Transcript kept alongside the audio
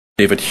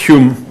David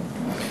Hume.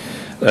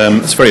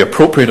 It's very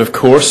appropriate, of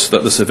course,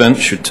 that this event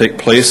should take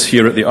place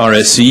here at the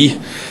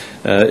RSE.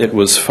 It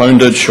was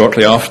founded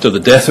shortly after the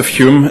death of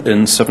Hume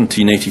in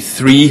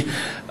 1783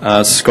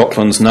 as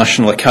Scotland's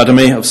National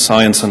Academy of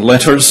Science and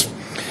Letters.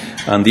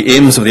 And the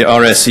aims of the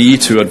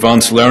RSE to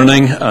advance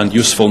learning and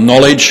useful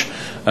knowledge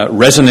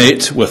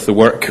resonate with the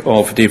work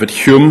of David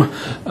Hume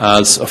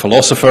as a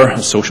philosopher,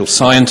 a social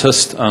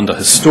scientist, and a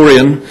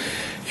historian,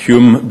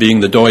 Hume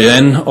being the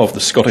doyen of the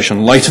Scottish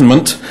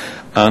Enlightenment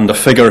and a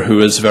figure who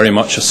is very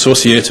much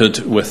associated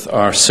with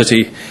our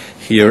city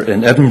here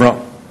in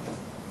Edinburgh.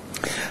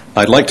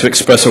 I'd like to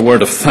express a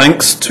word of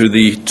thanks to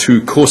the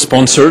two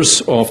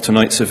co-sponsors of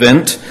tonight's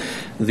event.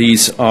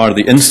 These are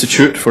the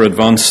Institute for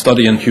Advanced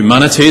Study in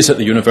Humanities at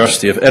the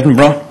University of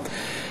Edinburgh.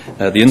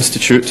 The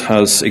Institute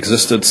has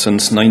existed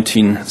since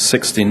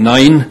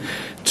 1969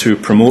 to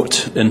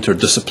promote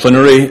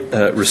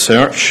interdisciplinary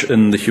research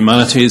in the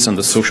humanities and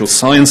the social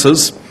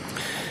sciences.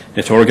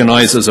 It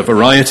organises a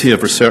variety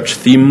of research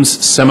themes,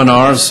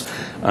 seminars,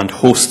 and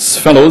hosts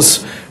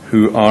fellows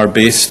who are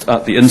based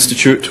at the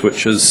Institute,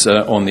 which is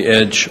on the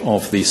edge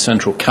of the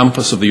central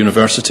campus of the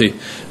university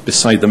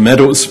beside the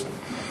Meadows.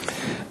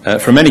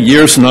 For many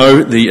years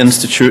now, the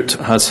Institute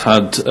has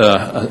had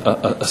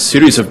a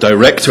series of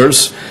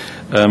directors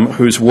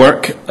whose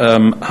work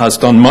has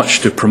done much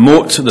to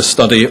promote the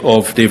study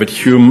of David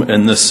Hume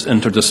in this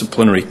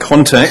interdisciplinary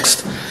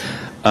context.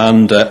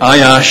 And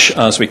IASH,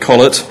 as we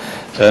call it,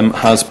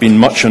 has been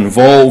much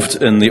involved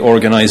in the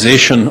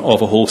organisation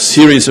of a whole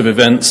series of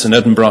events in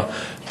Edinburgh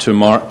to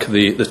mark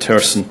the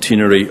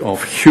tercentenary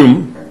of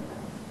Hume.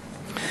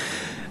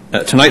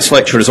 Tonight's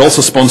lecture is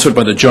also sponsored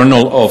by the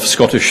Journal of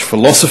Scottish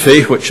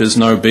Philosophy, which is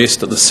now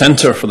based at the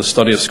Centre for the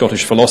Study of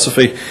Scottish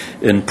Philosophy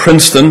in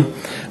Princeton.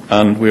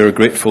 And we are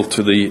grateful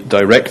to the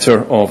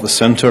director of the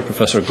Centre,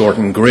 Professor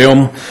Gordon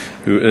Graham,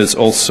 who is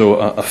also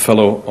a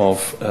fellow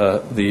of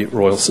the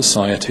Royal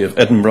Society of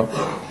Edinburgh.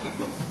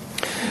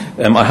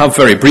 I have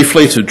very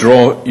briefly to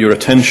draw your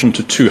attention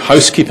to two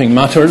housekeeping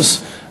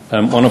matters.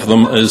 One of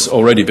them is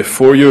already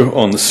before you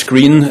on the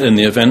screen. In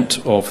the event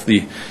of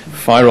the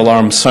fire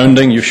alarm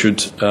sounding, you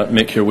should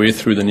make your way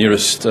through the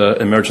nearest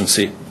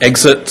emergency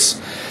exits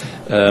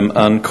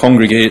and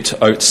congregate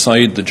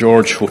outside the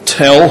George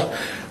Hotel,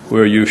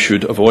 where you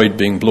should avoid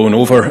being blown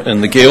over in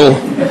the gale.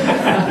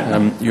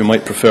 You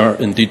might prefer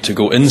indeed to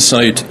go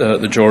inside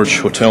the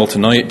George Hotel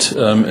tonight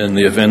in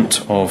the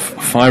event of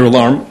fire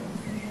alarm.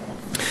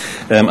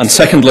 And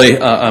secondly,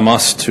 I'm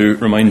asked to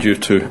remind you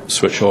to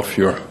switch off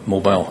your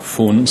mobile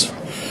phones.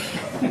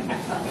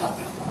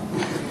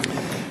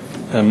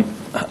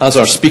 As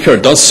our speaker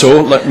does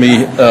so, let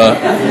me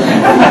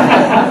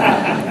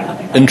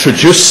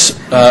introduce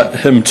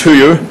him to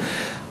you.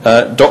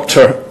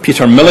 Dr.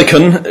 Peter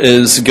Milliken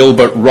is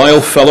Gilbert Ryle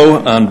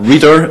Fellow and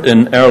Reader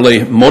in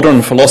Early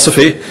Modern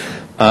Philosophy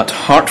at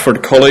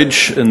Hertford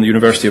College in the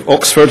University of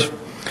Oxford.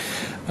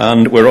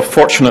 And we're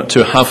fortunate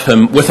to have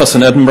him with us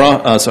in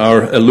Edinburgh as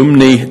our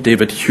Alumni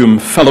David Hume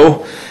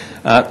Fellow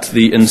at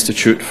the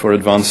Institute for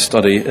Advanced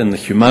Study in the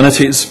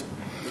Humanities.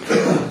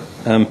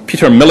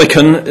 Peter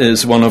Milliken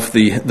is one of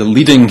the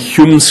leading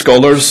Hume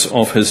scholars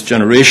of his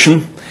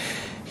generation.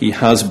 He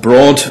has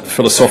broad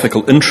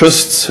philosophical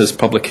interests, his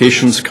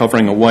publications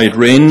covering a wide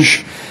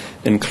range,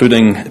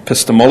 including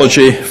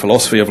epistemology,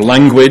 philosophy of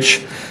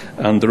language,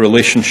 and the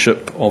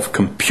relationship of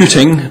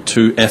computing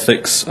to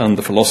ethics and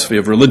the philosophy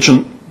of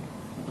religion.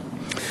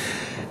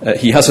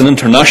 He has an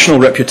international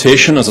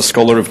reputation as a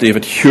scholar of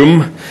David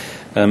Hume,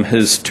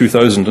 his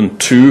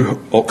 2002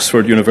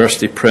 Oxford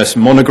University Press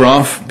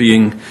monograph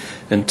being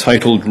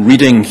entitled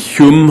Reading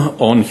Hume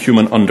on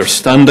Human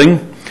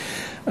Understanding,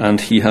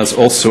 and he has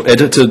also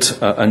edited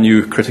a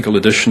new critical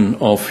edition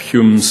of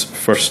Hume's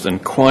First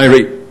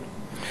Inquiry.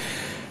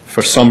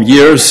 For some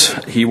years,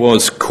 he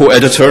was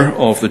co-editor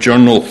of the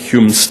journal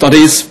Hume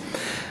Studies,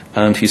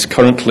 and he's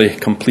currently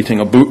completing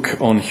a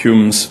book on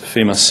Hume's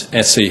famous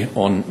essay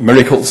on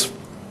miracles.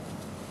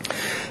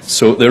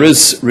 So there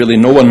is really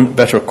no one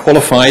better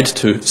qualified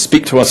to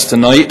speak to us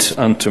tonight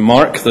and to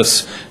mark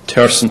this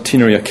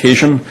tercentenary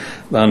occasion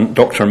than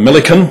Dr.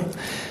 Milliken.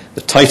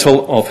 The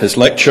title of his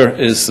lecture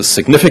is The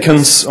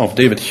Significance of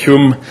David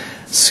Hume,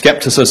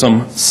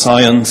 Scepticism,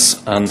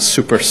 Science and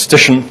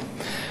Superstition.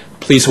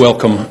 Please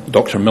welcome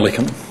Dr.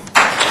 Milliken.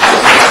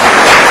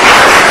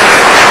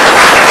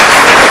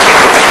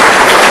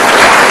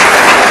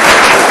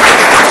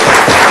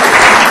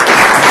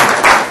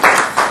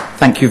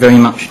 Thank you very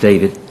much,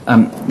 David.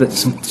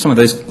 Some of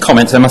those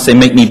comments, I must say,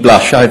 make me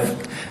blush.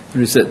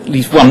 There is at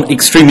least one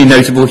extremely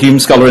notable Hume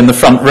scholar in the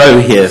front row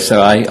here,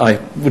 so I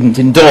wouldn't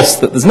endorse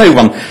that there's no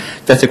one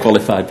better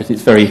qualified, but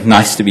it's very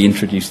nice to be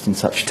introduced in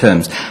such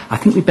terms. I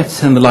think we'd better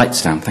turn the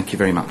lights down. Thank you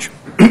very much.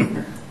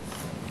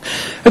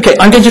 Okay,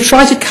 I'm going to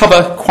try to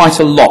cover quite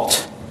a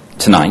lot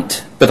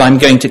tonight, but I'm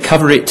going to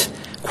cover it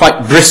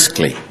quite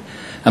briskly,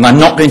 and I'm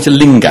not going to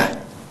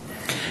linger.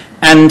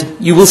 And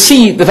you will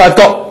see that I've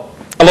got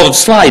a lot of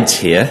slides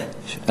here,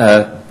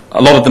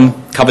 a lot of them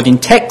covered in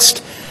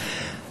text.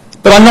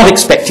 But I'm not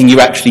expecting you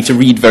actually to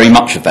read very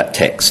much of that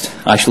text.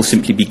 I shall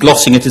simply be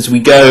glossing it as we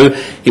go.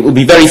 It will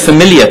be very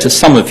familiar to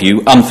some of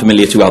you,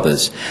 unfamiliar to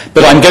others.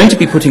 But I'm going to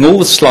be putting all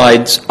the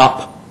slides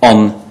up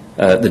on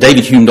the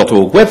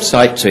davidhume.org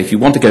website, so if you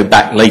want to go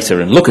back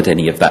later and look at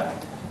any of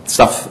that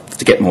stuff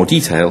to get more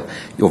detail,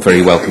 you're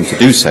very welcome to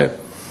do so.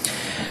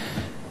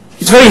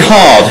 It's very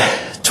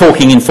hard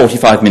talking in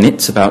 45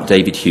 minutes about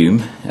David Hume.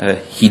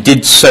 He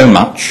did so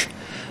much.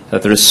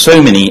 There are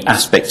so many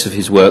aspects of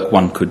his work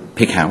one could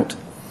pick out.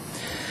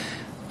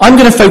 I'm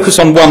going to focus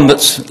on one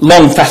that's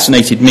long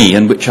fascinated me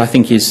and which I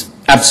think is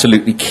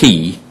absolutely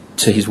key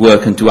to his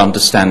work and to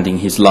understanding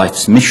his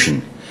life's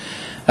mission.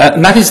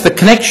 And that is the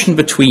connection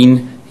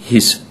between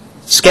his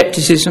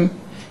scepticism,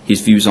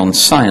 his views on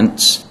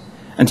science,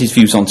 and his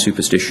views on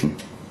superstition.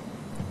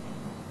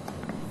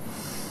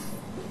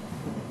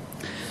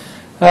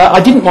 I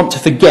didn't want to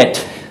forget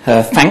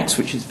thanks,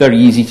 which is very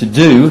easy to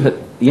do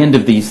at the end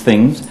of these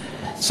things.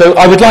 So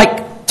I would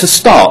like to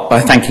start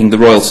by thanking the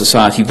Royal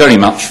Society very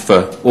much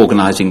for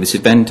organising this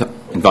event,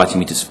 inviting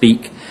me to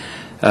speak.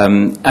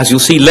 As you'll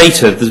see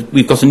later,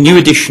 we've got a new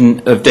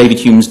edition of David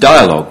Hume's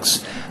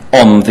dialogues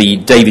on the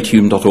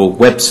davidhume.org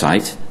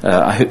website.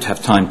 I hope to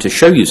have time to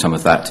show you some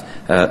of that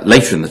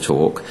later in the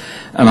talk.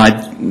 And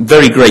I'm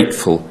very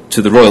grateful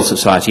to the Royal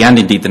Society and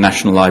indeed the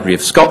National Library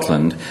of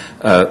Scotland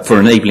for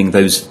enabling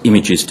those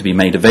images to be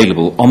made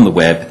available on the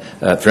web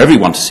for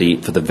everyone to see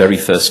for the very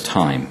first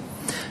time.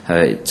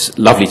 It's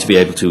lovely to be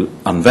able to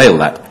unveil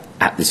that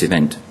at this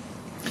event.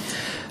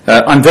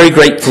 I'm very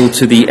grateful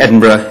to the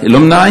Edinburgh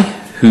alumni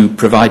who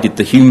provided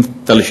the Hume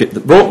Fellowship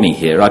that brought me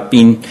here. I've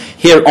been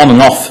here on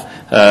and off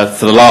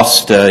for the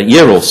last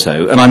year or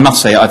so, and I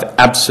must say I've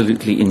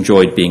absolutely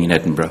enjoyed being in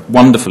Edinburgh.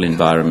 Wonderful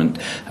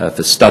environment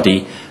for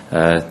study,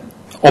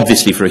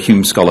 obviously for a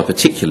Hume scholar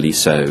particularly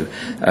so,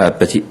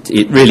 but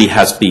it really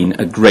has been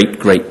a great,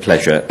 great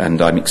pleasure,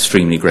 and I'm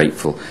extremely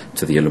grateful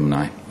to the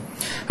alumni.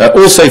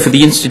 Also for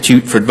the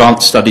Institute for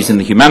Advanced Studies in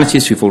the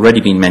Humanities, who've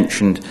already been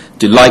mentioned,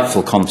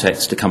 delightful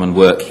context to come and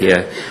work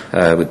here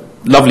with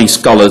lovely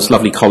scholars,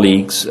 lovely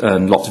colleagues,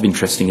 and lots of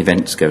interesting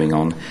events going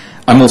on.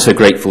 I'm also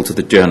grateful to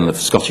the Journal of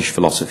Scottish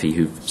Philosophy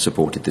who've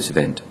supported this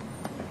event.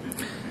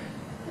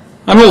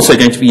 I'm also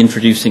going to be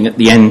introducing at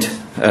the end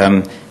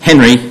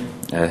Henry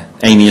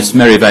Aeneas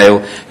Merivale,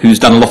 who's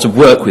done a lot of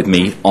work with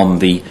me on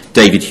the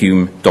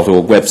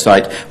davidhume.org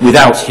website.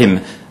 Without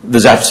him,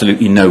 there's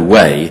absolutely no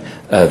way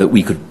that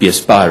we could be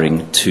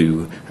aspiring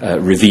to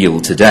reveal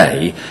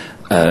today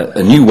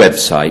a new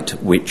website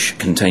which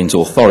contains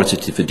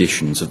authoritative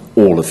editions of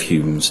all of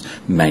Hume's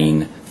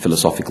main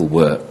philosophical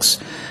works.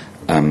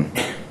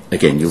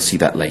 Again, you'll see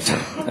that later.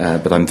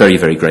 But I'm very,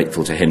 very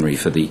grateful to Henry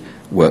for the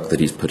work that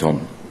he's put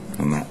on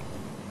that.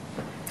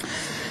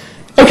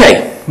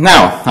 Okay,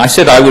 now, I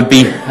said I would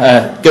be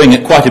going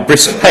at quite a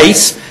brisk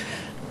pace.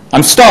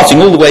 I'm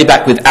starting all the way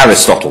back with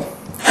Aristotle.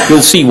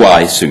 You'll see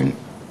why soon.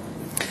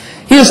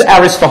 Here's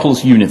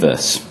Aristotle's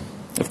universe.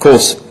 Of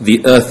course,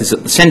 the Earth is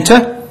at the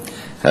centre,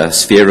 a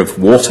sphere of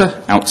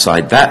water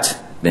outside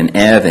that, then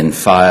air, then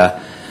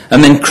fire,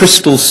 and then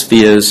crystal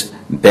spheres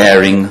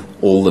bearing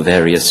all the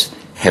various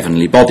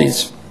heavenly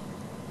bodies.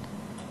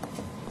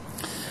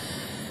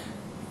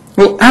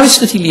 Well,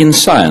 Aristotelian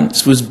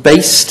science was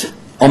based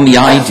on the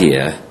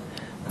idea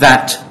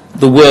that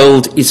the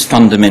world is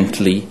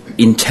fundamentally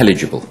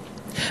intelligible,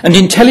 and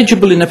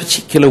intelligible in a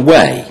particular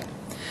way,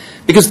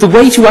 because the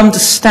way to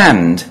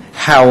understand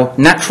how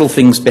natural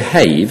things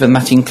behave, and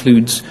that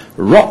includes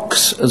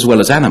rocks as well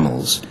as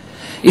animals,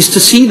 is to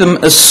see them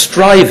as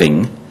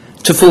striving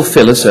to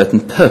fulfill a certain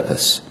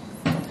purpose.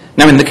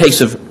 Now, in the case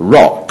of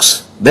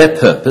rocks, their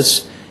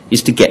purpose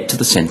is to get to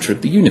the centre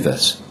of the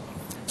universe.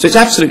 So it's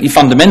absolutely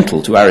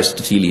fundamental to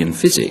Aristotelian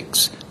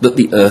physics that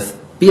the Earth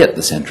be at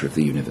the centre of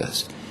the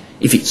universe.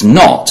 If it's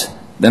not,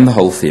 then the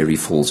whole theory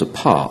falls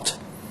apart.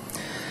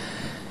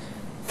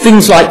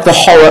 Things like the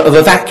horror of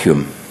a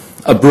vacuum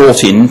are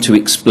brought in to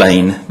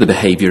explain the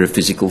behaviour of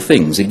physical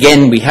things.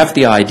 Again, we have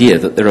the idea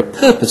that there are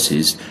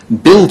purposes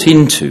built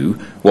into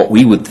what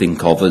we would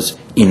think of as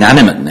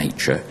inanimate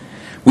nature,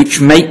 which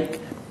make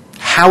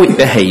how it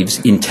behaves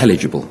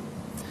intelligible.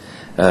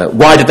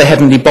 Why do the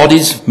heavenly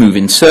bodies move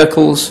in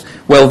circles?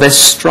 Well, they're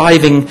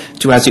striving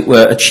to, as it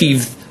were,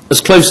 achieve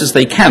as close as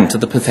they can to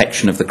the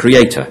perfection of the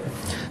Creator.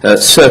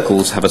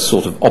 Circles have a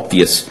sort of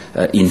obvious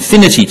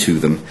infinity to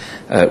them,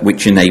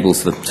 which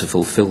enables them to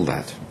fulfill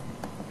that.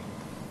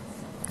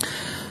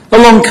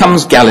 Along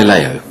comes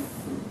Galileo,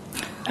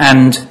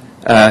 and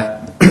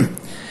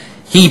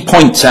he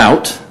points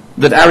out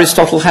that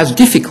Aristotle has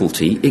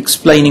difficulty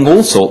explaining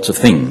all sorts of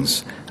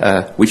things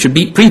which had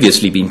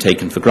previously been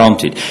taken for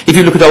granted. If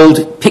you look at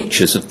old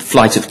pictures of the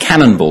flight of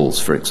cannonballs,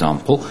 for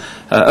example,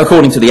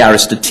 according to the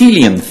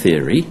Aristotelian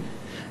theory,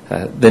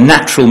 the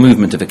natural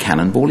movement of a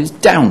cannonball is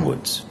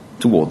downwards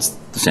towards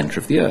the centre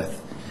of the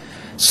Earth.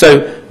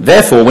 So,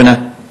 therefore, when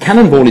a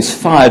cannonball is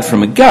fired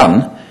from a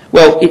gun,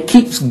 well, it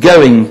keeps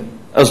going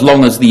as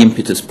long as the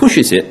impetus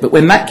pushes it, but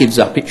when that gives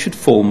up, it should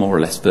fall more or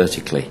less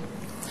vertically.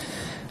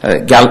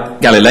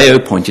 Galileo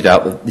pointed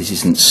out that this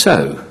isn't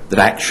so, that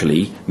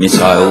actually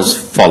missiles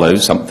follow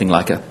something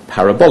like a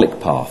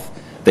parabolic path.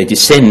 They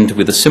descend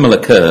with a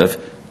similar curve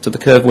to the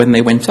curve when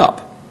they went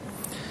up.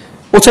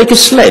 Or take a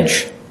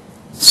sledge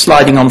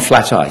sliding on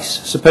flat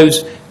ice.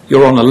 Suppose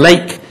you're on a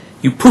lake,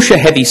 you push a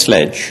heavy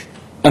sledge,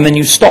 and then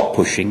you stop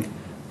pushing,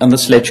 and the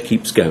sledge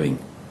keeps going.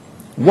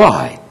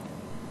 Why?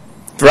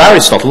 For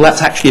Aristotle,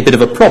 that's actually a bit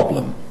of a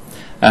problem.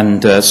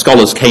 And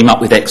scholars came up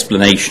with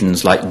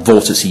explanations like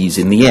vortices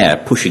in the air,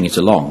 pushing it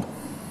along.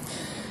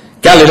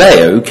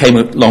 Galileo came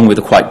along with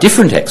a quite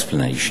different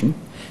explanation.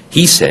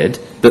 He said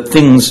that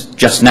things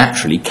just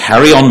naturally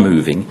carry on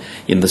moving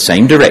in the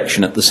same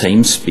direction at the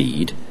same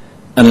speed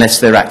unless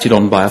they're acted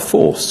on by a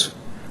force.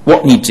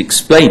 What needs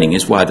explaining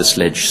is why the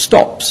sledge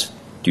stops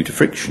due to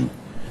friction,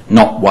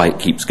 not why it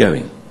keeps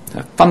going.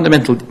 A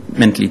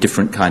fundamentally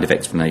different kind of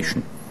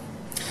explanation.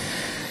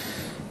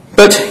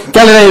 But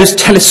Galileo's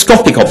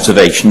telescopic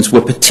observations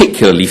were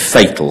particularly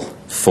fatal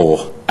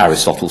for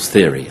Aristotle's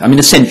theory. I mean,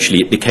 essentially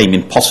it became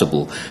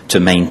impossible to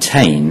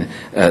maintain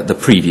the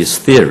previous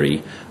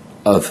theory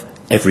of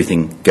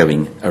everything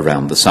going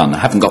around the sun. I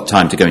haven't got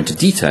time to go into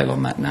detail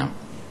on that now.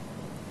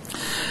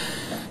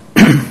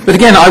 But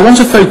again, I want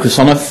to focus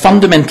on a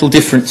fundamental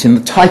difference in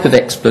the type of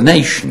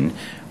explanation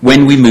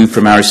when we move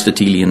from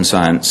Aristotelian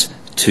science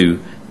to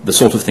the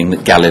sort of thing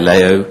that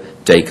Galileo,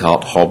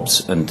 Descartes,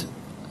 Hobbes and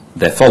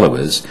their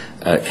followers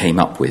came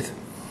up with.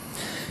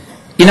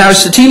 In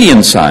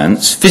Aristotelian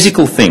science,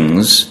 physical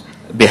things,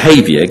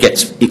 behaviour,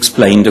 gets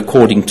explained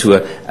according to,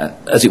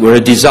 as it were, a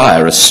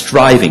desire, a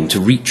striving to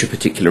reach a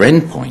particular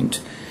endpoint,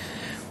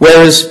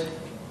 whereas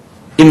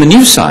in the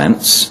new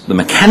science, the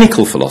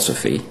mechanical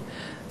philosophy,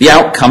 the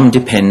outcome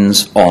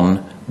depends on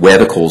where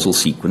the causal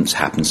sequence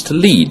happens to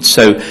lead.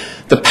 So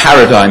the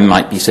paradigm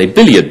might be, say,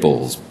 billiard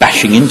balls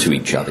bashing into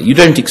each other. You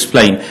don't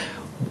explain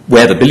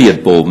where the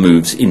billiard ball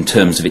moves in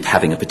terms of it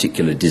having a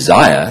particular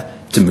desire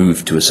to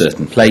move to a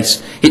certain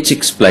place. It's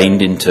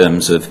explained in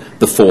terms of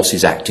the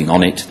forces acting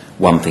on it.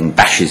 One thing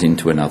bashes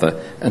into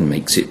another and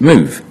makes it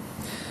move.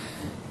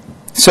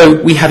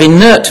 So we have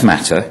inert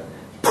matter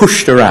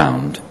pushed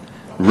around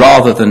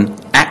rather than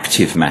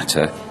active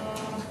matter,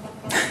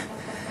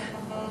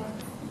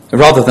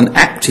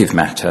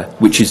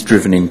 which is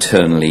driven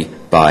internally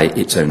by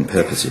its own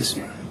purposes.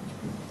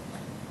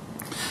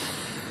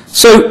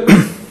 So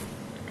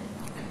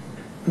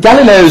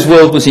Galileo's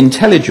world was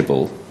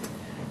intelligible,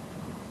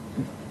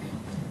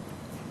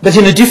 but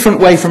in a different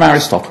way from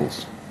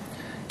Aristotle's.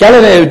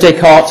 Galileo,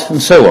 Descartes,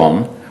 and so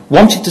on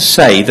wanted to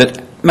say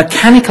that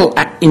mechanical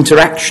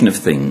interaction of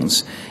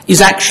things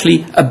is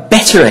actually a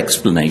better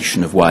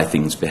explanation of why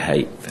things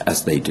behave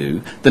as they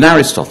do than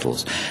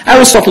Aristotle's.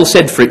 Aristotle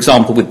said, for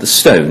example, with the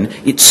stone,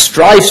 it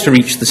strives to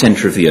reach the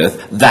centre of the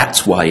earth,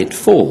 that's why it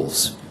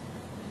falls.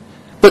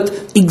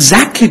 But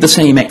exactly the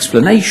same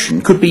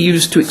explanation could be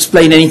used to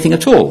explain anything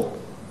at all.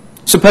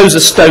 Suppose a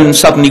stone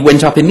suddenly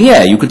went up in the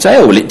air. You could say,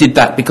 oh, well, it did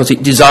that because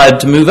it desired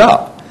to move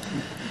up.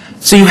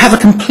 So you have a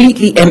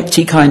completely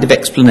empty kind of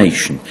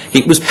explanation.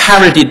 It was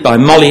parodied by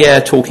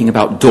Molière talking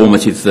about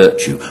dormitive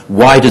virtue.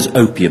 Why does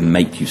opium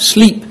make you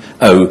sleep?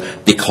 Oh,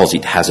 because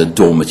it has a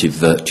dormitive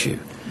virtue.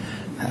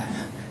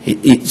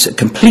 It's a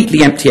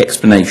completely empty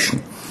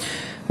explanation.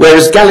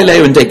 Whereas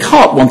Galileo and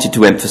Descartes wanted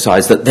to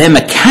emphasize that their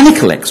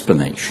mechanical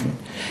explanation,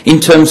 in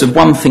terms of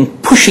one thing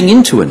pushing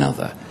into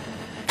another,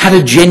 had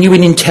a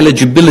genuine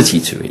intelligibility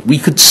to it. We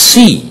could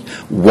see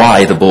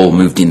why the ball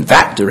moved in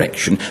that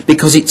direction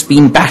because it's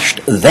been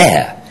bashed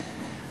there.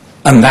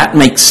 And that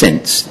makes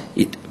sense.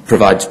 It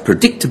provides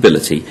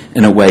predictability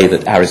in a way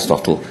that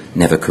Aristotle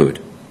never could.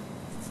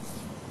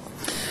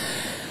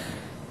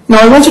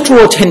 Now, I want to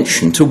draw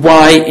attention to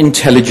why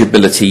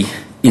intelligibility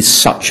is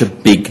such a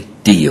big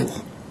deal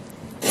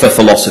for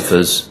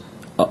philosophers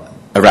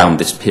around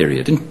this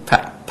period, and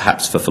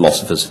perhaps for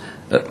philosophers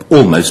at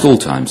almost all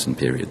times and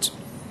periods.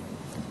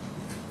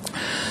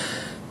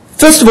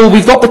 First of all,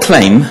 we've got the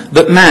claim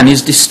that man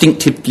is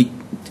distinctively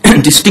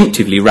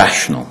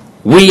rational.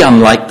 We,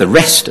 unlike the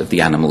rest of the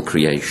animal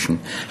creation,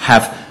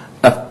 have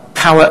a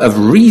power of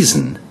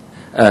reason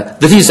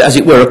that is, as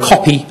it were, a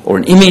copy or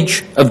an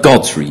image of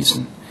God's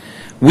reason.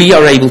 We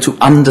are able to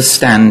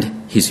understand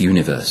his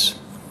universe.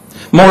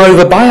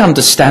 Moreover, by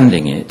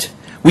understanding it,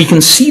 we can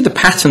see the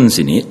patterns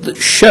in it that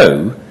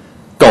show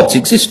God's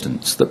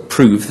existence, that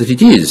prove that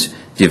it is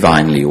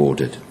divinely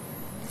ordered.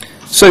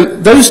 So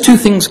those two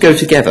things go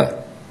together.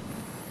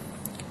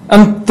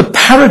 And the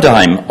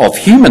paradigm of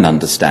human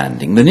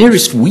understanding, the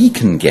nearest we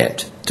can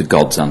get to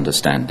God's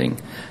understanding,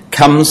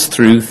 comes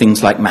through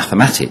things like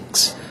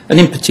mathematics, and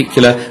in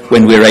particular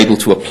when we're able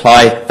to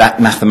apply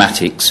that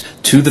mathematics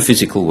to the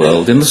physical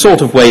world in the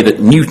sort of way that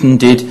Newton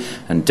did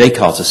and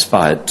Descartes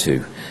aspired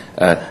to.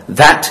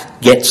 That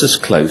gets us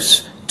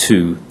close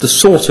to the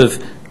sort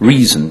of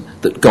reason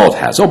that God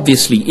has,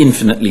 obviously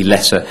infinitely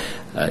lesser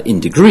in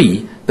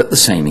degree, but the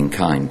same in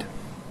kind.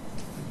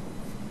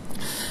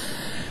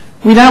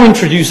 We now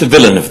introduce a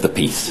villain of the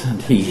piece,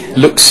 and he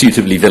looks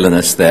suitably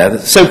villainous there, the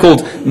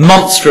so-called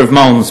Monster of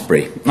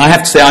Malmesbury. I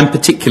have to say I'm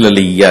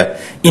particularly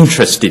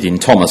interested in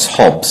Thomas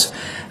Hobbes,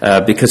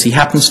 because he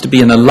happens to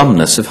be an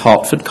alumnus of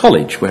Hertford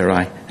College, where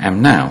I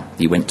am now.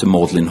 He went to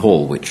Magdalen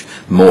Hall, which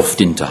morphed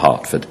into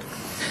Hertford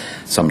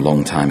some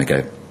long time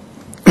ago.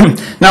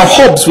 Now,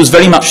 Hobbes was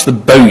very much the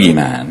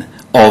bogeyman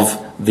of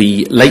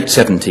the late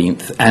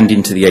 17th and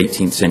into the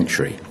 18th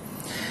century.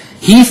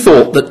 He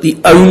thought that the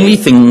only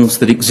things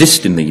that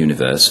exist in the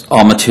universe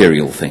are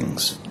material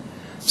things.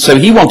 So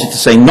he wanted to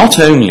say not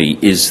only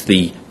is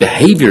the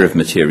behaviour of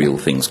material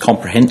things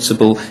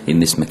comprehensible in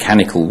this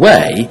mechanical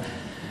way,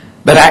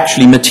 but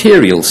actually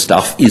material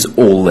stuff is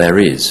all there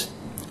is.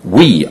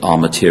 We are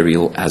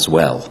material as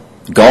well.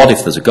 God,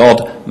 if there's a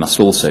God, must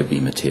also be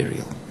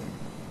material.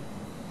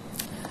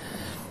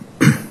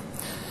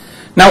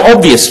 Now,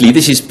 obviously,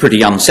 this is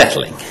pretty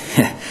unsettling.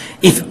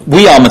 If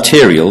we are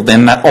material,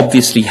 then that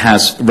obviously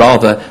has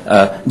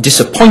rather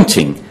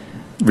disappointing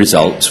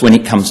results when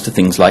it comes to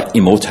things like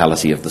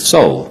immortality of the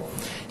soul.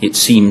 It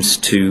seems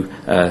to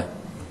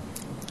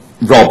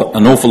rob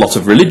an awful lot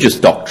of religious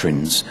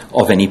doctrines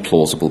of any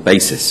plausible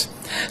basis.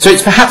 So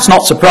it's perhaps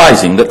not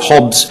surprising that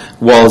Hobbes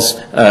was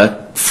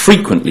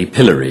frequently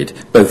pilloried,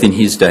 both in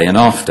his day and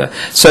after.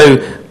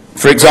 So,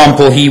 for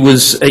example,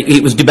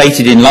 it was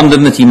debated in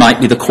London that he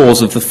might be the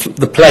cause of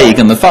the plague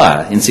and the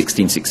fire in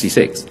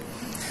 1666.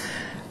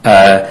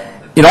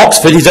 In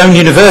Oxford, his own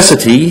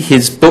university,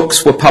 his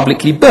books were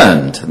publicly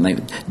burned. And they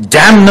were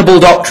damnable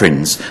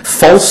doctrines,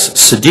 false,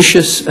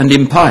 seditious, and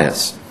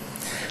impious.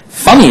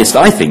 Funniest,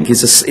 I think,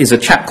 is a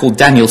chap called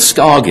Daniel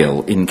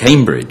Scargill in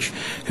Cambridge,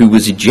 who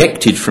was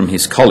ejected from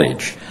his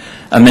college,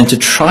 and then to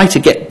try to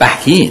get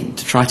back in,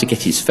 to try to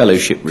get his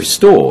fellowship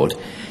restored,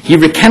 he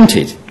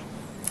recanted.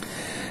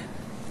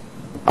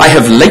 I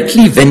have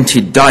lately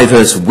vented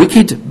divers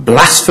wicked,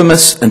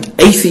 blasphemous, and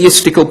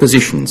atheistical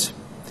positions,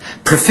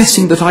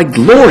 professing that I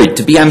gloried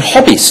to be an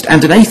Hobbist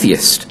and an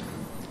atheist,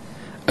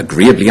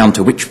 agreeably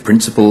unto which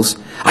principles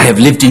I have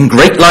lived in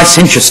great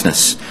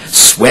licentiousness,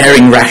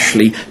 swearing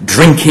rashly,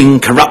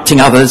 drinking,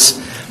 corrupting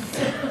others.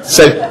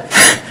 So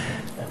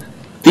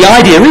the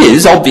idea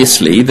is,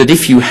 obviously, that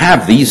if you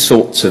have these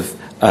sorts of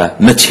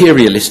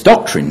materialist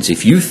doctrines,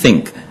 if you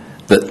think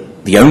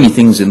that the only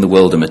things in the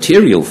world are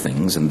material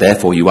things, and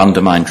therefore you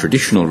undermine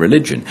traditional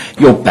religion,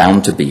 you're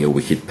bound to be a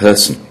wicked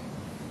person.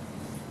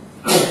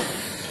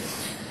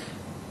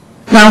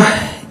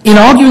 Now, in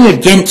arguing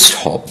against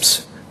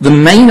Hobbes, the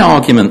main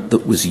argument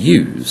that was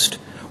used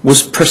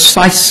was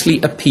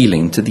precisely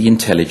appealing to the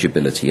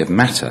intelligibility of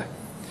matter.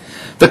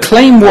 The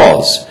claim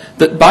was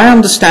that by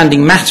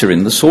understanding matter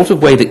in the sort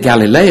of way that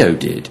Galileo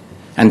did,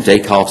 and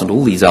Descartes and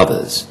all these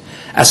others,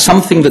 as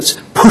something that's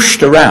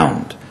pushed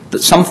around,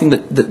 that's something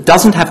that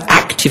doesn't have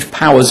active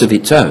powers of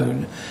its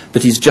own,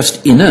 but is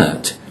just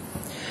inert,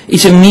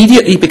 it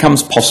immediately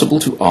becomes possible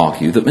to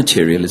argue that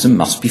materialism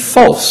must be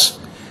false.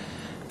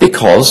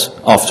 Because,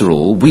 after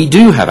all, we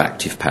do have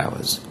active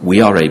powers.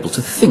 We are able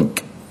to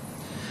think.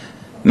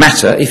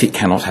 Matter, if it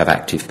cannot have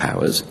active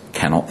powers,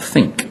 cannot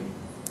think.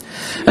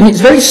 And it's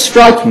very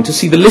striking to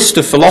see the list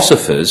of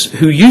philosophers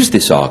who use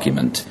this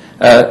argument,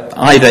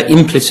 either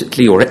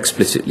implicitly or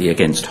explicitly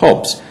against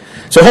Hobbes.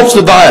 So Hobbes'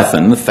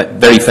 Leviathan, the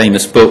very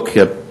famous book,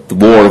 The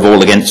War of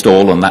All Against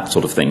All and that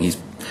sort of thing, he's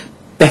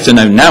better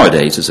known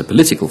nowadays as a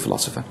political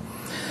philosopher.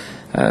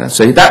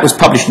 So that was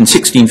published in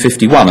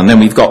 1651, and then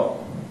we've got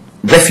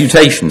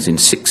refutations in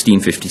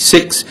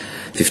 1656,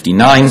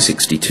 59,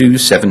 62,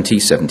 70,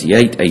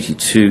 78,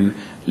 82,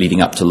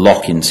 leading up to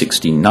Locke in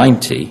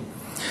 1690.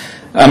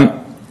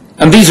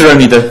 And these are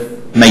only the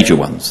major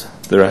ones.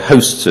 There are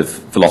hosts of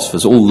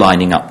philosophers all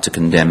lining up to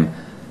condemn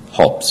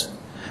Hobbes.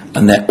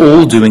 And they're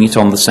all doing it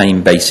on the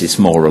same basis,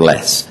 more or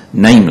less.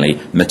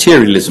 Namely,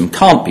 materialism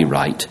can't be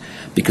right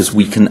because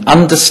we can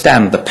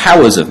understand the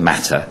powers of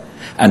matter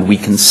and we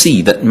can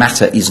see that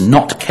matter is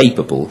not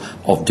capable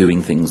of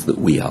doing things that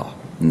we are,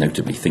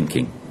 notably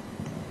thinking.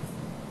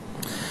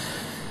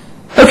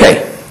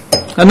 Okay,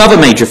 another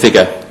major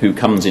figure who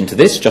comes into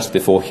this just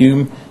before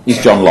Hume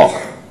is John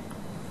Locke.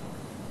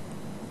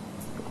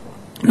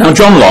 Now,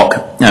 John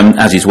Locke,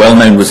 as is well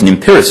known, was an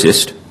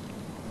empiricist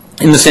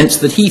in the sense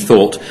that he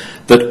thought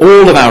that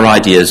all of our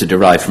ideas are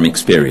derived from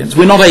experience.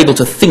 We're not able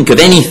to think of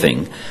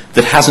anything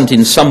that hasn't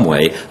in some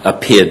way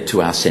appeared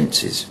to our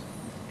senses.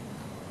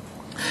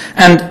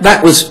 And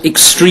that was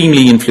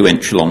extremely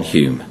influential on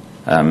Hume.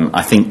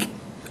 I think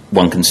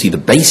one can see the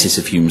basis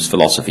of Hume's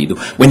philosophy.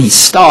 When he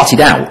started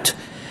out,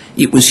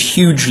 it was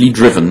hugely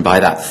driven by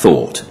that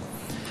thought,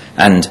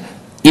 and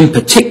in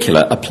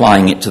particular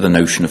applying it to the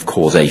notion of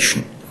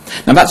causation.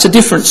 Now, that's a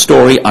different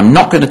story. I'm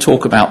not going to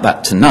talk about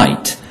that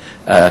tonight,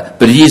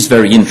 but it is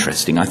very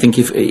interesting. I think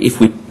if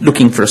we're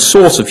looking for a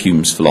source of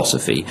Hume's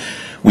philosophy,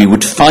 we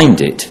would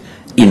find it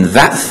in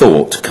that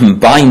thought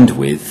combined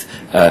with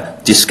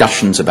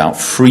discussions about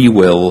free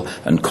will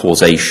and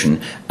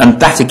causation, and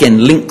that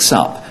again links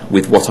up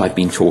with what I've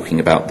been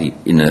talking about, the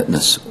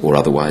inertness or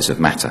otherwise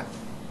of matter.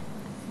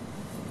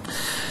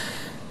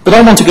 But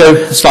I want to go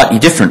a slightly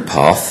different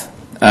path,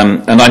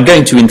 and I'm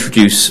going to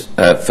introduce,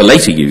 for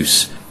later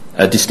use,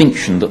 a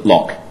distinction that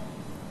Locke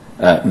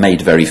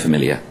made very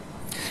familiar.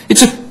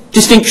 It's a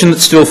distinction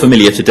that's still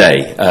familiar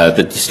today,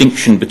 the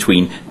distinction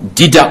between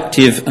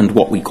deductive and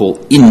what we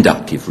call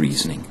inductive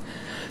reasoning.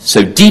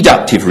 So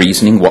deductive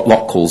reasoning, what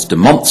Locke calls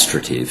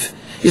demonstrative,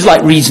 is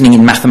like reasoning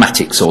in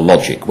mathematics or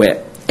logic,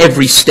 where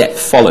every step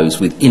follows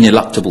with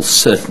ineluctable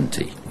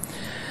certainty.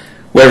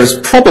 Whereas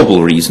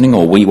probable reasoning,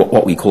 or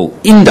what we call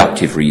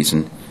inductive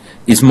reason,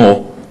 is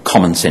more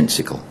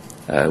commonsensical,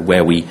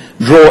 where we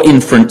draw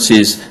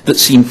inferences that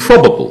seem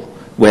probable,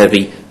 where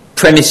the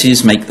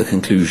premises make the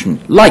conclusion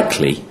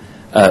likely,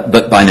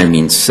 but by no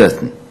means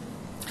certain.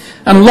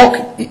 And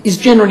Locke is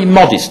generally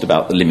modest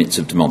about the limits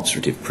of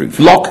demonstrative proof.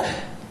 Locke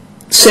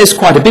says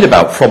quite a bit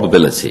about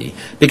probability,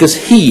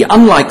 because he,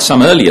 unlike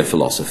some earlier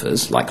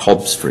philosophers, like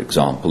Hobbes, for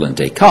example, and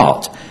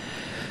Descartes,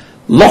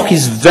 Locke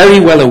is very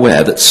well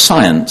aware that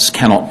science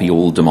cannot be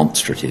all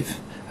demonstrative.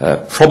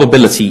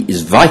 Probability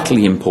is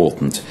vitally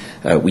important.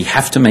 We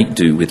have to make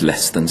do with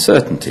less than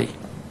certainty.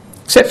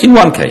 Except in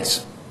one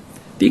case,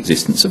 the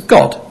existence of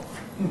God.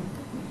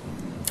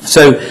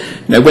 So,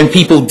 when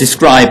people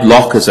describe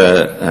Locke as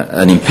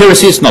an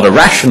empiricist, not a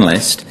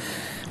rationalist,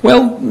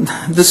 well,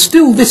 there's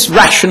still this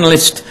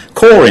rationalist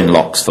core in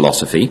Locke's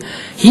philosophy.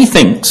 He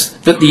thinks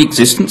that the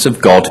existence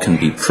of God can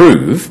be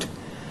proved.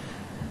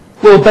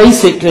 Well,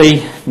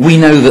 basically, we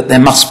know that there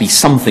must be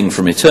something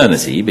from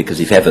eternity, because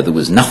if ever there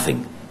was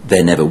nothing,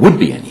 there never would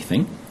be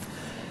anything.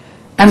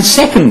 And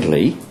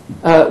secondly,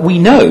 we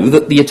know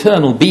that the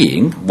eternal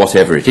being,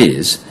 whatever it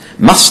is,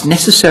 must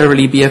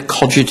necessarily be a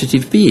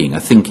cogitative being, a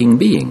thinking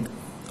being.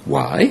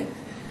 Why?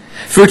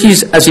 For it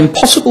is as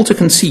impossible to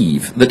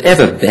conceive that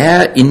ever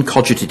bare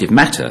incogitative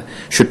matter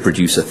should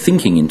produce a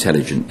thinking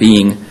intelligent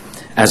being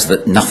as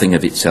that nothing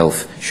of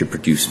itself should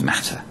produce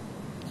matter.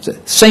 So,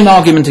 same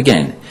argument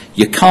again.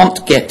 You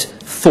can't get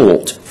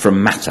thought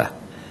from matter.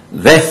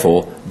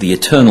 Therefore, the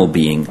eternal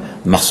being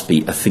must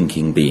be a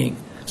thinking being,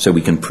 so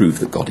we can prove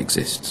that God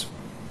exists.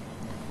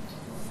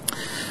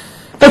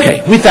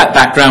 Okay, with that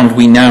background,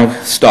 we now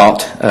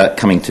start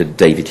coming to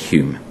David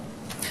Hume.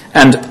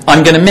 And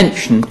I'm going to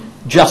mention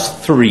just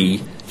 3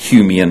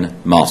 Humean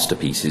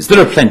masterpieces. There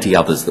are plenty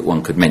others that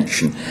one could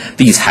mention.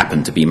 These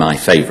happen to be my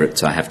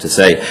favourites, I have to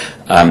say,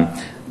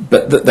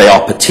 but they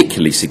are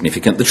particularly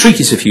significant. The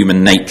Treatise of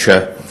Human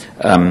Nature,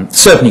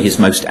 certainly his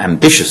most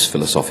ambitious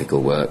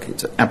philosophical work.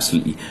 It's an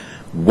absolutely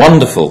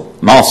wonderful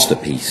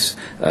masterpiece,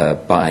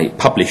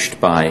 published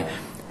by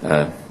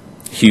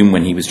Hume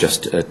when he was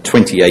just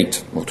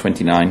 28 or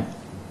 29.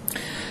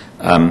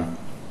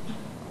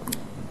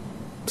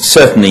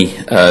 Certainly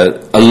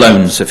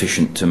alone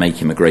sufficient to make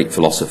him a great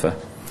philosopher.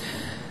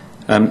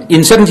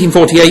 In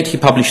 1748 he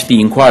published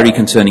the Inquiry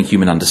Concerning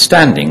Human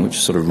Understanding, which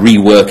is sort of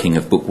reworking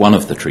of Book 1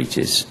 of the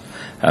treatise.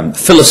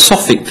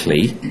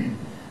 Philosophically,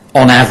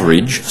 on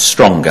average,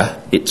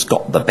 stronger. It's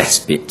got the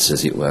best bits,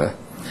 as it were,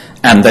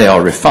 and they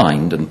are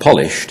refined and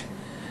polished.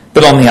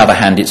 But on the other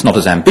hand, it's not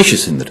as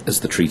ambitious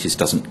as the treatise,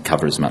 doesn't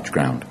cover as much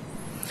ground.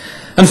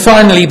 And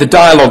finally, the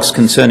Dialogues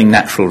Concerning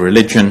Natural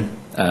Religion,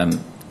 a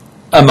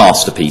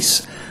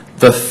masterpiece,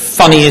 the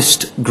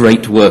funniest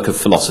great work of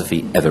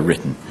philosophy ever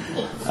written.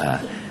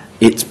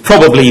 It's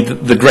probably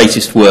the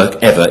greatest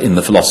work ever in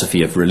the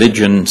philosophy of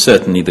religion,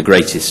 certainly the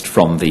greatest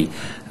from the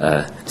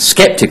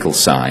sceptical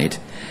side.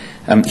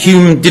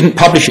 Hume didn't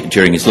publish it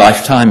during his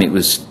lifetime. It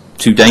was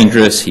too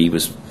dangerous. He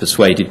was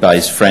persuaded by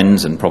his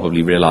friends and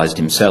probably realised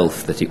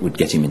himself that it would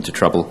get him into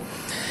trouble.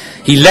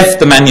 He left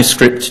the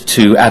manuscript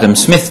to Adam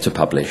Smith to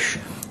publish,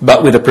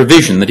 but with a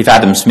provision that if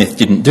Adam Smith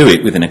didn't do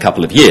it within a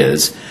couple of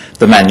years,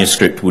 the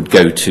manuscript would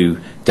go to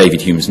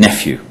David Hume's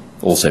nephew,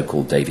 also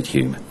called David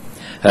Hume,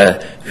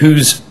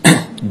 whose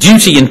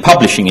duty in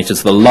publishing it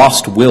as the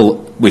last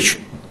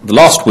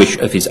wish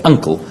of his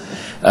uncle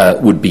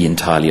would be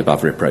entirely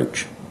above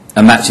reproach.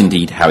 And that's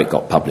indeed how it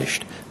got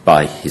published,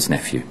 by his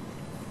nephew.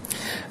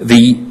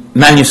 The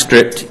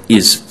manuscript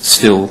is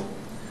still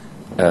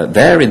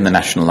there in the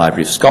National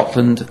Library of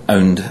Scotland,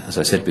 owned, as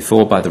I said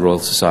before, by the Royal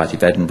Society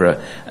of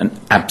Edinburgh, an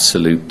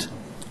absolute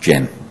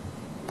gem.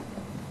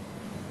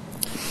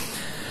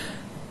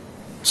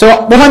 So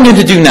what I'm going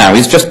to do now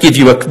is just give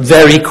you a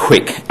very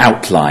quick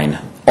outline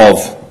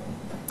of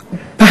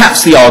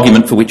perhaps the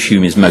argument for which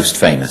Hume is most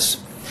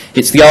famous.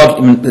 It's the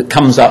argument that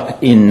comes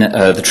up in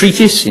the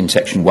treatise in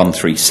section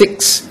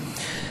 136.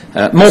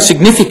 More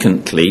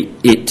significantly,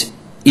 it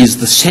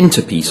is the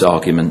centrepiece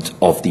argument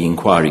of the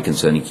Inquiry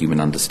Concerning Human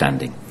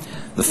Understanding,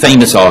 the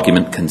famous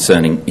argument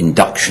concerning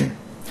induction.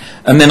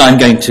 And then I'm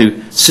going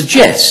to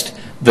suggest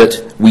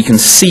that we can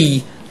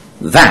see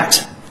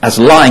that as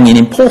lying in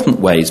important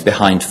ways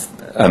behind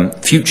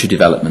future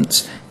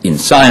developments in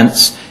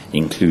science,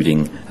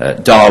 including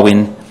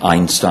Darwin,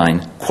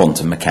 Einstein,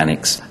 quantum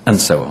mechanics, and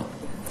so on.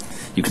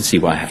 You can see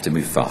why I have to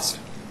move fast.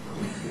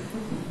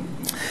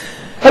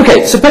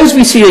 Okay, suppose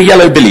we see a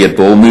yellow billiard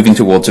ball moving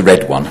towards a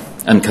red one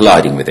and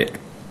colliding with it.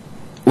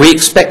 We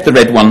expect the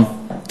red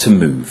one to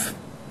move.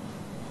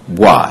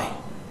 Why?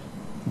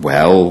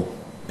 Well,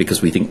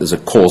 because we think there's a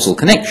causal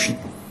connection.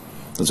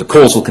 There's a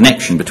causal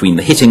connection between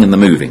the hitting and the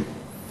moving.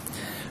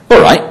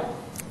 All right,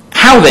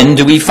 How then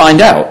do we find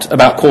out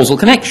about causal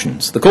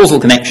connections? The causal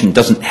connection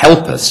doesn't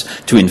help us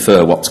to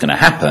infer what's going to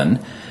happen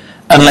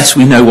unless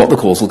we know what the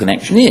causal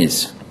connection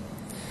is.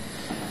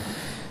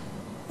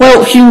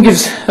 Well, Hume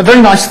gives a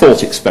very nice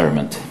thought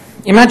experiment.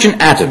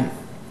 Imagine Adam,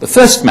 the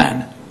first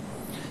man.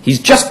 He's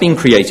just been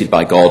created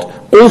by God.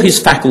 All his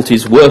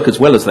faculties work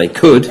as well as they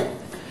could,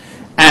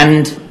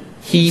 and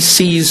he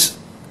sees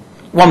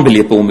one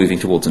billiard ball moving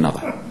towards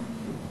another.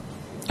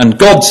 And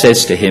God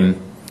says to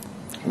him,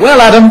 "Well,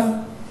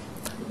 Adam,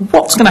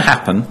 what's going to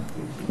happen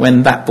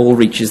when that ball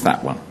reaches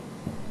that one?"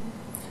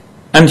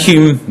 And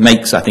Hume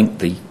makes, I think,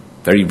 the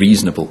very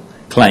reasonable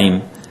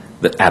claim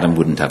that Adam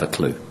wouldn't have a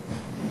clue.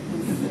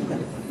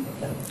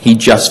 He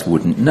just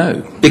wouldn't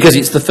know, because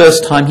it's the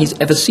first time he's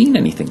ever seen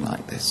anything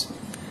like this.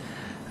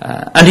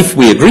 And if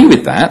we agree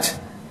with that,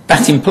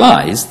 that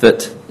implies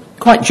that,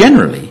 quite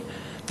generally,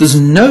 there's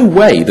no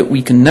way that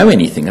we can know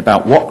anything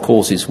about what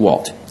causes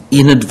what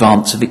in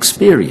advance of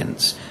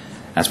experience.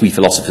 As we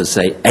philosophers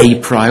say, a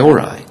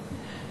priori.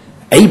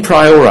 A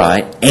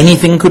priori,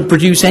 anything could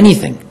produce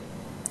anything,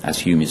 as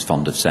Hume is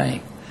fond of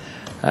saying.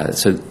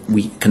 So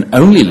we can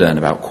only learn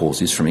about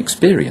causes from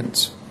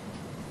experience.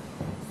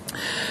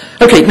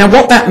 Okay, now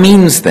what that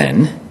means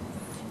then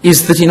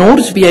is that in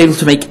order to be able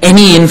to make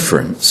any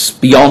inference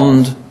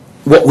beyond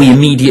what we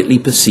immediately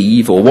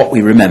perceive or what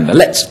we remember,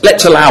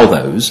 let's allow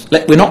those.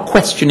 We're not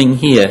questioning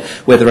here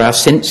whether our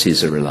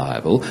senses are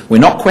reliable. We're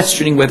not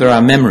questioning whether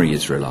our memory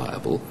is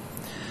reliable.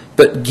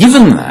 But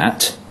given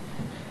that,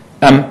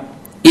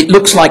 it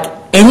looks like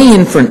any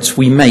inference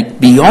we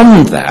make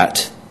beyond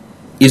that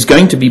is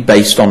going to be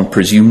based on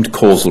presumed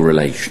causal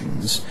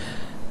relations,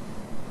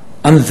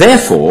 and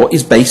therefore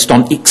is based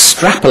on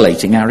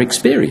extrapolating our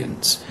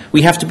experience.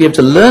 We have to be able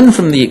to learn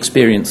from the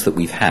experience that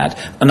we've had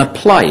and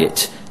apply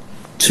it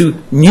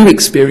to new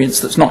experience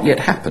that's not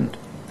yet happened.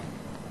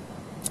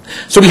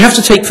 So we have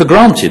to take for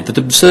granted that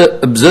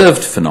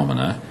observed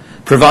phenomena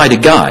provide a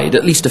guide,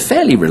 at least a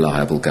fairly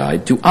reliable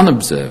guide, to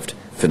unobserved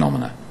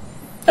phenomena.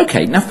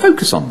 Okay, now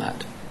focus on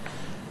that.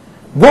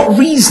 What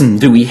reason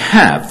do we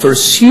have for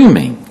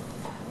assuming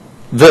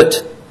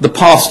that the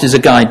past is a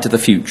guide to the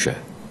future,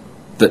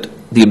 that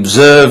the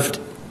observed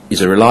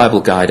is a reliable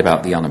guide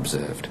about the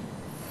unobserved?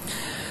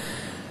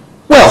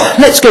 Well,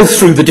 let's go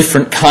through the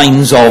different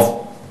kinds of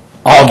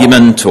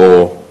argument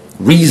or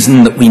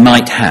reason that we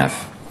might have.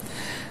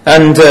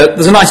 And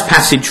there's a nice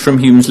passage from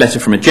Hume's Letter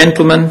from a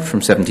Gentleman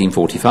from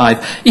 1745.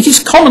 "It is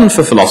common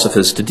for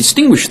philosophers to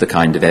distinguish the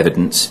kind of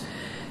evidence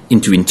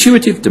into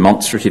intuitive,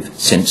 demonstrative,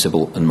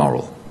 sensible, and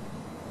moral."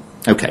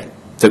 Okay,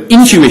 so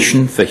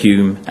intuition for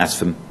Hume, as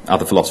for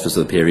other philosophers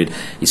of the period,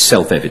 is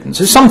self-evident.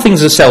 So some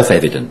things are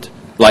self-evident,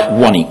 like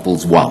 1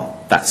 equals 1.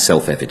 That's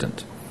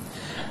self-evident.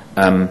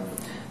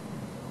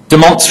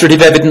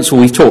 Demonstrative evidence,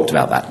 well, we've talked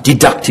about that.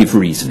 Deductive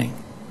reasoning.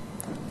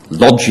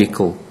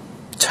 Logical,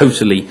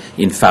 totally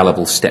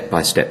infallible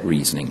step-by-step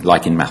reasoning,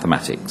 like in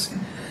mathematics.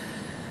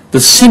 The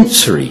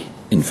sensory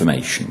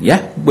information,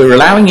 yeah? We're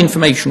allowing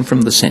information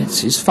from the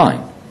senses,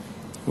 fine.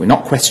 We're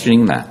not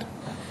questioning that.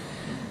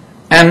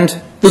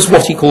 And there's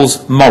what he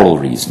calls moral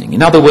reasoning.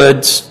 In other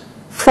words,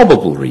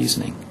 probable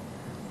reasoning.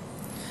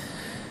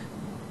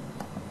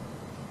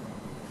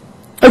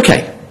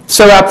 Okay.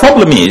 So our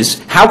problem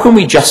is, how can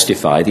we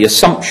justify the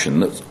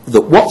assumption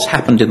that what's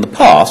happened in the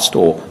past,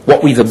 or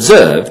what we've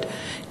observed,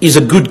 is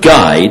a good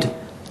guide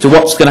to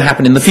what's going to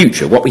happen in the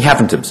future, what we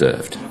haven't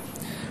observed?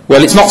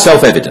 Well, it's not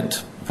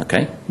self-evident,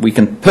 okay? We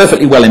can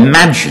perfectly well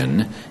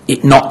imagine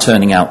it not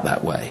turning out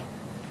that way.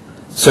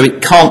 So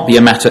it can't be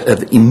a matter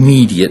of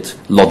immediate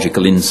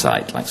logical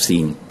insight, like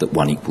seeing that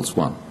 1 equals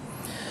 1.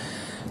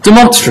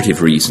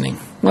 Demonstrative reasoning.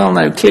 Well,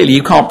 no, clearly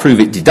you can't prove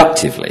it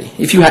deductively.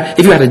 If you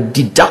had a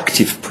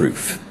deductive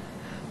proof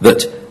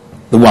that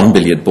the 1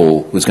 billiard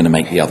ball was going to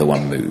make the other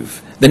one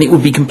move, then it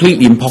would be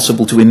completely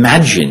impossible to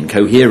imagine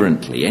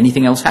coherently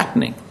anything else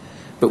happening.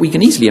 But we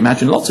can easily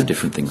imagine lots of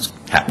different things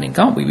happening,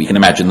 can't we? We can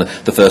imagine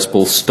the first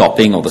ball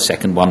stopping, or the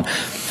second one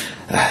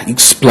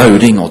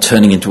exploding, or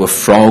turning into a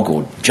frog,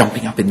 or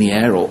jumping up in the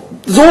air, or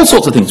there's all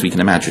sorts of things we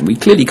can imagine. We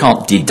clearly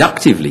can't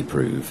deductively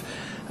prove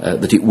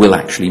that it will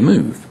actually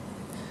move.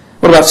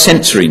 What about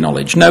sensory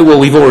knowledge? No, well,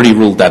 we've already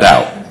ruled that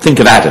out. Think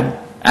of Adam.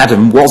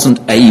 Adam wasn't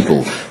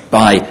able,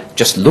 by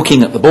just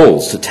looking at the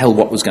balls, to tell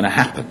what was going to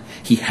happen.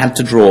 He had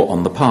to draw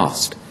on the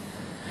past.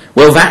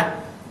 Well,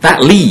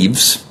 that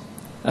leaves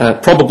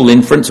probable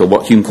inference, or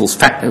what Hume calls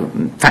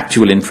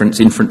factual inference,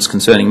 inference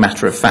concerning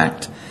matter of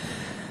fact,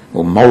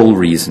 or moral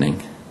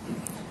reasoning.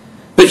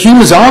 But Hume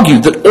has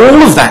argued that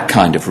all of that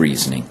kind of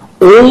reasoning,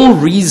 all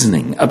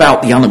reasoning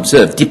about the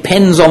unobserved,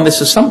 depends on this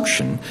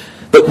assumption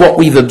that what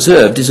we've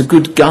observed is a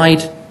good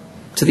guide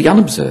to the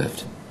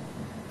unobserved.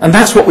 And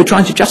that's what we're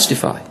trying to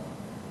justify.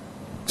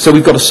 So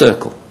we've got a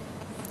circle.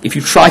 If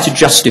you try to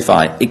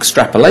justify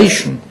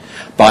extrapolation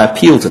by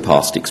appeal to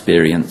past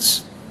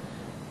experience,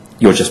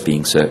 you're just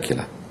being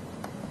circular.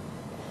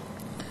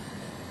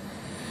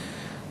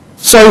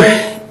 So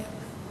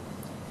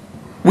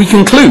we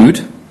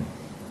conclude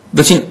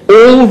that in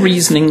all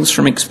reasonings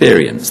from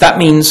experience, that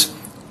means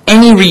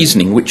any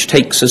reasoning which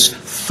takes us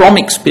from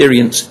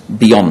experience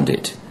beyond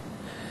it.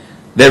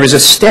 There is a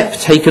step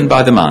taken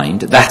by the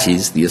mind, that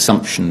is, the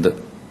assumption that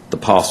the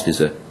past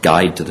is a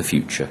guide to the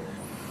future,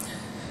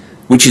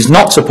 which is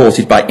not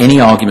supported by any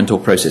argument or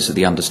process of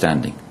the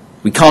understanding.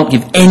 We can't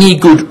give any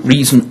good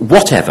reason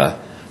whatever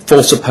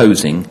for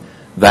supposing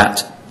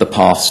that the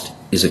past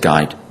is a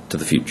guide to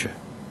the future.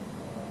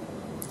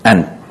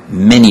 And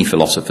many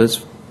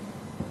philosophers,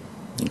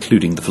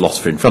 including the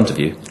philosopher in front of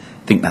you,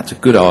 think that's a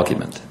good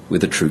argument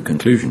with a true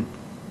conclusion.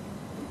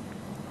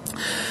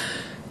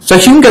 So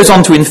Hume goes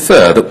on to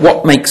infer that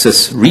what makes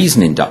us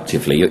reason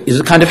inductively is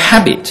a kind of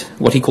habit,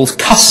 what he calls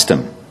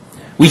custom.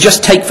 We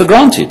just take for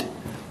granted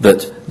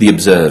that the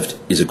observed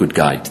is a good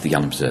guide to the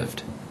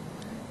unobserved.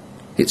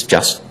 It's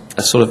just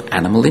a sort of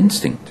animal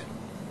instinct.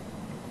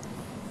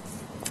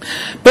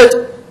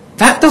 But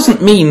that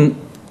doesn't mean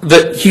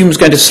that Hume's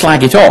going to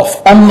slag it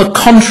off. On the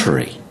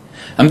contrary,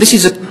 and this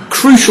is a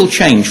crucial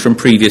change from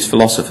previous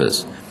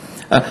philosophers.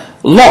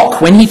 Locke,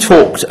 when he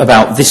talked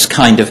about this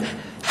kind of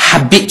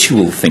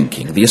habitual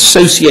thinking, the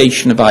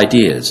association of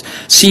ideas,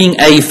 seeing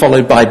A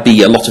followed by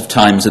B a lot of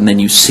times and then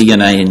you see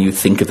an A and you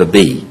think of a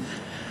B,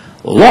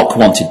 Locke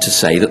wanted to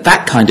say that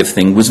that kind of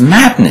thing was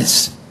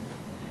madness.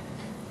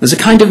 There's a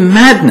kind of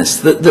madness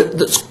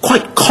that's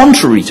quite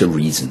contrary to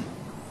reason.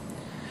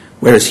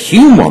 Whereas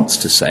Hume wants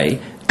to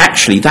say,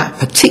 actually, that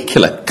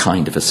particular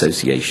kind of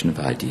association of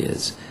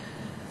ideas,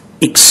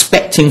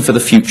 expecting for the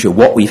future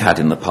what we've had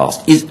in the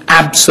past, is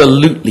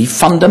absolutely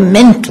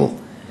fundamental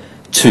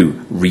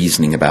to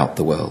reasoning about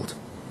the world.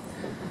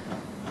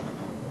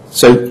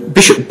 So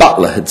Bishop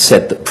Butler had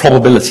said that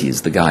probability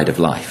is the guide of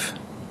life.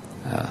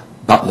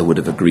 Butler would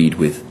have agreed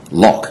with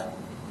Locke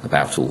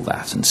about all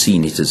that and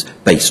seen it as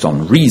based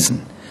on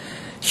reason.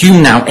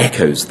 Hume now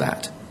echoes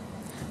that,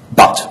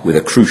 but with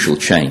a crucial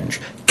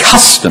change.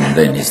 Custom,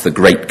 then, is the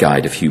great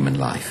guide of human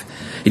life.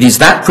 It is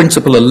that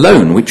principle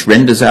alone which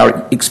renders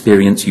our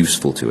experience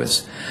useful to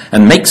us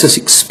and makes us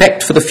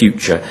expect for the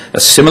future a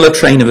similar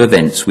train of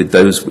events with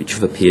those which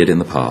have appeared in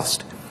the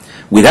past.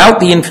 Without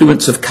the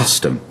influence of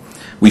custom,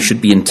 we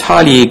should be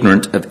entirely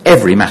ignorant of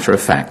every matter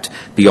of fact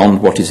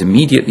beyond what is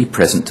immediately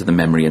present to the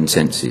memory and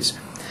senses.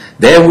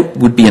 There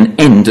would be an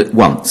end at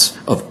once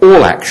of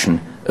all action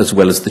as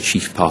well as the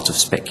chief part of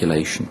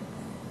speculation.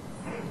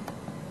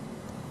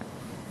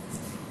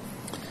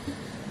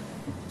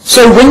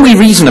 So when we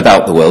reason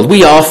about the world,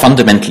 we are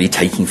fundamentally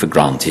taking for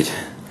granted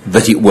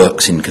that it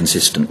works in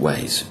consistent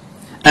ways.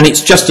 And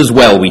it's just as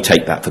well we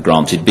take that for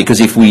granted,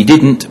 because if we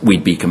didn't,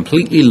 we'd be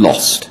completely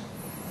lost.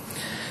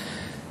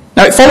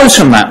 Now, it follows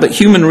from that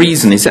human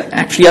reason is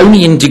actually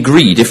only in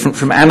degree different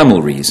from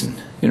animal reason.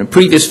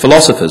 Previous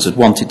philosophers had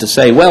wanted to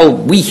say, well,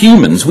 we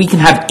humans, we can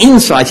have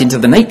insight into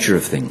the nature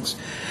of things.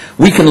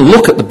 We can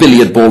look at the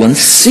billiard ball and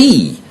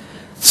see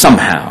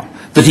somehow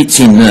that it's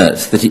inert,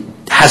 that it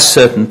has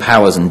certain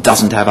powers and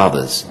doesn't have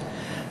others.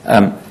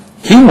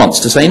 Hume wants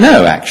to say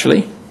no,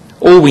 actually.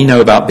 All we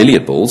know about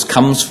billiard balls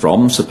comes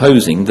from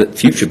supposing that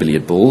future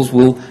billiard balls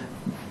will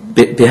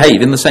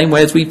behave in the same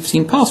way as we've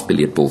seen past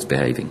billiard balls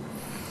behaving.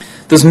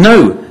 There's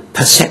no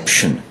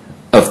perception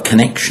of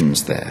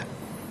connections there.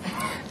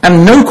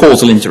 And no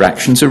causal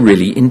interactions are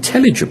really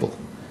intelligible.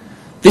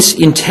 This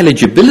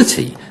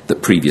intelligibility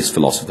that previous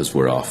philosophers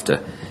were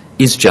after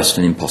is just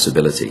an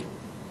impossibility.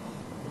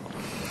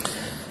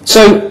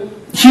 So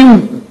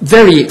Hume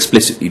very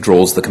explicitly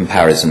draws the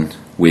comparison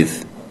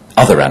with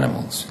other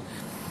animals.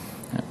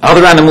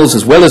 Other animals,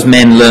 as well as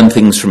men, learn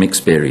things from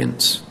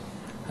experience.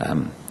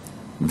 If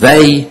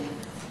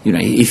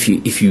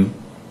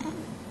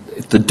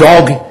the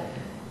dog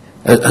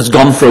has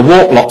gone for a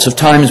walk lots of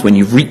times, when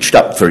you've reached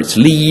up for its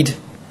lead,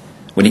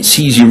 when it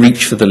sees you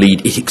reach for the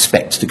lead, it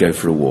expects to go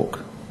for a walk.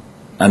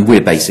 And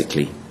we're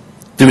basically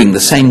doing the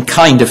same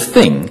kind of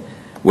thing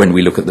when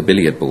we look at the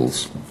billiard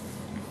balls.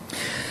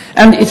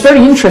 And it's very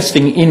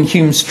interesting in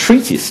Hume's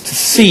treatise to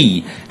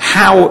see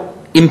how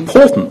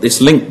important this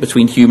link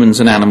between humans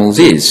and animals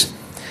is.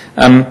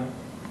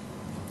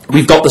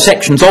 We've got the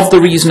sections of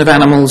the reason of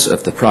animals,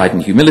 of the pride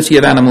and humility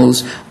of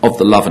animals, of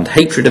the love and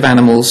hatred of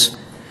animals,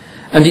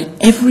 and in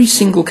every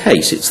single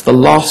case it's the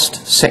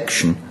last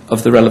section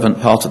of the relevant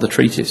part of the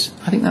treatise.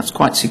 I think that's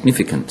quite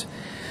significant.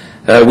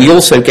 We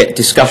also get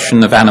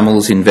discussion of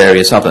animals in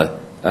various other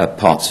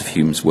parts of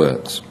Hume's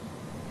works.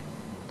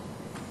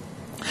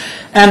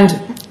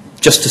 And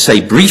just to say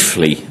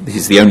briefly, this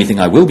is the only thing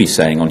I will be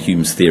saying on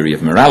Hume's theory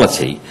of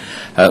morality,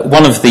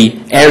 one of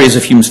the areas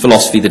of Hume's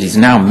philosophy that is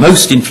now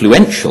most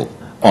influential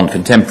on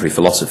contemporary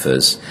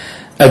philosophers,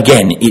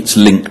 again, it's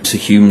linked to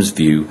Hume's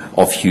view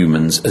of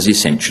humans as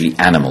essentially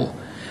animal.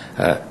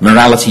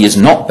 Morality is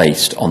not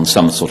based on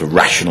some sort of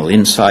rational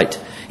insight,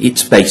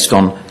 it's based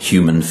on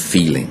human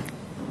feeling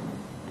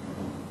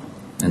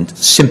and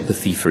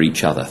sympathy for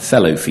each other,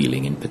 fellow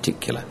feeling in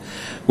particular.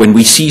 When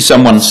we see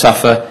someone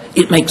suffer,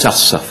 it makes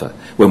us suffer.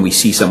 When we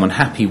see someone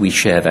happy, we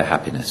share their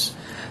happiness.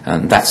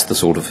 And that's the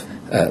sort of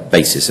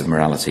basis of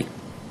morality.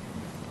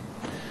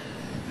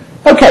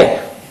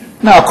 Okay,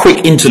 now a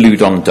quick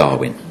interlude on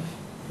Darwin.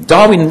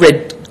 Darwin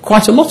read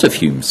quite a lot of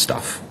Hume's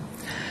stuff.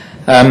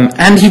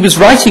 And he was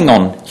writing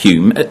on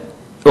Hume,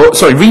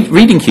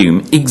 reading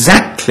Hume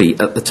exactly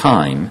at the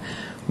time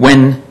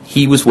when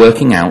he was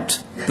working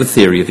out the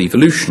theory of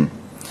evolution.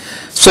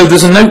 So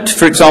there's a note,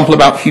 for example,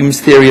 about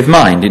Hume's theory of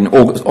mind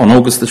on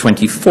August the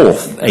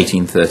 24th,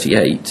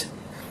 1838.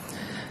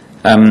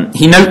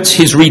 He notes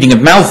his reading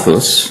of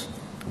Malthus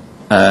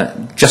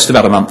just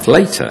about a month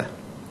later.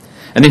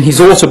 And in his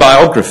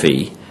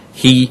autobiography,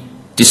 he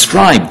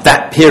described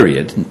that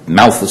period,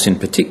 Malthus in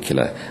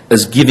particular,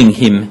 as giving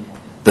him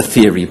the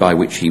theory by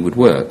which he would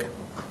work.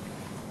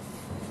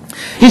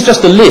 Here's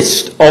just a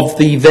list of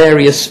the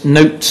various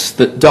notes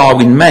that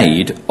Darwin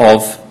made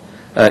of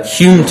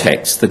Hume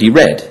texts that he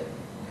read.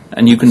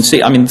 And you can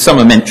see, I mean, some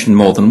are mentioned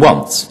more than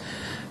once,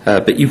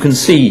 but you can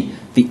see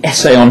the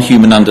essay on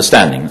human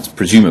understanding, that's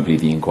presumably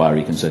the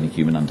inquiry concerning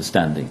human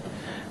understanding.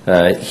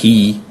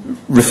 He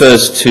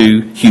refers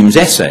to Hume's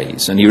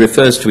essays, and he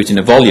refers to it in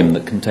a volume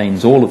that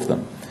contains all of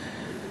them.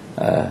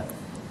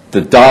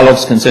 The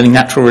dialogues concerning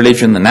natural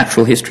religion, the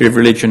natural history of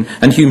religion,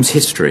 and Hume's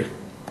history.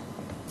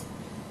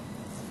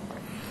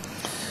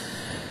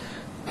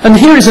 And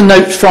here is a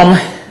note from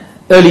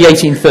early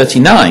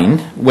 1839,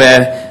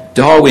 where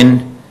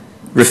Darwin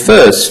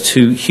refers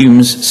to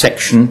Hume's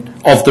section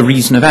of The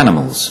Reason of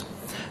Animals.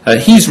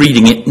 He's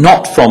reading it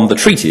not from the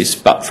treatise,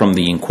 but from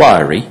the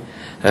inquiry,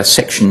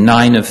 section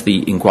 9 of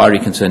the inquiry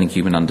concerning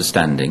human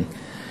understanding.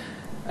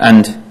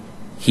 And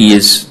he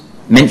is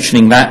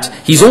mentioning that.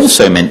 He's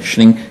also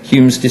mentioning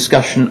Hume's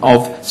discussion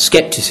of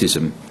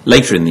scepticism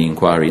later in the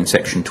inquiry in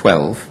section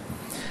 12.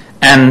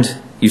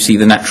 And you see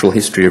the natural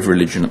history of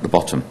religion at the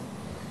bottom.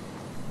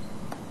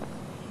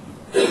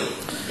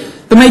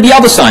 There may be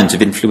other signs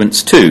of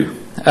influence too.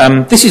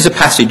 This is a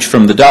passage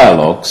from the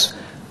dialogues,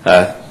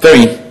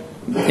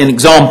 an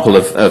example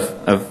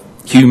of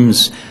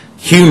Hume's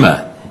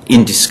humour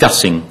in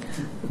discussing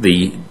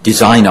the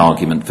design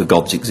argument for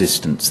God's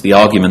existence, the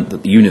argument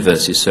that the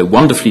universe is so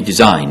wonderfully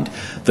designed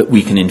that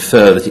we can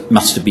infer that it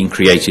must have been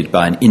created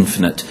by an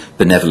infinite,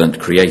 benevolent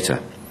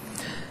creator.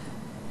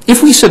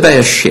 If we survey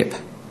a ship,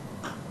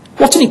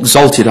 what an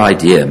exalted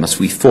idea must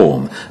we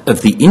form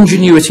of the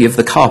ingenuity of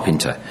the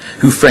carpenter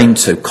who framed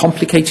so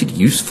complicated,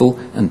 useful,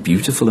 and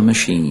beautiful a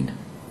machine.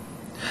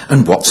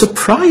 And what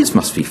surprise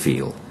must we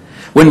feel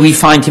when we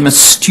find him a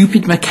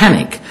stupid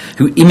mechanic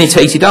who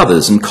imitated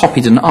others and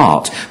copied an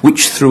art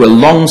which through a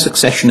long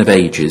succession of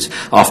ages,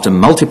 after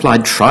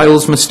multiplied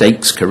trials,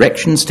 mistakes,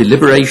 corrections,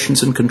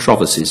 deliberations, and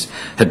controversies,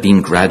 had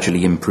been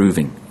gradually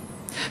improving.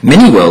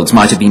 Many worlds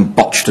might have been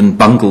botched and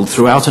bungled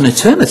throughout an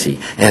eternity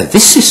ere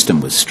this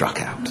system was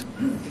struck out.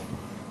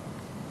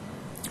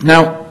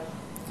 Now,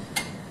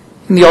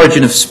 in The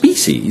Origin of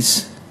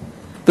Species,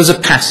 there's a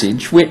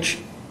passage which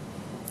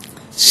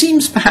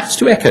seems perhaps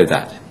to echo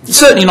that. It's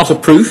certainly not a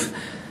proof,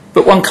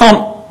 but one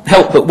can't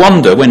help but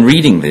wonder when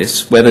reading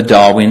this whether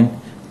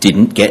Darwin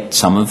didn't get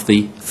some of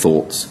the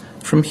thoughts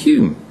from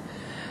Hume.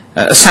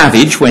 A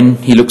savage, when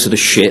he looks at a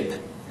ship,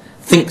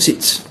 thinks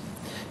it's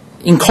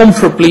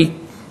incomparably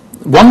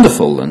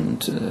wonderful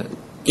and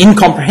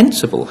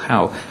incomprehensible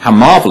how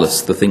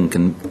marvellous the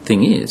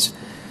thing is.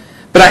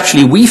 But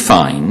actually we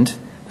find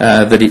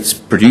that it's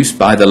produced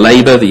by the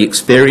labour, the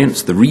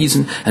experience, the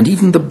reason, and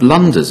even the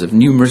blunders of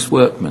numerous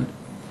workmen.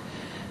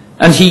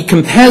 And he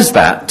compares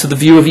that to the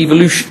view of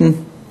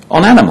evolution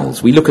on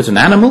animals. We look at an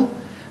animal,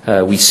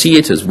 we see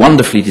it as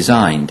wonderfully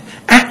designed.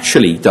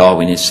 Actually,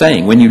 Darwin is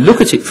saying, when you look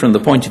at it from the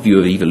point of view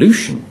of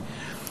evolution,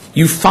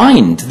 you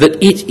find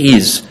that it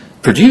is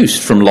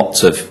produced from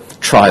lots of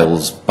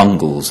trials,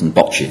 bungles, and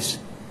botches.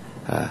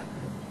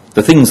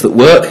 The things that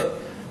work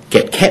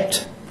get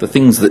kept, the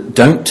things that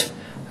don't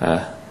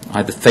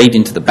either fade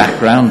into the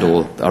background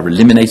or are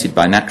eliminated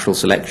by natural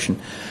selection.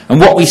 And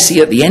what we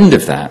see at the end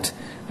of that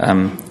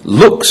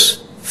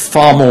looks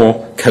far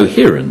more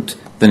coherent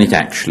than it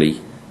actually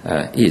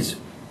is.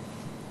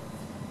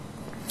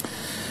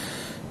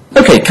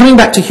 Okay, coming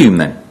back to Hume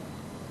then.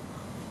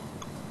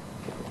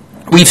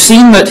 We've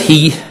seen that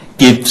he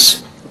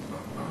gives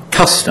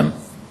custom,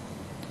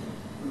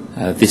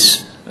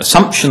 this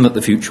assumption that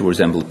the future will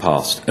resemble the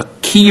past, a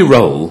key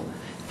role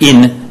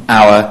in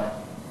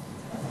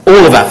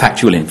all of our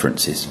factual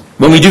inferences.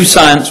 When we do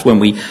science, when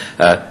we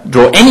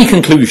draw any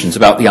conclusions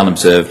about the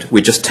unobserved,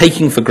 we're just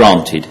taking for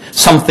granted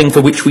something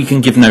for which we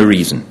can give no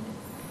reason.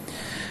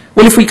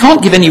 Well, if we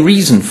can't give any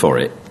reason for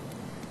it,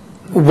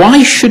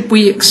 why should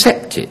we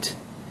accept it?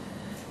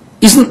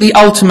 Isn't the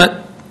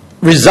ultimate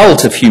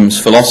result of Hume's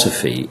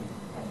philosophy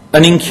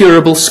an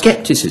incurable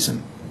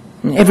scepticism?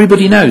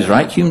 Everybody knows,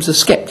 right? Hume's a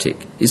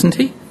sceptic, isn't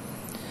he?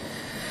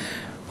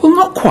 Well,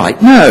 not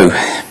quite, no.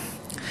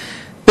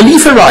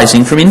 Belief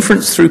arising from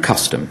inference through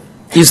custom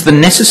is the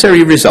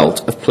necessary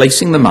result of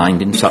placing the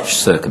mind in such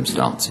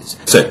circumstances.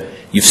 So,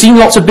 you've seen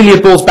lots of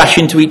billiard balls bash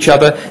into each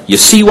other, you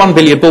see one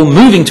billiard ball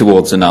moving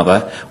towards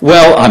another,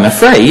 well, I'm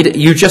afraid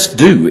you just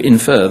do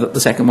infer that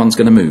the second one's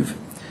going to move.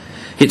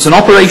 It's an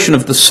operation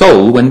of the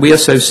soul when we are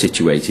so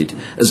situated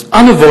as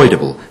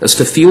unavoidable as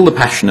to feel the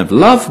passion of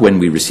love when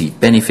we receive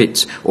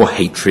benefits or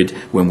hatred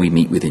when we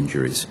meet with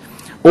injuries.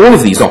 All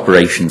of these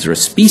operations are a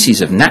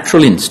species of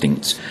natural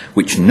instincts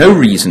which no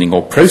reasoning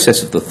or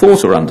process of the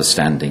thought or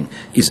understanding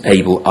is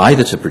able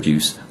either to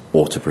produce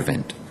or to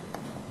prevent.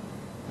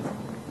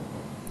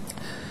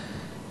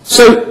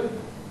 So,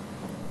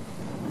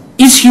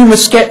 is Hume a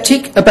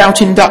sceptic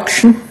about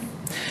induction?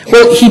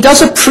 Well, he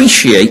does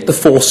appreciate the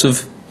force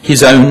of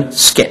his own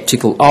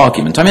sceptical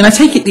argument. I mean, I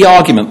take it the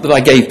argument that I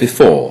gave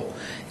before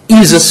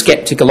is a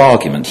sceptical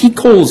argument. He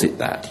calls it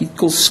that. He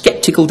calls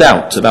sceptical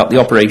doubts about the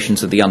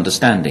operations of the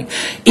understanding.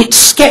 It's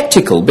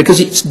sceptical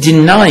because it's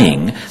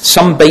denying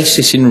some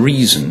basis in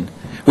reason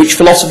which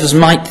philosophers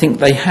might think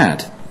they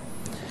had.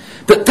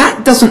 But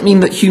that doesn't mean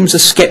that Hume's a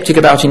sceptic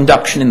about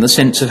induction in the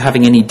sense of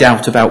having any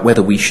doubt about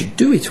whether we should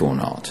do it or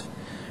not.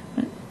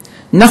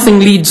 Nothing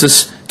leads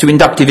us to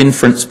inductive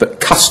inference but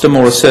custom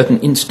or a certain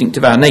instinct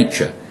of our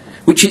nature,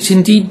 which it's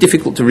indeed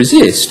difficult to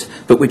resist,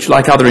 but which,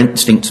 like other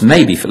instincts,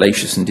 may be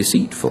fallacious and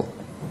deceitful.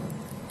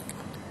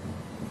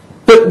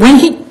 But when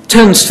he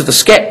turns to the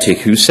sceptic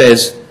who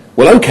says,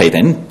 well, okay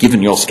then,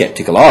 given your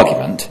sceptical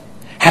argument,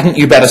 hadn't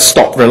you better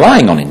stop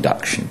relying on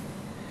induction?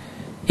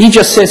 He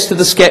just says to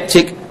the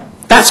sceptic,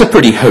 that's a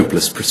pretty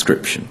hopeless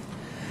prescription.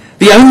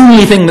 The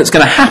only thing that's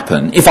going to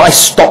happen if I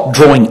stop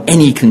drawing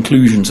any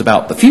conclusions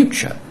about the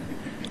future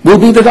will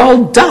be that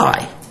I'll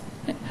die.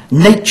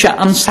 Nature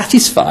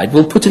unsatisfied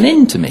will put an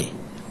end to me.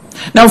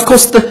 Now, of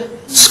course, the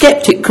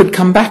sceptic could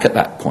come back at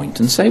that point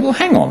and say, well,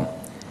 hang on,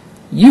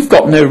 you've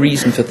got no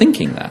reason for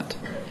thinking that.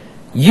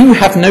 You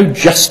have no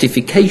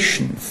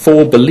justification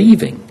for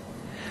believing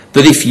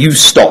that if you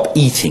stop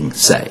eating,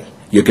 say,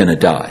 you're going to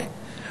die,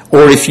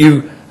 or if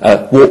you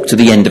walk to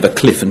the end of a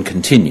cliff and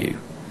continue,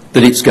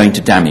 that it's going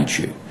to damage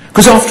you.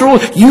 Because after all,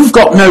 you've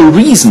got no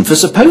reason for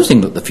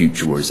supposing that the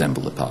future will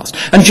resemble the past.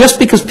 And just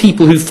because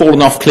people who've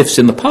fallen off cliffs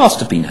in the past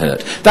have been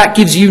hurt, that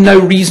gives you no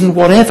reason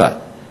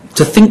whatever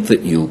to think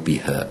that you'll be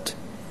hurt.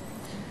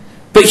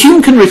 But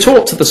Hume can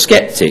retort to the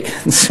sceptic,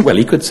 well,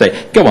 he could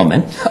say, go on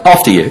then,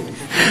 after you.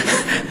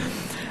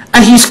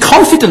 And he's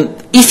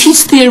confident, if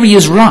his theory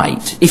is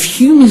right, if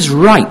Hume is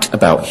right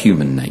about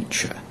human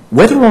nature,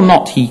 whether or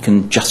not he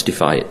can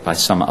justify it by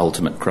some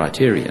ultimate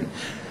criterion,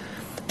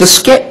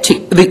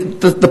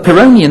 the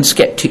Pyrrhonian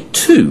sceptic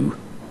too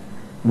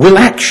will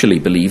actually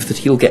believe that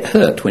he'll get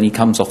hurt when he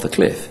comes off the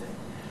cliff.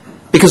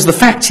 Because the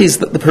fact is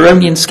that the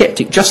Pyrrhonian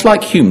sceptic, just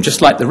like Hume,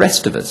 just like the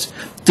rest of us,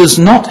 does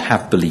not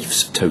have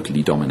beliefs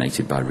totally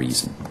dominated by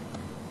reason.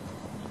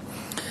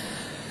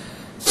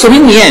 So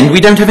in the end,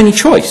 we don't have any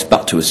choice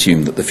but to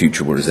assume that the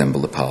future will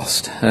resemble the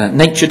past.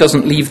 Nature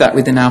doesn't leave that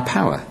within our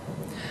power.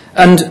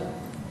 And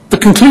the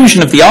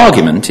conclusion of the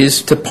argument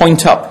is to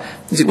point up,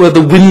 as it were,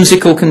 the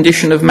whimsical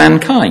condition of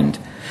mankind,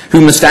 who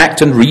must act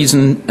and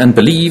reason and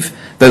believe,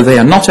 though they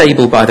are not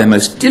able by their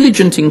most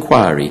diligent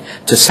inquiry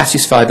to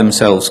satisfy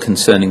themselves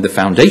concerning the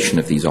foundation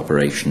of these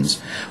operations,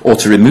 or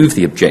to remove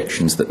the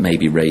objections that may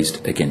be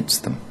raised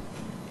against them.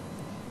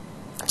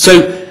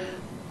 So,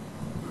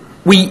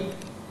 we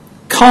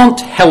can't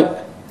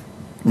help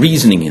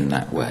reasoning in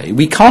that way.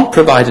 We can't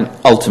provide an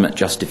ultimate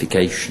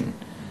justification,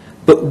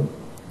 but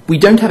we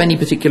don't have any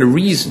particular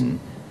reason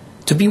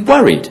to be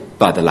worried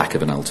by the lack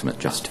of an ultimate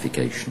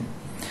justification.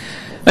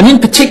 And in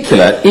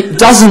particular, it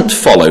doesn't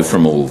follow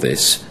from all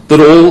this that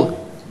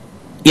all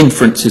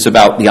inferences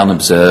about the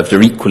unobserved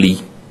are equally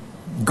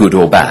good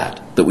or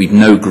bad, that we've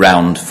no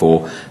ground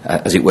for,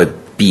 as it were,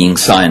 being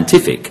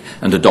scientific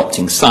and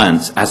adopting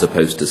science as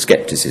opposed to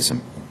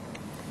scepticism.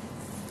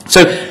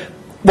 So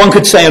one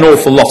could say an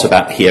awful lot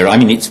about here. I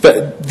mean,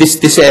 but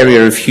this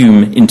area of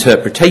Hume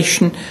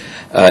interpretation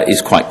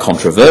is quite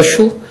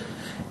controversial.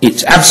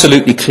 It's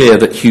absolutely clear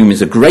that Hume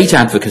is a great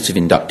advocate of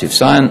inductive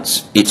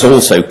science. It's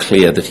also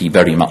clear that he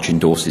very much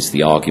endorses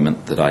the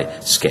argument that I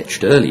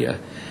sketched earlier.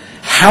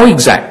 How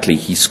exactly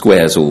he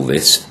squares all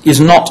this is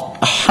not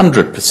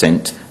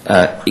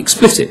 100%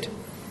 explicit.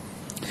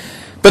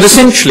 But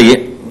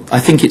essentially,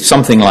 I think it's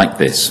something like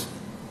this.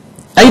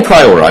 A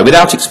priori,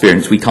 without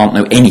experience, we can't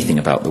know anything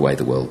about the way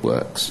the world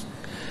works.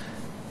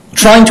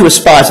 Trying to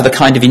aspire to the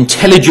kind of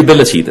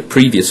intelligibility that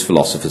previous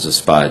philosophers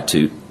aspired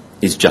to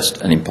is just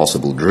an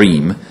impossible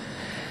dream.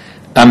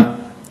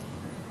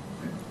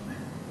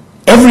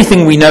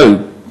 Everything we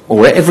know,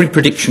 or every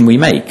prediction we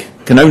make,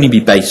 can only be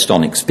based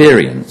on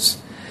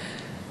experience.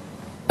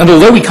 And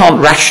although we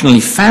can't rationally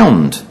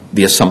found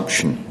the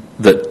assumption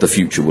that the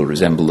future will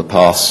resemble the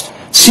past,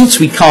 since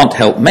we can't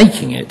help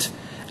making it,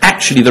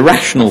 actually the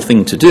rational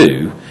thing to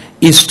do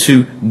is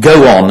to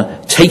go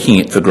on taking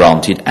it for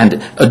granted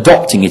and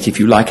adopting it, if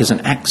you like, as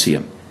an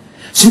axiom.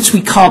 Since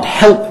we can't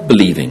help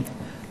believing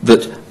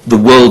that the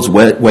world's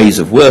ways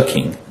of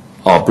working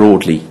are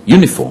broadly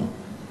uniform,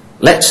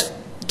 let's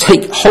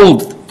take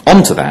hold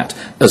onto that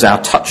as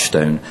our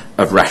touchstone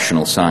of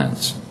rational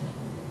science.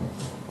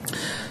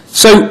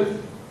 So,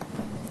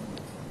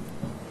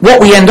 what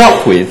we end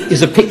up with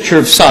is a picture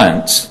of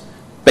science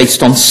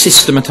based on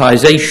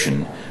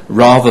systematization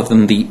rather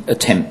than the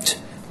attempt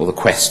or the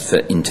quest for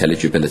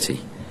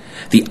intelligibility.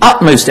 The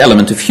utmost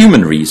element of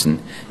human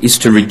reason is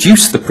to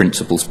reduce the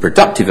principles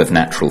productive of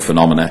natural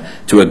phenomena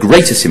to a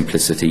greater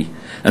simplicity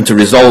and to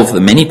resolve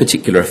the many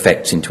particular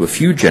effects into a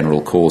few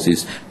general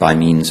causes by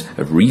means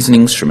of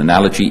reasonings from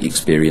analogy,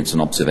 experience,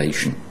 and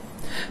observation.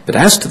 But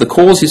as to the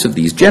causes of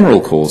these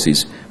general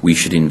causes, we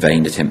should in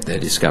vain attempt their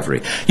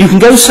discovery. You can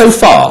go so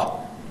far,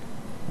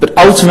 but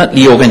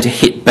ultimately you're going to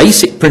hit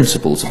basic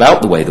principles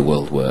about the way the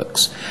world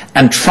works,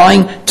 and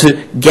trying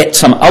to get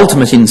some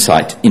ultimate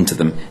insight into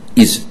them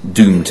is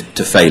doomed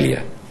to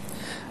failure.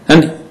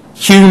 And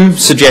Hume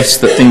suggests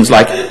that things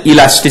like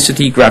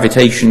elasticity,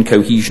 gravitation,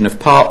 cohesion of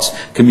parts,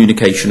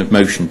 communication of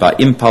motion by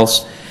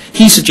impulse,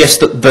 he suggests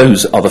that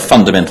those are the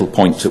fundamental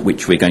points at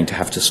which we're going to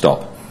have to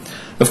stop.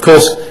 Of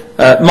course,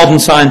 modern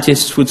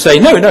scientists would say,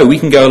 no, we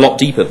can go a lot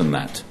deeper than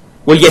that.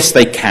 Well, yes,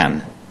 they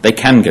can. They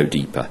can go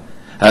deeper,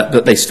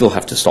 but they still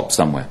have to stop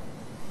somewhere.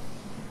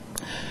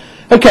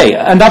 Okay,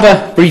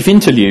 another brief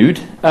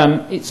interlude.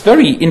 It's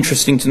very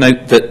interesting to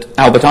note that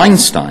Albert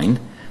Einstein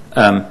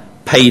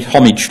paid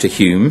homage to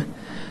Hume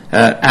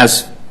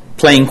as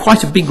playing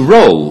quite a big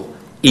role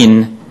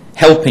in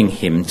helping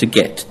him to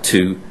get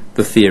to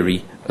the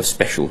theory of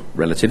special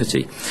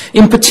relativity.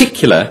 In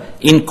particular,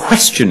 in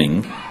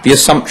questioning the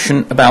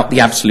assumption about the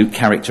absolute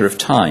character of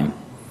time,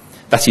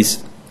 that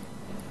is,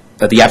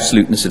 the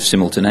absoluteness of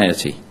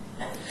simultaneity.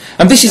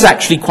 And this is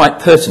actually quite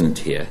pertinent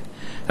here.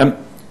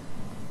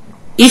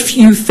 If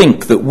you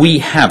think that we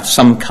have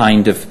some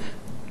kind of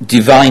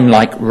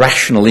divine-like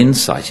rational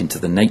insight into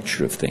the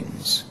nature of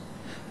things,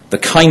 the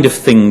kind of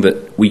thing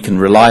that we can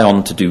rely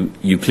on to do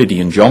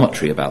Euclidean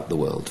geometry about the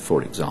world,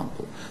 for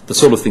example, the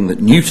sort of thing that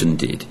Newton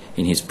did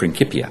in his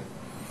Principia.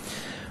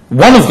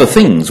 One of the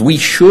things we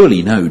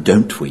surely know,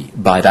 don't we,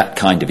 by that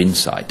kind of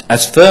insight,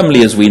 as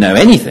firmly as we know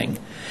anything,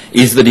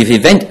 is that if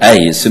event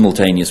A is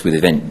simultaneous with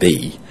event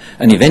B,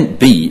 and event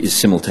B is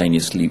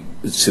simultaneous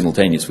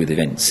with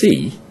event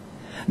C,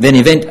 then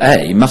event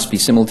A must be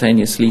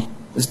simultaneous with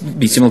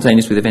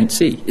event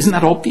C. Isn't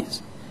that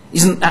obvious?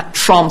 Isn't that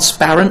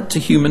transparent to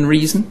human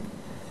reason?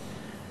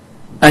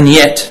 And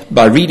yet,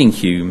 by reading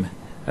Hume,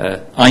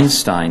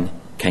 Einstein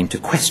came to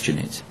question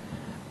it,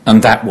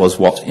 and that was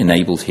what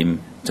enabled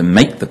him to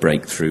make the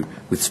breakthrough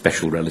with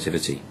special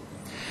relativity.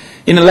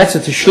 In a letter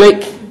to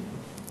Schlick,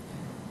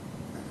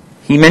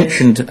 he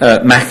mentioned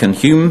Mach and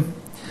Hume,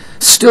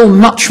 still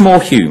much more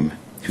Hume,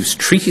 whose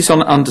treatise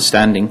on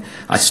understanding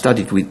I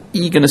studied with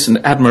eagerness and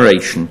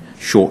admiration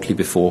shortly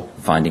before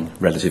finding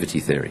relativity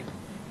theory.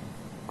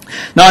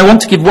 Now I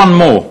want to give one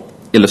more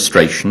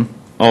illustration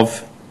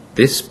of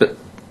this, but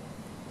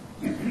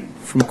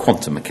from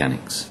quantum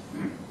mechanics.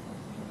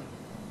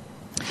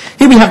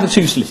 Here we have the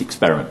two-slit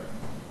experiment.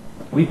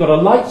 We've got a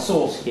light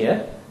source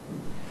here,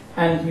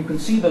 and you can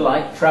see the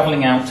light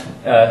travelling out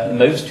in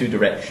those two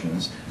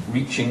directions,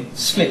 reaching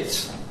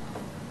slits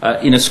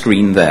in a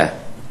screen there.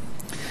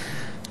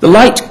 The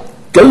light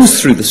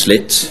goes through the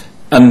slits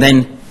and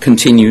then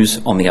continues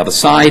on the other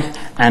side,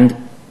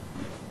 and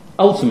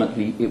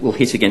ultimately it will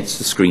hit against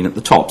the screen at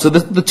the top. So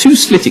the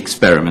two-slit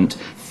experiment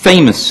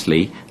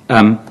famously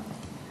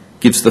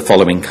gives the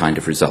following kind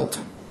of result.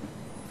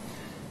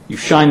 You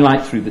shine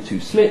light through the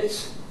two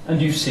slits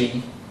and you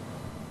see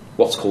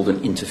what's called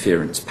an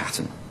interference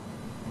pattern.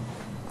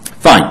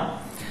 Fine.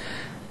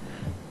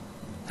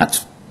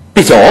 That's a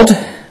bit odd,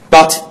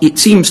 but it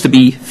seems to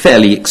be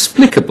fairly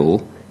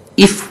explicable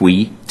if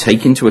we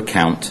take into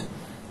account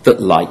that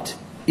light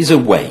is a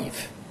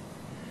wave.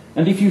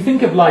 And if you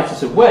think of light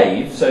as a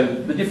wave, so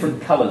the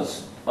different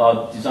colours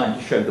are designed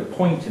to show the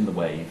point in the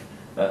wave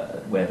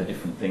where the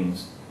different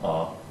things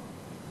are.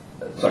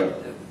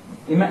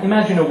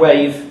 Imagine a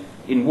wave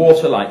in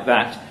water like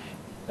that.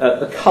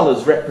 The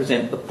colours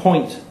represent the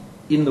point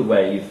in the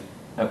wave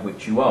at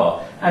which you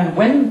are. And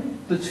when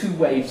the two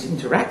waves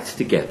interact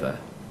together,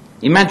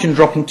 imagine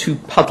dropping two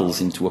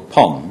puddles into a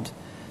pond,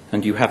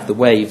 and you have the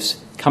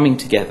waves coming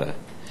together.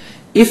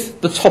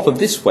 If the top of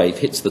this wave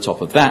hits the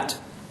top of that,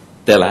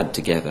 they'll add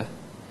together.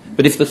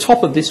 But if the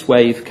top of this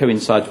wave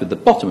coincides with the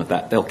bottom of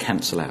that, they'll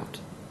cancel out.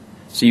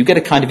 So you get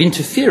a kind of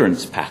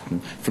interference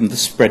pattern from the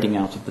spreading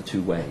out of the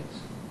two waves.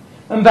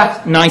 And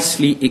that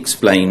nicely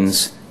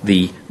explains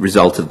the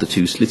result of the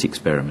two-slit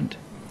experiment,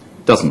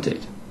 doesn't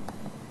it?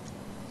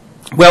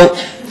 Well,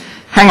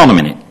 hang on a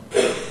minute.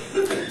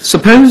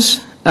 Suppose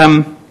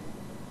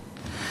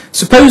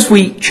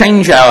we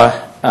change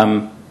our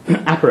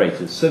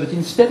apparatus so that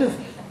instead of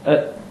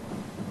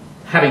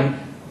having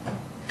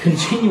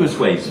continuous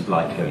waves of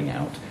light going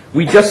out,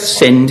 we just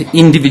send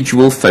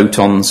individual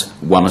photons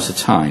one at a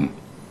time.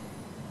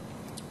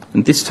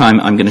 And this time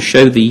I'm going to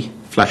show the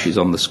flashes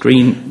on the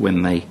screen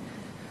when they...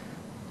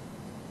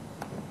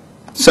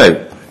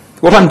 So,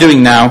 what I'm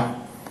doing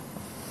now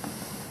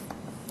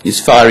is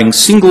firing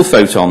single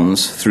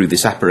photons through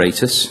this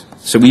apparatus.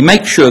 So we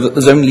make sure that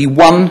there's only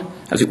one,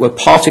 as it were,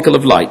 particle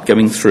of light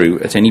going through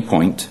at any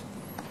point.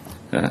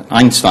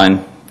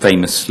 Einstein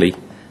famously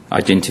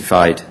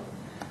identified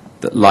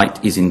that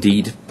light is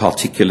indeed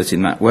particulate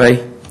in that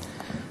way.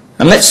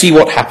 And let's see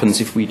what happens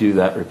if we do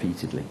that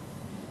repeatedly.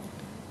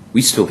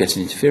 We still get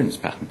an interference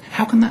pattern.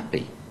 How can that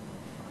be?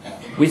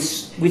 We're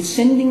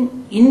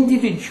sending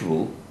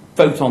individual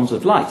photons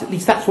of light, at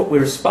least that's what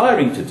we're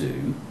aspiring to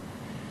do,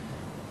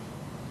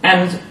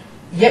 And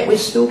yet we're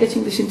still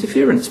getting this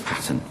interference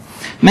pattern.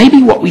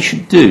 Maybe what we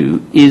should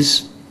do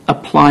is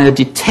apply a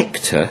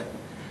detector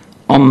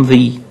on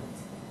the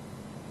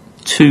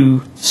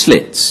two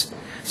slits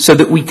so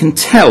that we can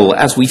tell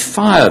as we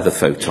fire the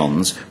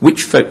photons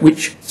which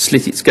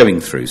slit it's going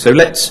through. So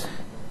let's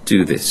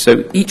do this.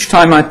 So each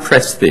time I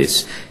press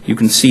this, you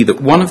can see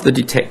that one of the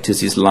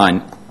detectors is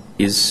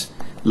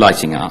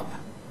lighting up.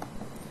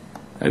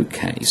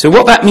 Okay, so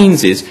what that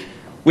means is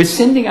we're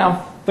sending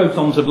our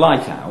photons of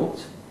light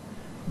out.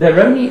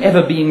 They're only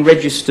ever being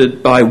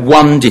registered by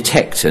one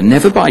detector,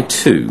 never by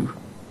two.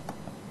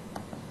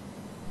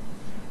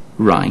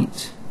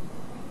 Right.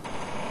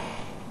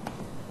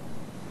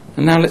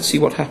 And now let's see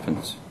what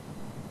happens.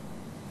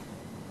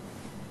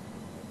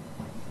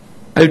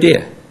 Oh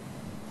dear.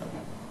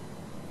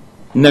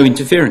 No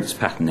interference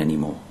pattern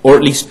anymore, or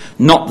at least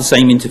not the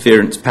same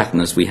interference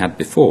pattern as we had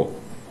before.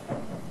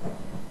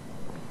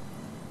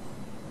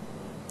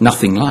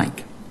 Nothing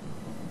like.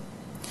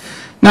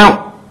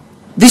 Now,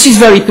 this is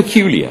very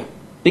peculiar,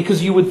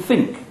 because you would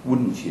think,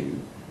 wouldn't you,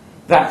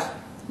 that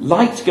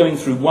light going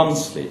through one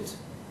slit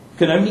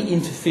can only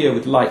interfere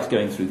with light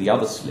going through the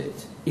other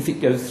slit if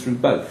it goes through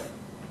both.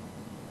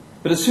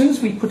 But as soon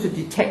as we put a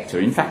detector,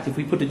 in fact, if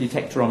we put a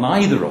detector on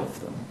either of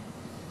them,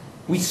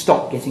 we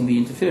stop getting the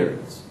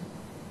interference.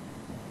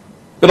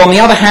 But on the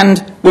other hand,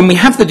 when we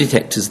have the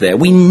detectors there,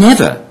 we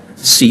never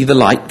see the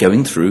light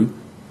going through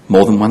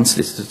more than one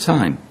slit at a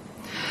time.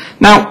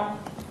 Now,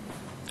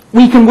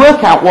 we can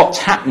work out what's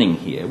happening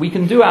here. We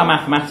can do our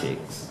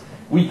mathematics.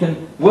 We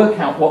can work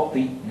out what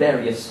the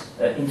various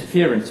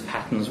interference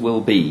patterns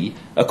will be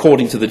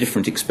according to the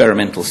different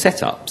experimental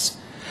setups.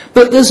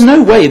 But there's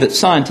no way that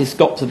scientists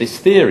got to this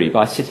theory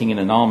by sitting in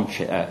an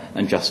armchair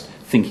and just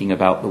thinking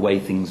about the way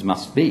things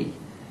must be.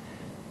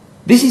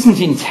 This isn't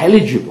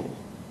intelligible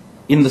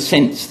in the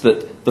sense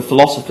that the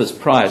philosophers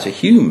prior to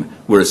Hume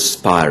were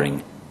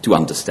aspiring to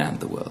understand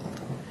the world.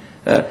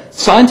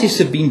 Scientists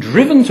have been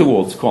driven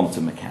towards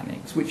quantum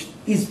mechanics, which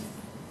is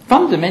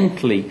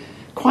fundamentally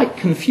quite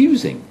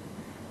confusing,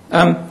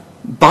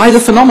 by the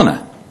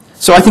phenomena.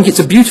 So I think it's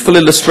a beautiful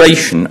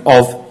illustration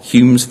of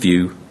Hume's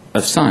view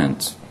of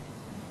science.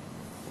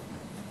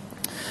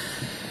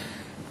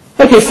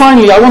 Okay,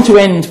 finally, I want to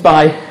end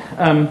by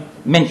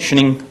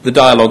mentioning the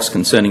dialogues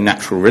concerning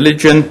natural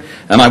religion,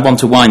 and I want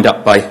to wind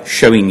up by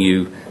showing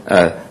you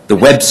the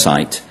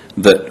website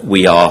that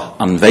we are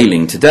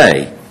unveiling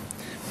today.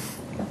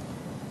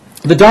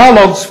 The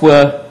dialogues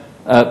were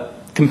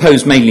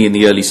composed mainly in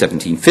the early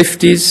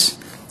 1750s,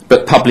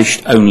 but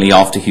published only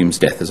after Hume's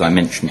death, as I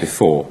mentioned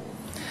before.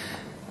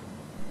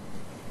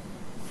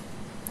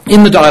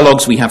 In the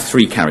dialogues we have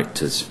three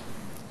characters.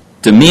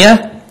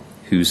 Demir,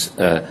 who's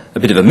a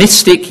bit of a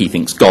mystic. He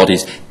thinks God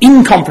is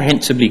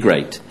incomprehensibly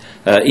great.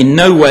 In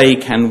no way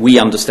can we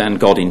understand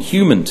God in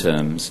human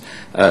terms,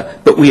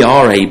 but we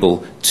are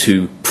able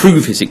to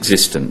prove his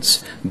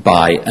existence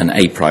by an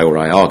a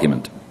priori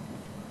argument.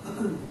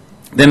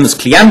 Then there's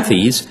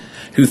Cleanthes,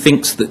 who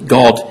thinks that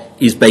God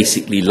is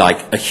basically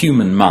like a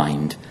human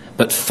mind,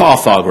 but far,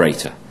 far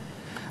greater.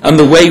 And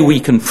the way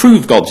we can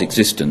prove God's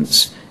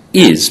existence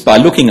is by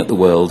looking at the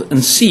world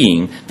and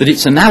seeing that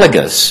it's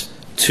analogous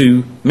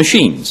to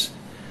machines.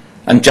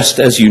 And just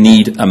as you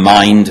need a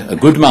mind, a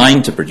good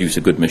mind, to produce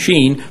a good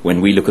machine, when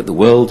we look at the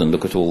world and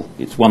look at all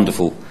its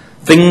wonderful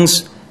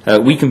things,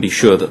 we can be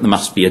sure that there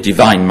must be a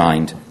divine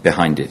mind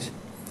behind it.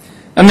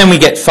 And then we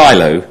get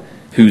Philo,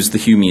 who's the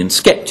Humean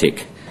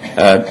skeptic.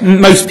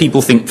 Most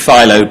people think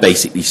Philo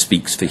basically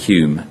speaks for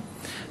Hume.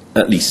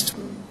 At least,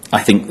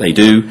 I think they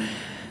do.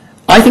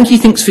 I think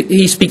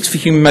he speaks for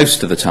Hume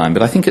most of the time,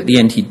 but I think at the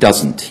end he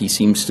doesn't. He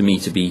seems to me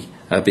to be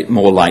a bit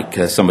more like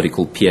somebody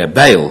called Pierre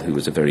Bayle, who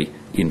was a very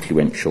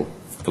influential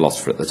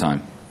philosopher at the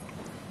time.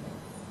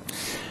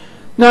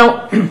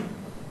 Now,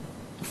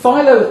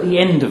 Philo at the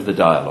end of the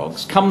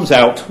dialogues comes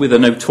out with a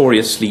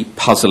notoriously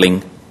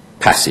puzzling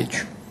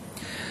passage.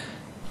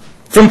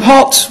 From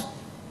parts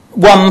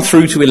 1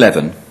 through to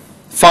 11,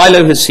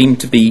 Philo has seemed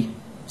to be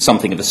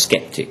something of a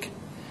skeptic.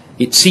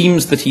 It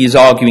seems that he is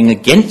arguing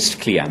against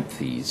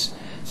Cleanthes,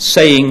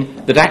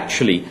 saying that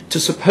actually to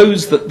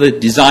suppose that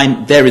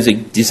there is a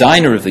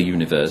designer of the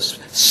universe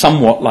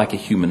somewhat like a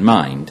human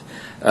mind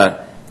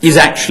is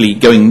actually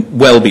going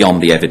well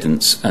beyond the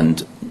evidence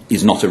and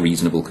is not a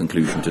reasonable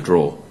conclusion to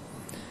draw.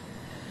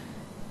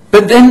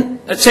 But then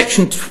at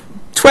section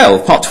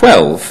 12, part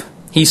 12,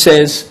 he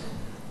says,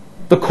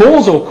 the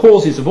cause or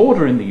causes of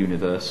order in the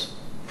universe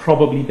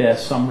probably bear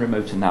some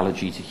remote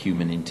analogy to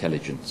human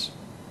intelligence.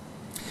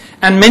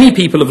 And many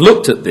people have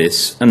looked at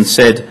this and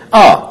said,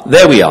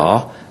 there we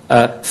are,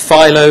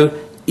 Philo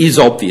is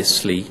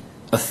obviously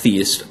a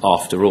theist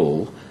after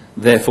all,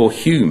 therefore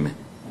Hume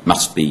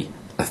must be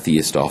a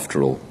theist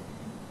after all.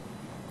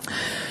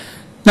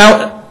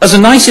 Now, as a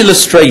nice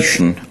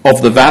illustration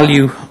of the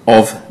value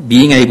of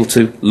being able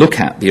to look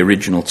at the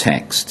original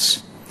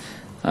texts,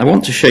 I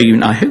want to show you,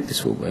 and I hope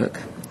this will work.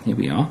 Here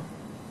we are.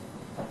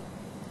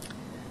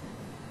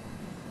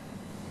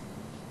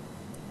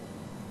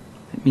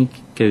 Let me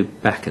go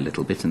back a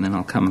little bit and then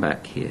I'll come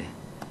back here.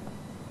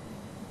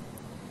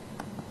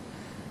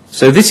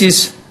 So this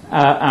is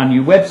our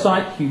new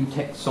website, Hume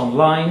Texts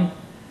Online.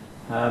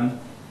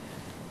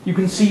 You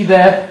can see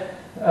there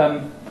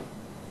a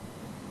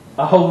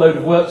whole load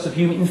of works of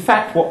Hume. In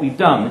fact, what we've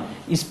done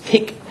is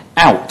pick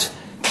out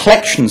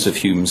collections of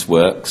Hume's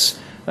works.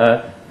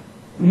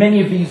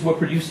 Many of these were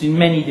produced in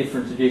many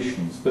different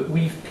editions, but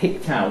we've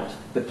picked out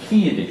the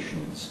key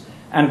editions,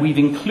 and we've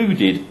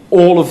included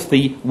all of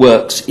the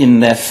works in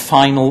their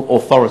final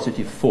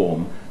authoritative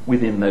form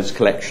within those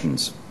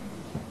collections.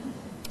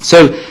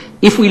 So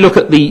if we look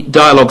at the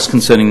dialogues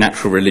concerning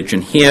natural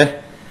religion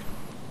here,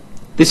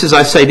 this, as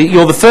I say,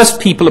 you're the first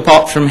people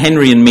apart from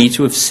Henry and me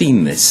to have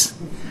seen this.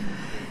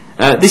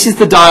 This is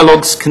the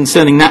dialogues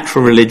concerning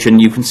natural religion.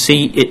 You can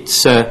see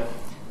it's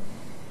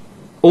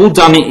all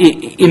done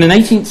in an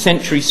 18th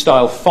century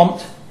style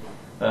font.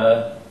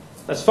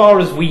 As far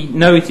as we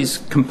know, it is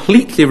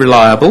completely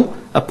reliable,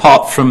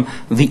 apart from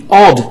the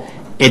odd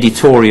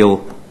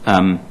editorial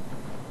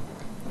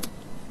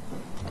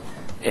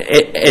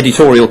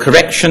editorial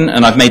correction,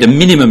 and I've made a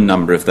minimum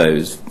number of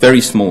those,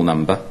 very small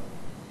number.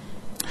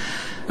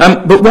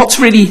 But what's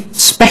really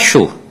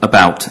special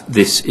about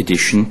this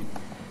edition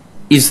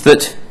is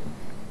that,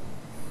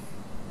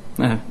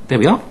 there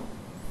we are,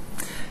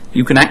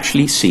 you can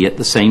actually see at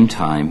the same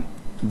time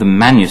the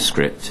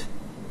manuscript,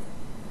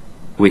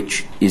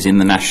 which is in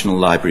the National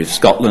Library of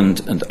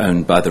Scotland and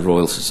owned by the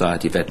Royal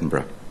Society of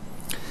Edinburgh.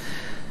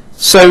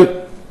 So,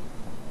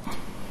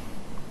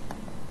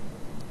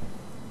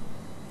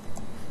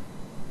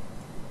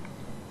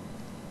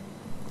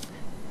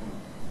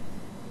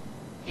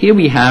 here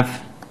we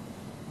have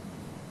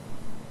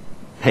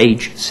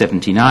page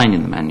 79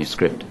 in the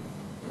manuscript.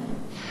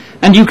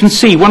 And you can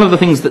see one of the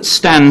things that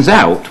stands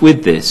out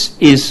with this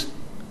is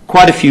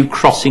quite a few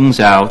crossings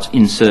out,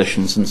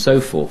 insertions, and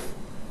so forth.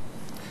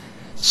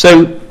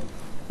 So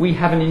we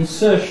have an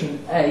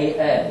insertion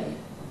AA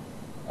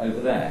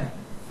over there,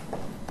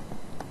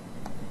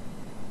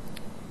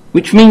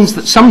 which means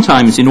that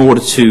sometimes in order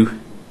to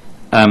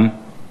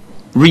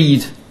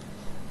read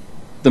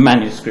the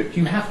manuscript,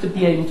 you have to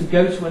be able to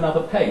go to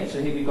another page.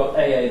 So here we've got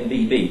AA and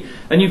BB.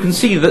 And you can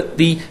see that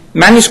the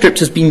manuscript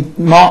has been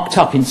marked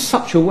up in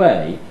such a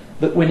way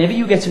that whenever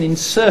you get an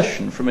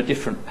insertion from a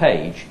different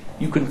page,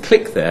 you can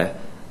click there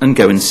and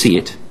go and see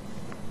it.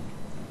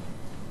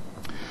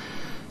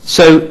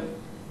 So,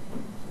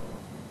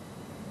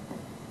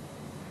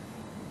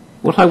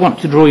 what I want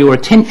to draw your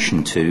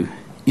attention to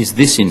is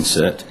this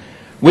insert,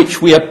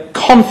 which we are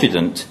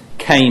confident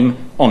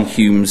came on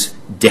Hume's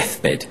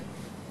deathbed.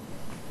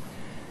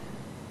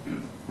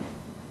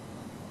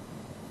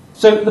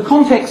 So the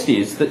context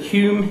is that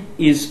Hume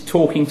is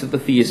talking to the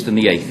theist and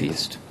the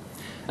atheist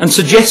and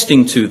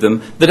suggesting to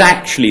them that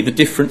actually the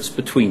difference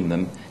between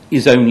them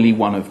is only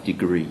one of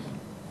degree.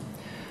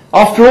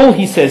 After all,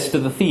 he says to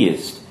the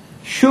theist,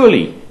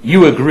 surely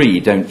you agree,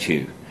 don't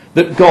you,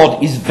 that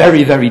God is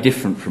very, very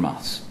different from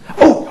us?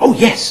 Oh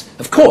yes,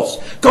 of course.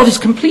 God is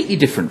completely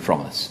different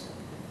from us.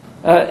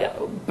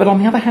 But on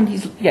the other hand,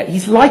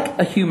 he's like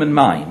a human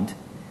mind,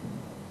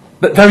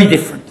 but very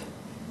different.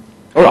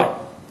 All right.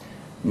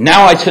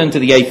 Now I turn to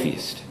the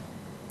atheist,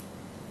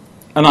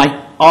 and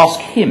I ask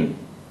him,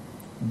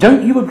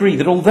 don't you agree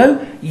that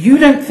although you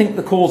don't think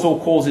the cause or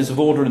causes of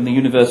order in the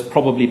universe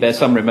probably bear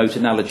some remote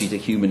analogy to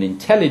human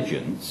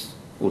intelligence,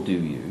 or do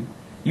you?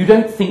 You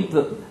don't think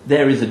that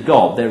there is a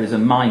God, there is a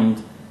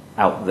mind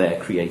out there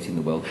creating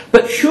the world.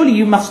 But surely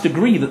you must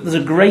agree that there's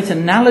a great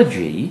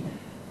analogy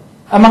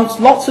amongst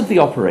lots of the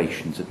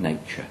operations of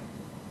nature.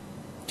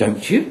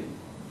 Don't you?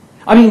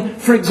 I mean,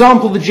 for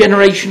example, the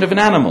generation of an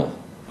animal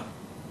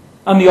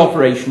and the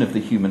operation of the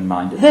human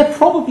mind. They're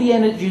probably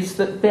energies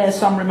that bear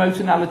some remote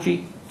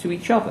analogy to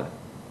each other.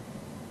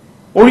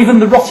 Or even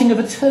the rotting of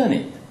a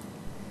turnip.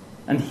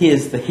 And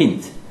here's the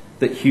hint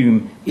that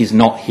Hume is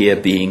not here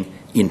being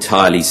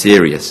entirely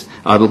serious.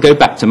 I will go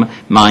back to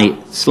my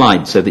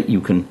slide so that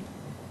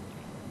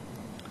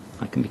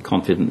I can be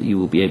confident that you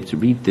will be able to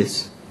read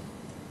this.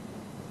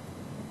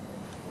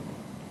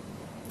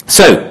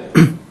 So,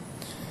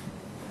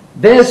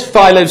 there's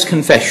Philo's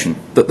confession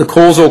that the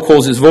cause or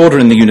causes of order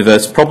in the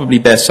universe probably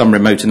bear some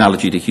remote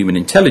analogy to human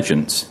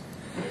intelligence.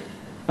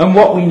 And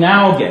what we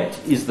now get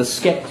is the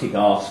skeptic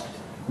asked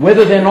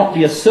whether there not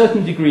be a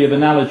certain degree of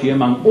analogy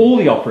among all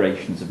the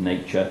operations of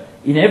nature,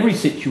 in every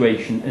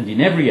situation and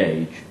in every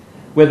age,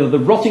 whether the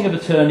rotting of a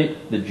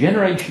turnip, the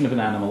generation of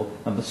an animal,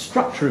 and the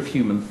structure of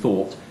human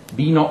thought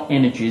be not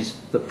energies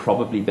that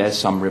probably bear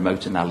some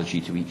remote analogy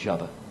to each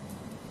other.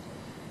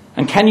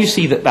 And can you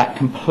see that that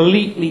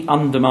completely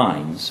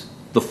undermines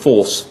the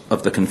force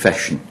of the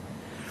confession?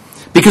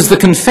 Because the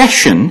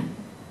confession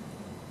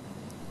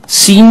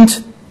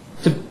seemed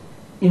to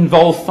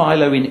involve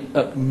Philo in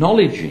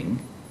acknowledging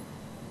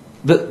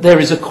that there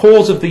is a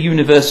cause of the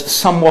universe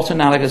somewhat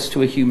analogous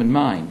to a human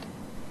mind.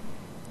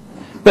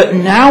 But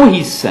now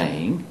he's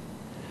saying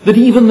that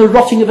even the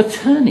rotting of a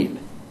turnip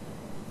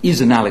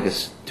is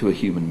analogous to a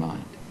human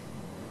mind.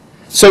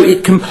 So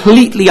it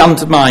completely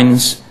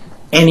undermines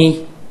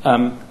any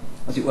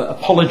as it were,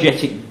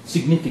 apologetic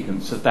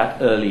significance of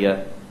that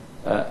earlier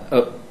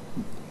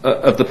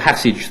the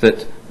passage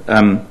that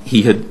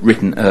he had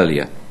written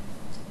earlier.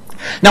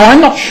 Now, I'm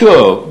not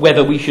sure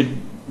whether we should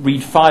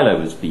read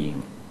Philo as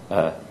being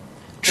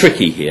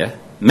tricky here.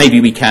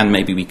 Maybe we can,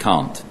 maybe we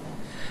can't.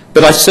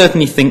 But I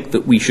certainly think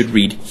that we should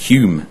read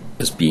Hume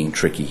as being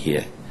tricky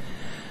here.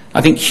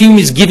 I think Hume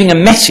is giving a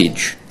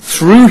message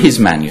through his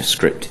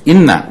manuscript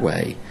in that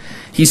way.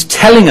 He's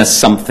telling us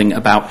something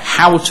about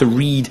how to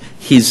read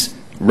his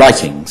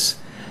writings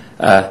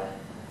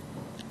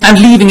and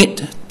leaving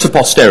it to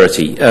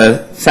posterity.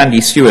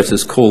 Sandy Stewart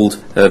has called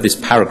this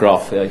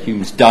paragraph,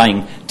 Hume's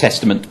dying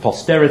testament to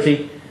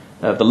posterity,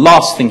 the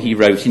last thing he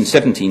wrote in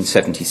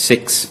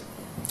 1776.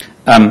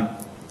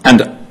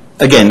 And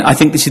again, I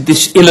think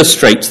this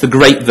illustrates the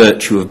great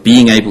virtue of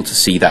being able to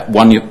see that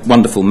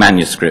wonderful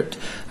manuscript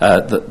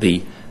that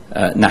the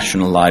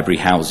National Library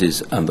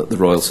houses and that the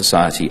Royal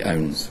Society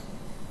owns.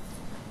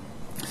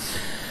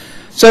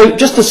 So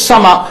just to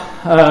sum up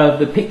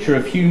the picture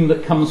of Hume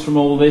that comes from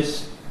all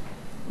this,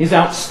 his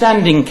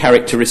outstanding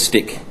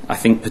characteristic, I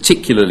think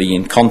particularly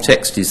in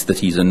context, is that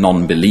he's a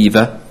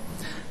non-believer.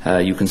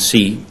 You can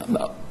see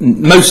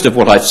most of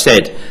what I've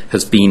said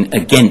has been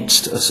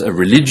against a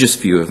religious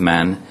view of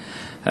man.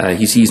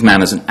 He sees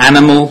man as an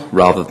animal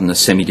rather than a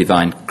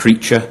semi-divine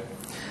creature.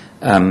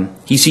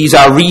 He sees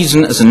our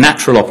reason as a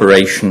natural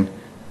operation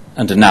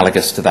and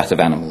analogous to that of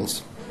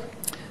animals.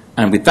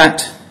 And with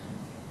that,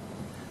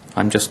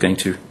 I'm just going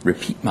to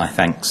repeat my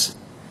thanks,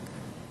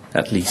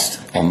 at least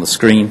on the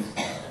screen,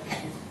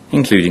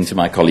 including to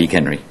my colleague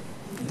Henry.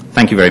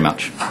 Thank you very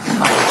much.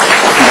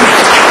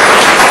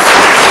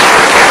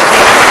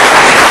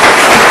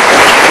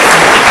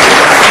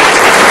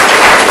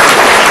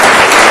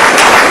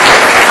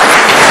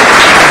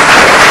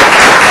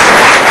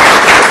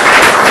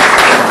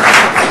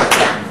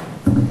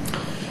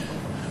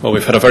 Well,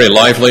 we've had a very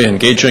lively,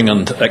 engaging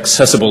and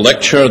accessible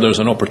lecture. There's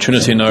an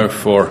opportunity now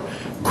for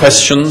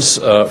questions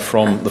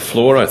from the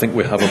floor. I think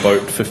we have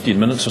about 15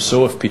 minutes or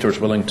so if Peter's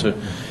willing to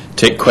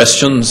take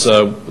questions.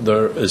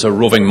 There is a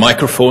roving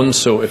microphone,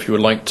 so if you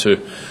would like to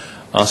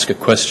ask a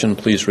question,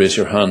 please raise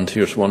your hand.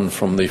 Here's one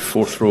from the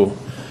fourth row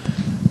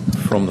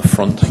from the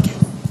front. Thank you.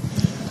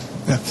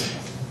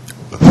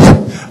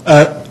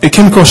 Yeah. It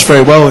came across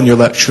very well in your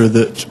lecture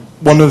that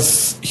one of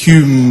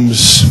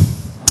Hume's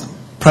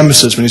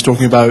premises when he's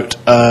talking about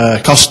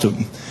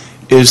custom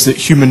is that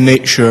human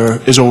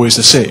nature is always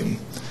the same.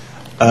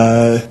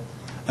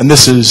 And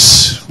this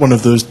is one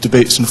of those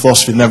debates in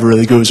philosophy that never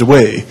really goes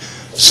away.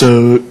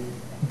 So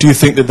do you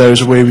think that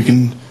there's a way we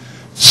can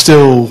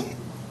still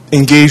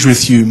engage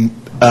with Hume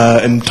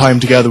in time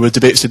together with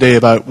debates today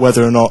about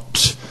whether or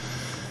not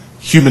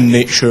human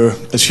nature,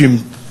 as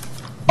Hume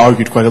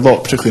argued quite a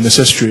lot, particularly in this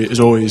history, is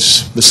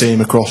always the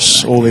same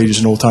across all ages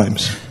and all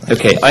times?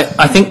 Okay,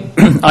 I think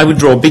I would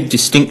draw a big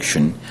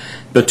distinction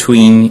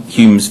between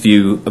Hume's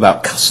view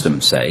about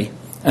custom, say,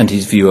 and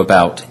his view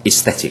about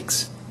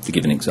aesthetics, to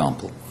give an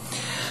example.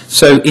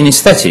 So in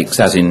aesthetics,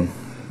 as in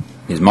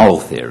his moral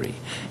theory,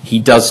 he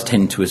does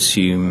tend to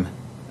assume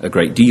a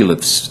great deal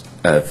of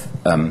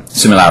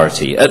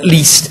similarity, at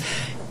least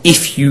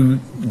if you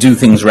do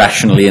things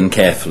rationally and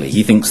carefully.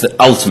 He thinks that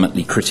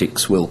ultimately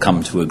critics will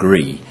come to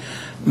agree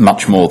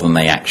much more than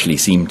they actually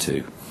seem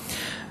to.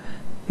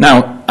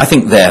 Now, I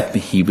think there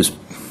he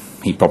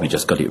probably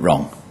just got it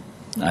wrong.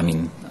 I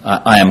mean,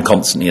 I am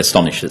constantly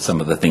astonished at some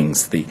of the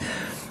things, the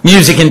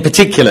music in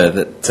particular,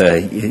 that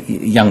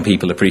young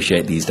people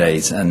appreciate these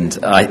days, and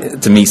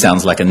to me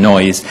sounds like a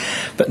noise,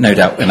 but no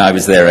doubt when I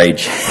was their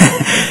age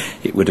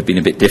it would have been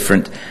a bit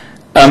different.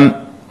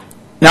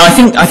 Now,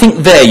 I think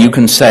there you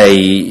can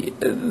say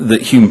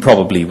that Hume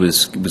probably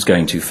was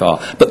going too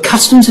far. But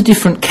custom's a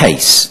different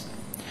case,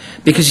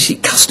 because you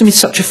see, custom is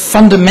such a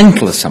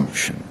fundamental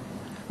assumption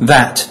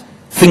that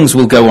things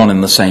will go on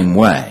in the same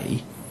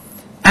way.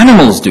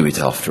 Animals do it,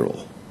 after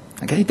all.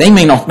 Okay? They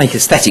may not make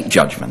aesthetic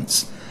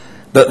judgments,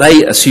 but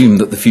they assume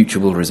that the future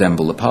will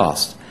resemble the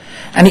past.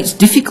 And it's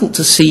difficult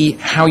to see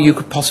how you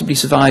could possibly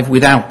survive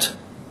without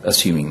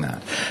assuming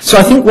that. So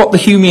I think what the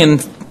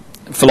Humean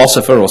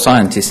philosopher or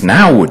scientist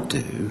now would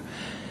do,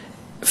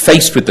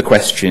 faced with the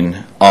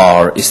question,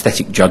 are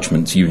aesthetic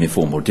judgments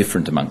uniform or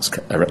different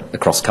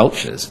across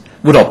cultures,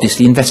 would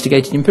obviously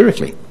investigate it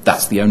empirically.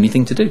 That's the only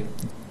thing to do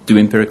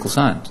empirical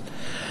science.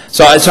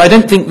 So I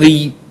don't think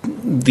the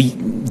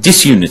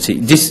disunity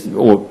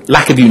or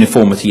lack of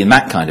uniformity in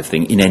that kind of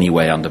thing in any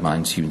way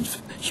undermines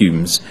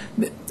Hume's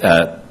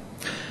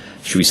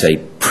should we say,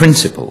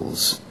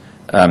 principles,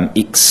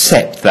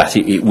 except that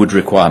it would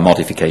require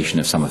modification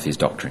of some of his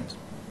doctrines.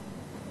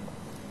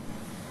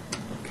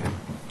 Okay.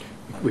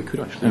 We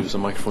could actually use the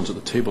microphones at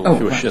the table if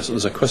you wish. Yes,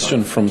 there's a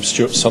question from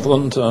Stuart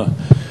Sutherland.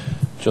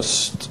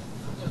 Just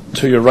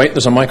to your right,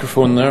 there's a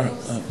microphone there.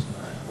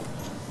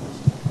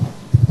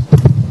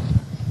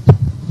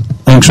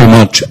 Thanks very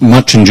much.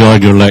 Much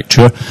enjoyed your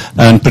lecture,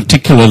 and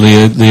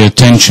particularly the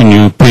attention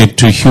you paid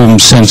to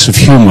Hume's sense of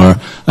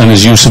humour and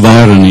his use of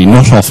irony,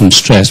 not often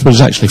stressed, but is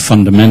actually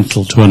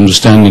fundamental to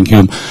understanding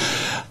Hume.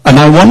 And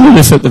I wondered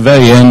if at the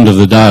very end of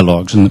the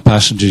dialogues and the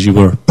passages you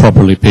were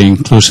properly paying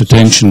close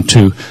attention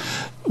to,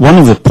 one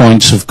of the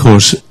points, of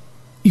course,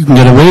 you can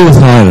get away with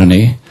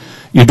irony.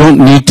 You don't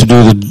need to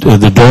do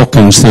the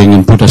Dawkins thing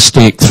and put a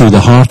stake through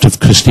the heart of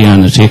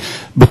Christianity,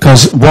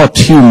 because what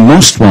Hume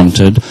most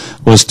wanted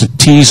was to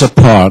tease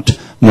apart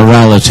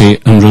morality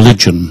and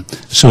religion,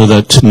 so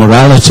that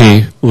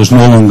morality was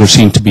no longer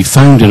seen to be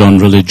founded on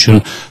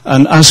religion.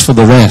 And as for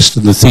the rest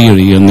of the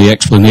theory and the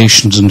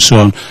explanations and so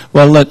on,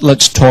 well,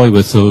 let's toy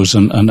with those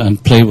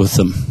and play with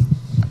them.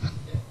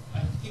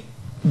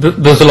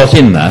 There's a lot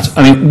in that.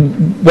 I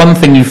mean, one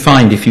thing you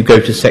find if you go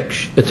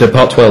to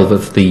part 12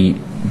 of the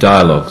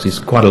dialogues is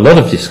quite a lot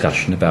of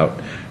discussion about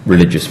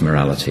religious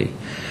morality.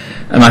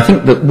 And I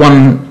think that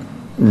one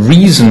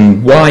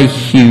reason why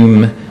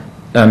Hume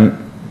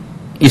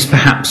is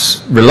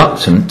perhaps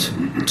reluctant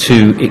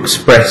to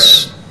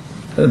express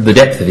the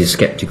depth of his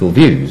sceptical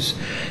views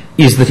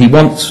is that he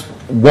wants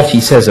what he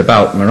says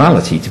about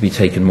morality to be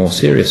taken more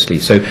seriously.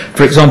 So,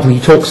 for example, he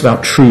talks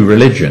about true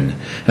religion,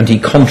 and he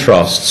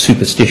contrasts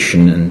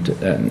superstition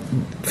and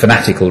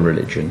fanatical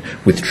religion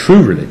with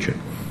true religion.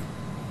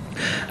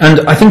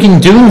 And I think in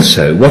doing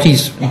so, what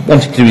he's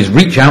wanting to do is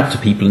reach out to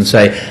people and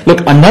say,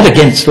 look, I'm not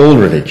against all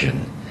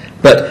religion,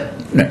 but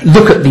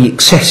look at the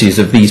excesses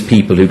of these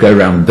people who go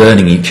around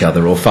burning each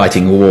other or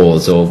fighting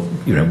wars or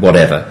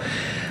whatever.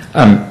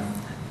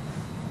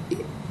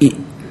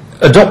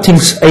 Adopting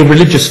a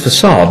religious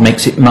facade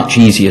makes it much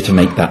easier to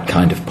make that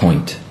kind of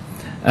point.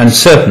 And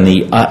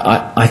certainly,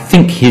 I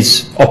think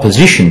his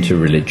opposition to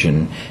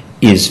religion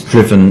is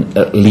driven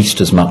at least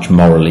as much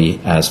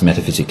morally as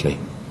metaphysically.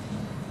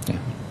 Yeah.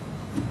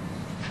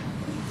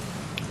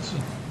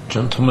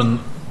 Gentleman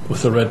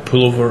with the red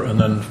pullover, and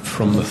then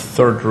from the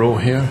third row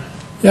here.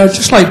 Yeah, I'd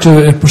just like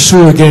to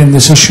pursue again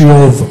this issue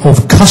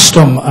of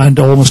custom and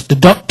almost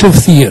deductive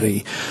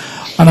theory.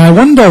 And I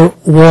wonder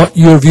what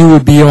your view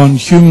would be on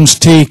Hume's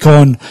take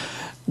on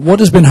what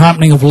has been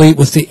happening of late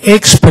with the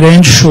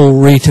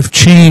exponential rate of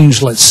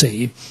change, let's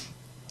say,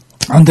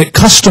 and that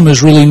custom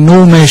is really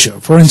no measure.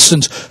 For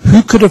instance,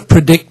 who could have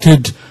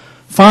predicted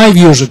 5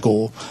 years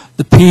ago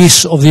the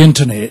pace of the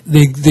internet,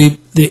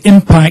 the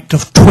impact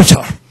of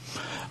Twitter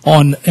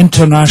on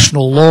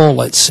international law,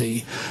 let's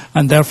say,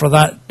 and therefore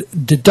that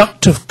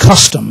deductive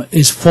custom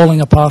is falling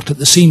apart at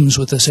the seams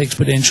with this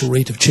exponential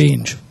rate of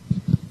change?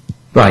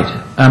 Right.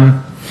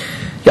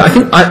 Yeah, I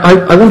think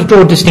I want to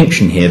draw a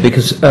distinction here,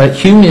 because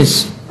Hume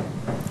is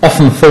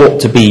often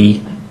thought to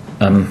be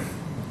an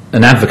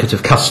advocate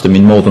of custom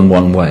in more than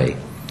one way.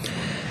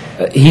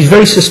 He's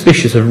very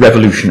suspicious of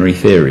revolutionary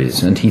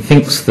theories, and he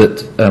thinks that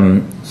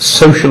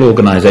social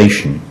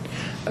organisation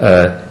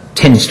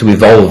tends to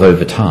evolve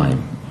over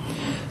time.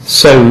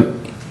 So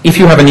if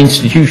you have an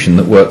institution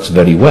that works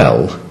very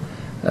well,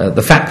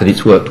 the fact that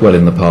it's worked well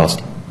in the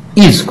past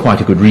is quite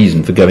a good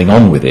reason for going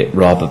on with it,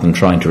 rather than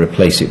trying to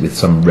replace it with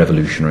some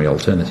revolutionary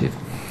alternative.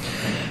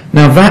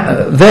 Now,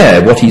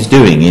 what he's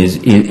doing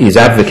is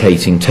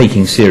advocating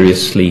taking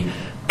seriously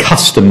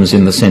customs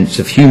in the sense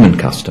of human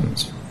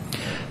customs.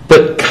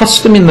 But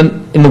custom in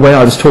the way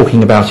I was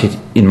talking about it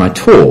in my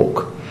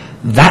talk,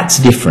 that's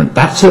different.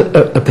 That's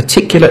a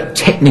particular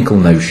technical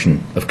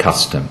notion of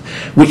custom,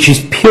 which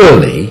is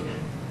purely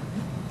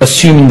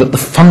assuming that the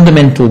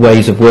fundamental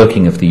ways of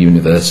working of the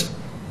universe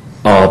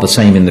are the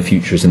same in the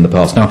future as in the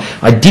past. Now,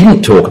 I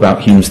didn't talk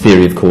about Hume's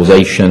theory of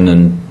causation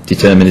and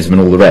determinism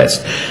and all the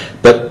rest,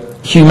 but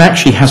Hume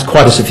actually has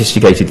quite a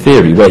sophisticated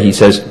theory where he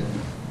says,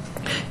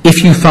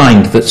 if you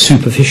find that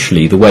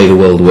superficially the way the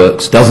world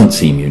works doesn't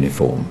seem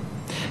uniform,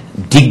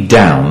 dig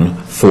down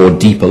for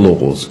deeper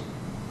laws.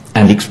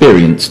 And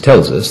experience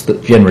tells us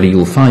that generally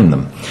you'll find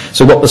them.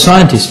 So what the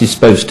scientist is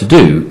supposed to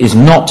do is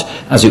not,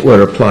 as it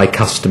were, apply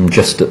custom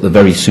just at the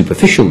very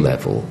superficial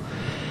level.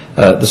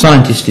 The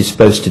scientist is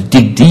supposed to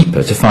dig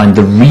deeper to find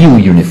the real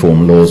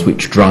uniform laws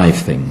which drive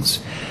things.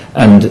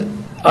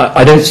 And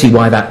I don't see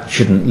why that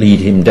shouldn't lead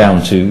him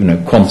down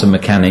to quantum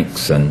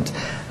mechanics and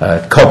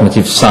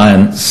cognitive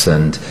science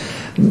and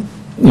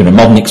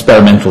modern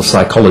experimental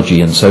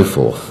psychology and so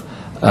forth.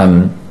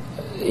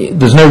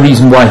 There's no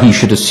reason why he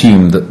should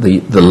assume that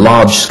the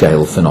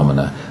large-scale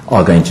phenomena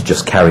are going to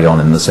just carry on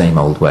in the same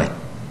old way.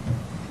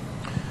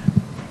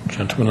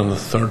 Gentleman in the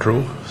third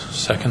row,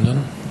 second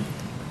in.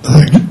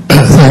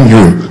 Thank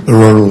you,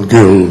 Ronald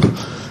Guild.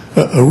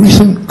 A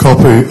recent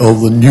copy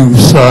of The New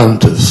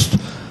Scientist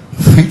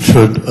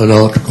featured an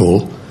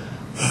article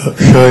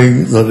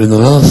showing that in the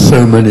last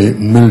so many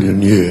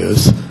million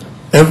years,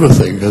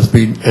 everything has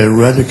been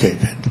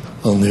eradicated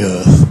on the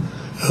Earth.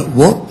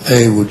 What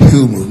A, would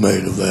Hume have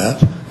made of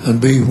that,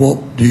 and B,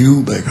 what do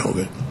you make of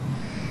it?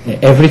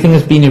 Everything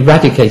has been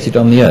eradicated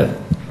on the Earth.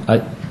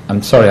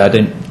 I'm sorry, I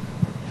don't...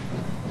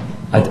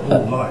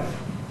 All life.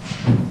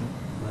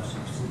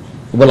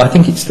 Well, I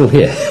think it's still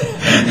here.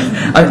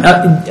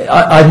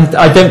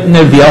 I don't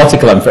know the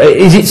article.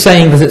 Is it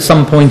saying that at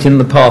some point in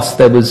the past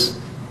there was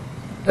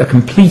a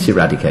complete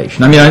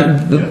eradication? I mean,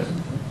 yes,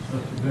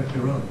 that's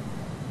exactly right.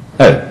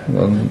 Oh,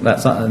 well,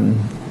 that's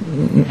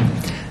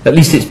at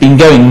least it's been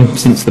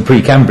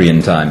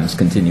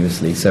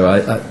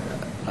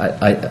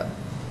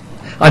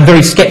I'm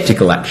very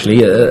sceptical,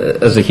 actually,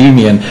 as a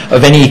Humean,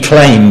 of any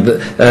claim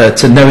that,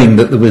 to knowing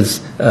that there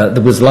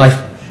was life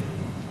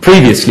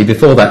previously,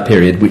 before that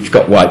period, which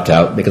got wiped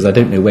out, because I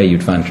don't know where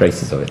you'd find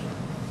traces of it.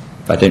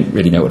 I don't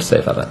really know what to say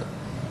about that.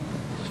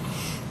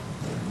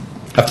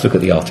 Have to look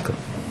at the article.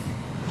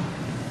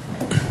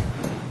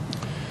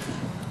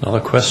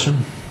 Another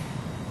question?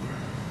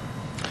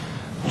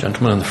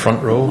 Gentleman in the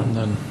front row, and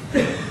then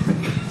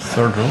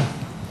third row.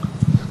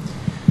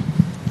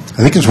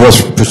 I think it's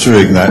worth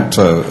pursuing that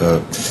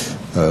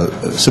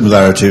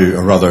similarity,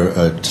 or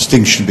rather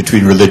distinction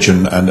between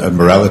religion and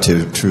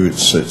morality to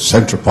its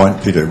central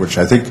point, Peter, which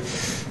I think,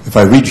 if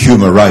I read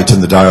Hume right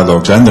in the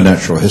dialogues and the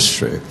natural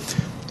history,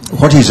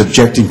 what he's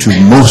objecting to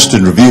most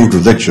in revealed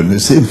religion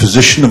is the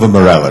imposition of a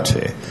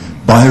morality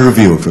by a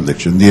revealed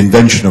religion, the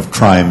invention of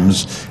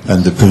crimes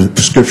and the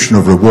prescription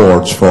of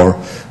rewards for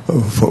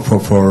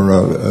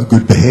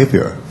good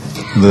behaviour.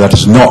 That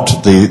is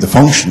not the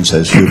function,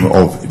 says Hume,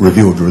 of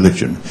revealed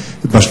religion.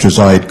 It must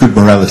reside, good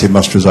morality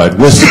must reside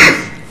with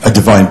a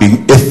divine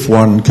being, if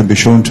one can be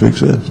shown to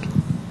exist.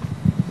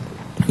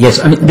 Yes,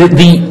 I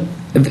mean,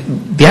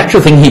 the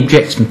actual thing he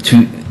objects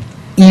to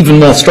even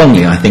more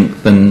strongly, I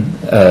think, than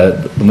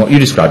what you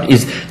described,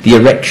 is the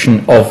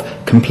erection of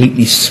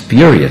completely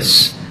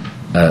spurious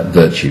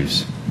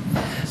virtues.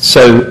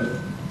 So,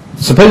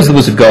 suppose there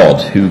was a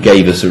God who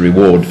gave us a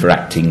reward for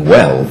acting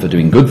well, for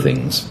doing good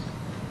things.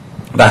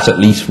 That at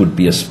least would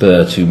be a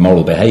spur to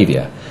moral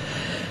behaviour.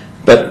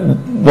 But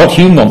what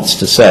Hume wants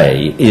to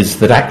say is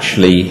that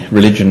actually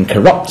religion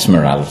corrupts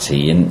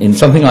morality in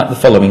something like the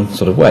following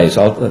sort of way.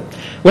 So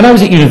when I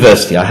was at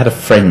university, I had a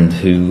friend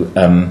who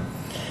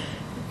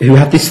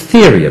had this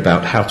theory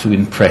about how to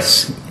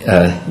impress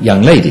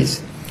young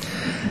ladies.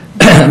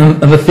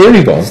 And the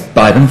theory was,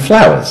 buy them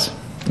flowers.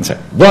 And so,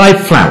 why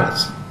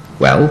flowers?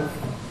 Well,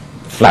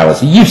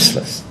 flowers are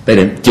useless. They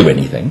don't do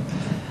anything.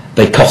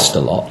 They cost a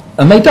lot,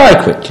 and they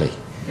die quickly.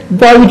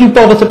 Why would you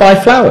bother to buy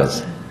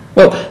flowers?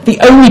 Well, the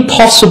only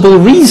possible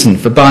reason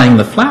for buying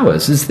the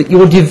flowers is that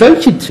you're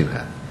devoted to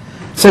her.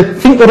 So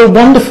think what a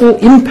wonderful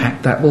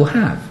impact that will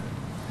have.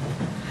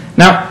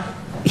 Now,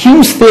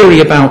 Hume's theory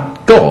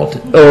about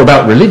God, or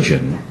about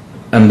religion,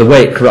 and the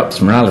way it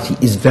corrupts morality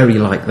is very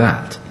like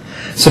that.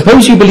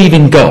 Suppose you believe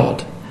in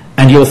God,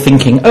 and you're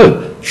thinking,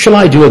 oh, shall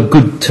I do a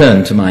good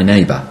turn to my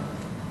neighbour?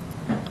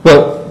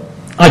 Well,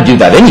 I'd do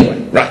that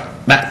anyway, right?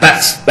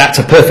 That's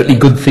a perfectly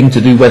good thing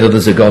to do whether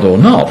there's a God or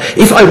not.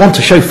 If I want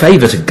to show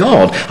favour to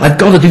God, I've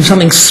got to do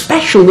something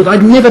special that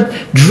I'd never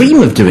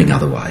dream of doing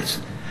otherwise.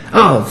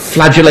 I'll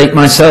flagellate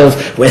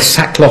myself, wear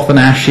sackcloth and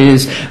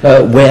ashes,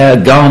 wear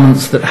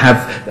garments that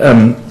have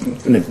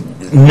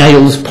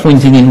nails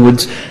pointing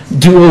inwards,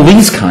 do all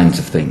these kinds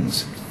of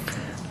things.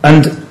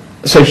 And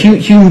so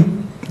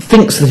Hume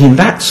thinks that in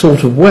that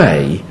sort of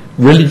way,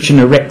 religion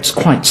erects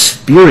quite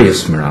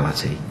spurious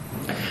morality.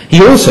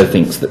 He also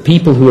thinks that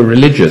people who are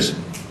religious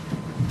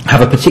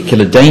have a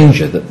particular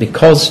danger, that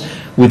because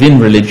within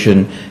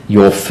religion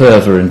your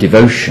fervour and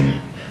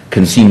devotion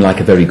can seem like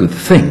a very good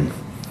thing,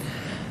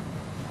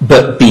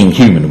 but being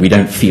human, we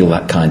don't feel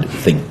that kind of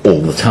thing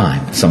all the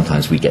time.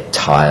 Sometimes we get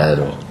tired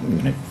or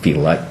feel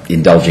like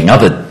indulging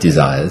other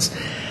desires.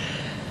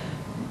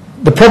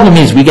 The problem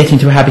is we get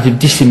into a habit of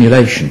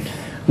dissimulation.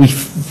 We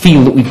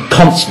feel that we've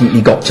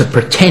constantly got to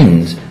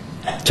pretend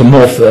to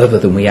more fervour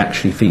than we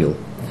actually feel.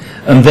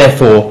 And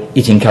therefore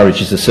it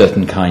encourages a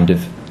certain kind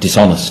of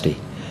dishonesty.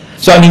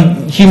 So, I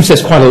mean, Hume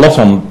says quite a lot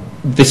on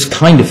this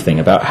kind of thing,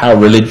 about how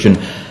religion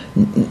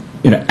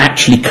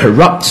actually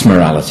corrupts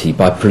morality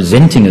by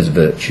presenting as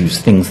virtues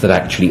things that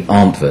actually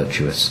aren't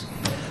virtuous.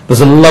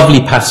 There's a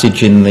lovely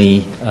passage in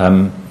the...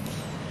 I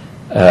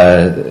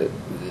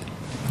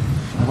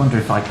wonder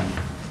if I can...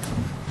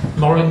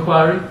 Moral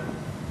Inquiry?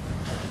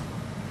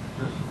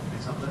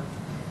 It's up there.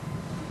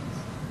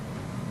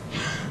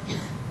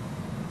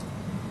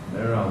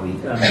 Where are we?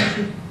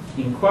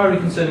 Inquiry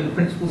concerning the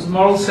principles of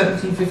morals,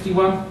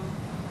 1751.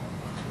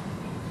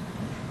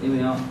 Here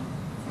we are.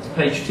 It's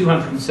page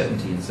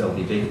 270 in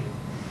Selby Big.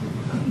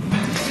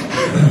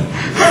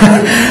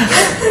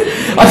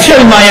 I'm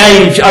showing my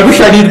age. I wish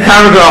I knew the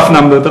paragraph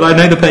number, but I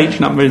know the page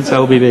number in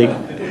Selby Big.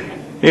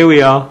 Here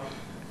we are.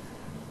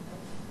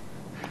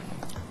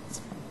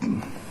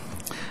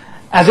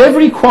 As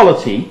every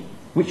quality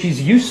which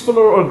is useful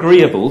or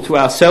agreeable to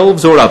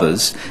ourselves or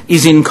others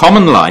is in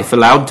common life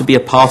allowed to be a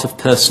part of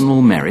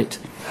personal merit,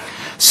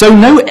 so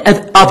no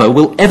other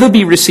will ever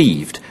be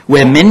received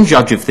where men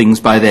judge of things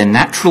by their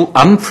natural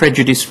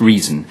unprejudiced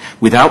reason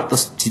without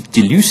the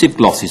delusive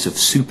glosses of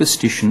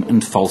superstition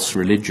and false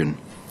religion.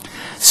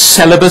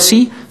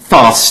 Celibacy,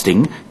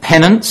 fasting,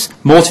 penance,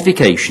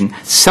 mortification,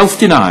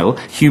 self-denial,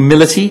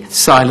 humility,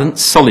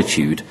 silence,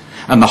 solitude,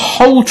 and the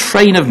whole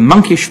train of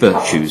monkish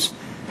virtues.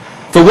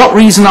 For what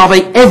reason are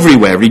they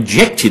everywhere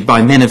rejected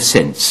by men of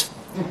sense?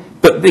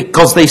 But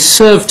because they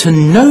serve to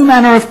no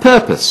manner of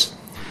purpose,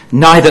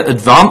 neither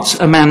advance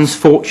a man's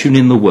fortune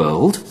in the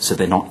world, so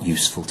they're not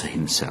useful to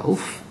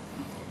himself,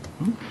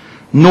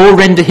 nor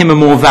render him a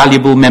more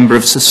valuable member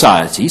of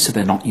society, so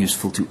they're not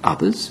useful to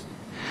others,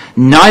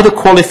 neither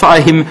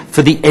qualify him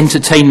for the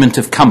entertainment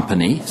of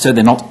company, so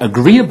they're not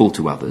agreeable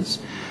to others,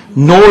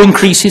 nor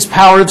increase his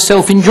power of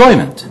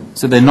self-enjoyment,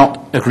 so they're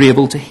not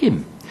agreeable to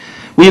him.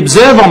 We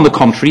observe, on the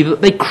contrary,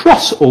 that they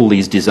cross all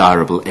these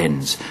desirable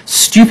ends,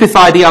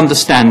 stupefy the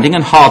understanding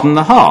and harden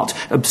the heart,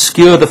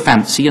 obscure the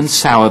fancy and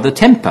sour the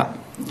temper.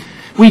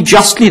 We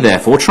justly,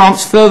 therefore,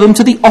 transfer them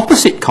to the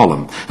opposite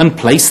column and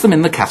place them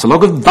in the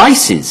catalogue of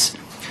vices.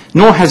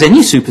 Nor has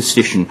any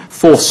superstition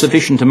force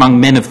sufficient among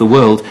men of the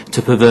world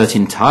to pervert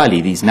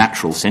entirely these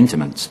natural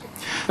sentiments.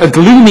 A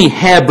gloomy,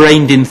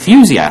 harebrained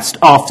enthusiast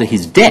after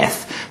his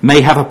death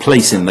may have a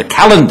place in the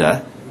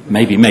calendar,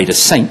 may be made a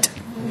saint,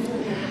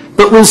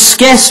 but will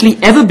scarcely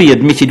ever be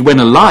admitted when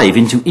alive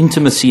into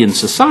intimacy and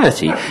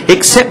society,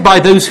 except by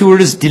those who are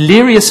as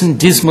delirious and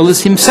dismal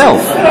as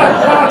himself.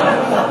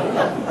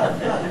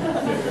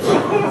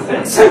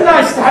 It's so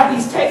nice to have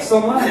these texts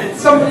online.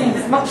 Somebody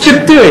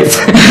should do it.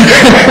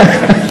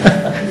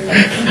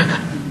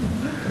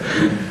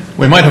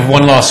 We might have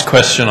one last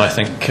question, I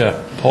think.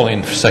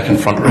 Pauline, second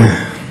front row.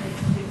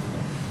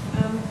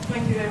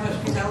 Thank you very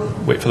much, Michelle.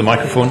 Wait for the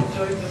microphone.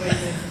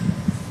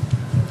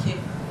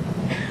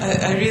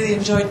 I really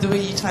enjoyed the way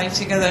you tied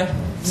together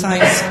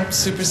science and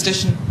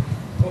superstition.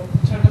 Oh,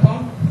 turn it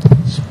on.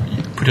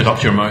 You put it up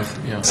to your mouth.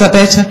 Yeah. Is that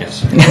better?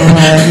 Yes.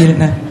 I hear it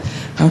now.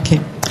 Okay.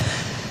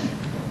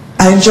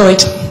 I enjoyed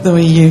the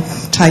way you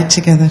tied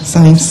together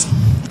science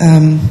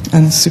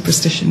and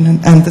superstition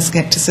and the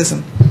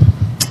scepticism.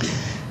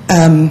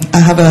 I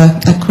have a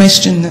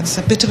question that's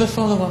a bit of a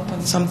follow-up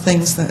on some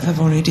things that have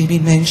already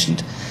been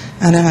mentioned,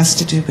 and it has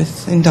to do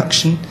with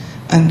induction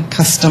and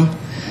custom.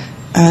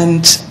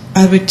 And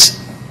I would...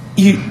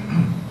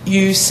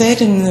 You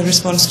said in the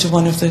response to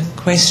one of the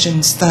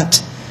questions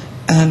that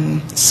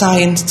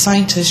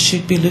scientists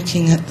should be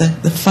looking at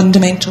the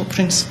fundamental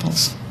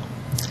principles.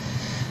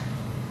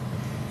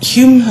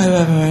 Hume,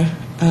 however,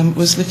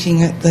 was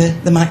looking at the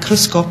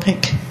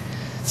macroscopic.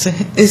 So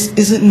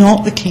is it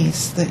not the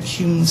case that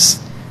Hume's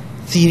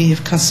theory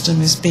of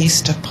custom is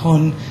based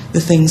upon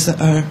the things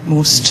that are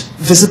most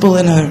visible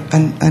in our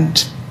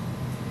and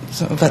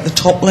sort of at the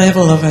top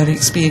level of our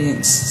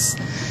experience?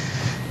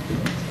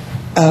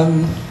 I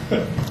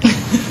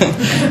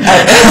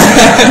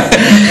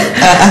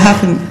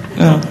haven't.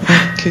 Well,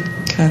 I could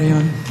carry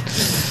on.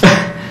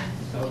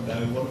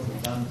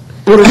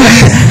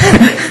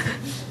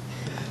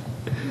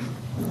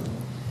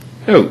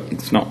 Oh,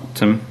 it's not.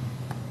 Oh,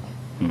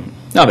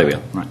 there we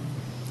are. Right.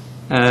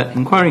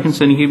 Inquiry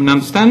concerning human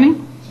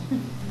understanding.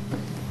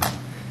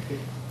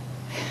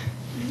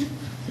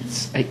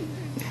 It's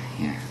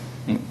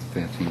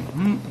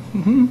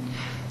 8:13.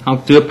 I'll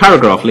do a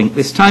paragraph link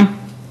this time.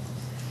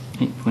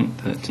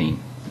 8.13.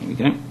 There we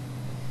go.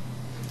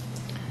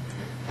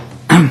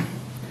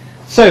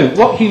 So,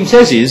 what Hume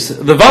says is,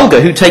 the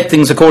vulgar who take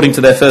things according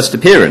to their first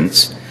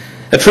appearance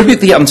attribute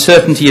the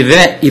uncertainty of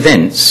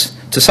events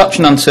to such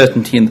an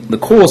uncertainty in the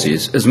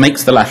causes as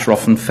makes the latter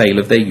often fail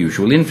of their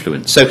usual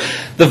influence. So,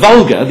 the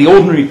vulgar, the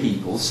ordinary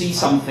people, see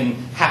something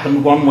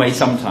happen one way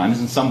sometimes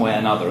and some way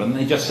another, and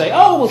they just say,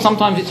 oh, well,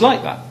 sometimes it's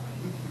like that.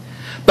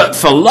 But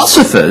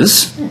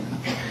philosophers...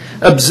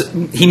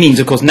 he means,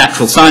 of course,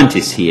 natural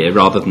scientists here,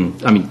 rather than,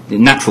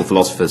 natural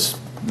philosophers,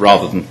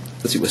 rather than,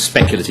 as it were,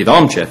 speculative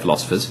armchair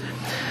philosophers.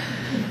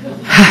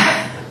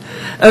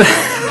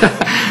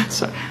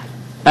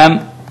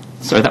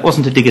 Sorry, that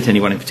wasn't a dig at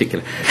anyone in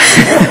particular.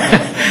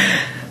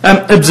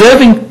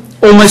 Observing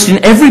almost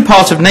in every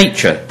part of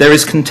nature, there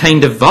is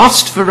contained a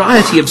vast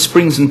variety of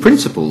springs and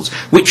principles,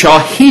 which are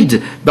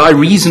hid by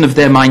reason of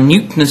their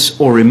minuteness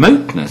or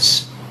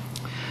remoteness,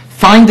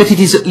 find that it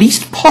is at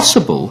least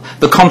possible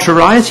the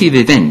contrariety of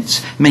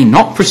events may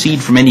not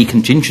proceed from any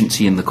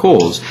contingency in the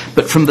cause,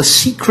 but from the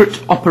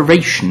secret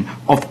operation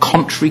of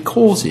contrary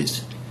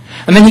causes.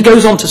 And then he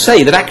goes on to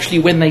say that actually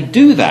when they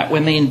do that,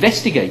 when they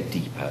investigate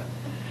deeper,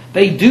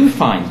 they do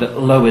find that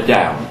lower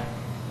down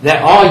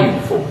there are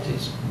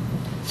uniformities.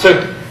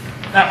 So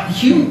now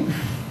Hume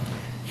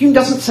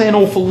doesn't say an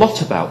awful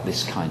lot about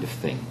this kind of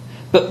thing,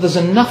 but there's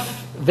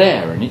enough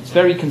there, and it's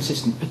very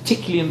consistent,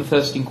 particularly in the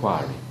first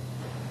inquiry.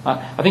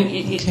 I think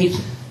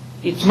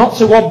it's not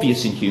so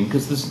obvious in Hume,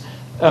 because there's,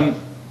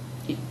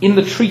 in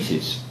the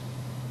treatise,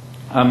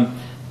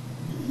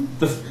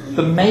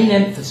 the main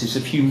emphasis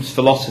of Hume's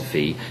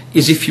philosophy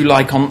is, if you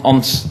like,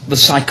 on the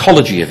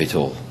psychology of it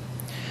all.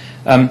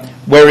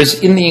 Whereas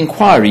in the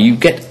inquiry you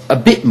get a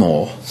bit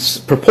more,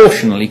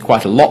 proportionally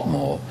quite a lot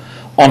more,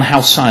 on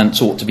how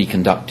science ought to be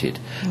conducted.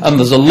 And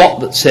there's a lot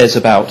that says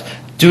about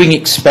doing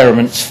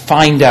experiments,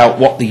 find out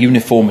what the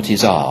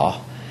uniformities are.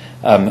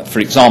 For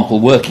example,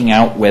 working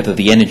out whether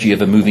the energy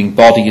of a moving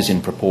body is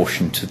in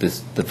proportion to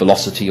the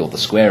velocity or the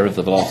square of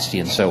the velocity,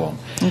 and so on.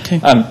 Okay.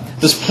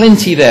 There's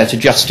plenty there to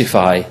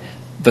justify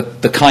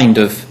the kind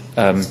of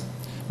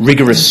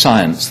rigorous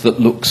science that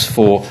looks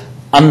for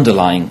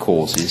underlying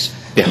causes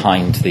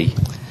behind the...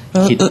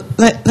 Well,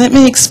 let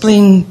me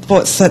explain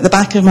what's at the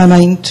back of my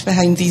mind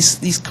behind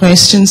these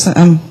questions,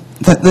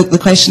 the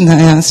question that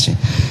I asked you.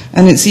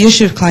 And it's the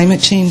issue of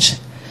climate change.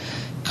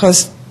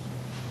 Because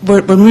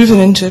we're moving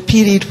into a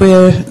period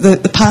where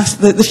the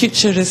past, the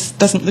future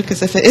doesn't look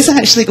as if it is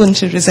actually going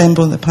to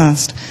resemble the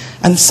past,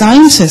 and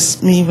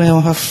scientists may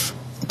well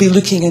be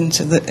looking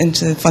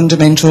into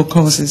fundamental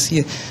causes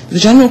here. The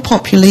general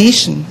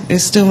population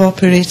is still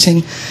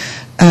operating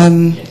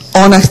on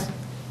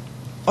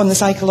the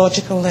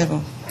psychological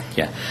level.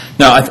 Yeah,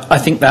 no, I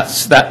think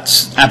that's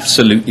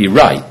absolutely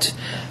right.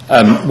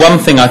 One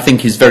thing I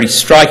think is very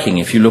striking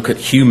if you look at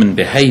human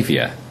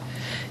behaviour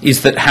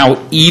is that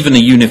how even a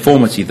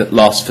uniformity that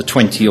lasts for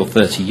 20 or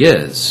 30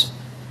 years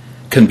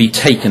can be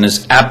taken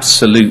as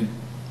absolutely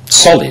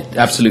solid.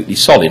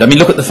 I mean,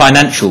 look at the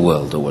financial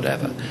world or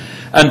whatever.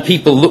 And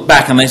people look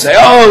back and they say,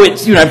 oh,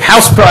 it's,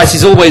 house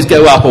prices always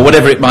go up or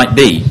whatever it might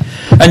be.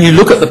 And you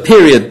look at the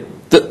period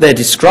that they're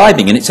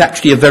describing and it's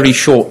actually a very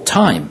short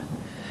time.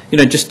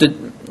 Just a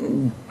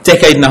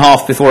decade and a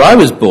half before I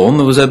was born,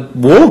 there was a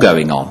war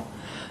going on,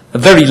 a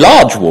very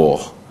large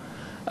war.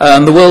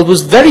 And the world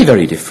was very,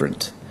 very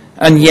different.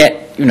 And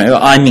yet,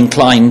 I'm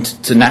inclined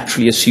to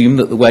naturally assume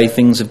that the way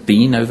things have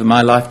been over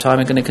my lifetime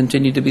are going to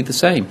continue to be the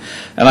same.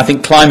 And I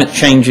think climate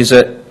change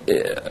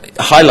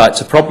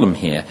highlights a problem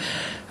here.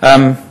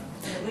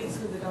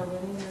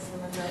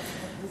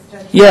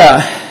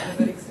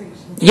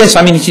 Yes,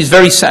 I mean, it is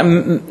very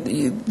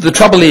the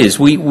trouble is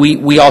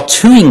we are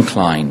too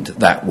inclined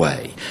that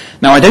way.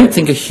 Now, I don't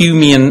think a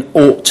Humean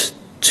ought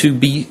to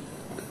be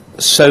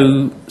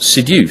so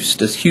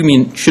seduced. As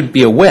Humean should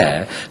be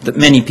aware that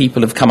many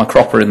people have come a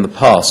cropper in the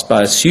past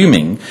by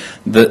assuming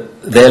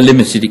that their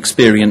limited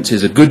experience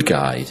is a good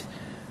guide.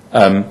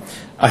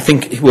 I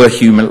think were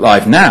Hume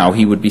alive now,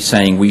 he would be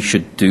saying we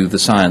should do the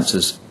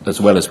sciences as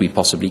well as we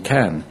possibly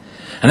can.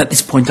 And at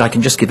this point I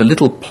can just give a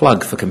little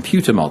plug for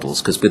computer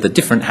models, because with a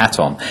different hat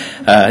on,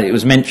 it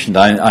was mentioned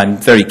I'm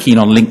very keen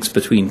on links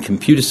between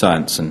computer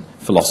science and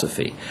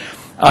philosophy.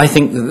 I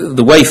think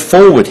the way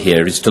forward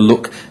here is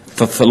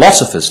for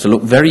philosophers to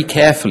look very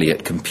carefully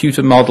at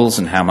computer models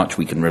and how much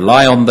we can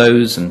rely on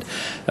those, and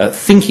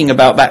thinking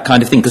about that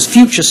kind of thing, because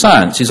future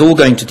science is all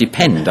going to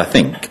depend, I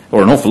think,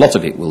 or an awful lot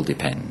of it will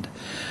depend,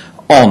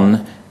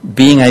 on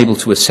being able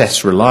to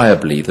assess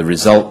reliably the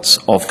results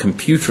of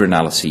computer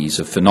analyses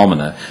of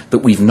phenomena that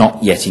we've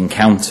not yet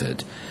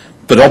encountered.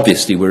 But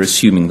obviously we're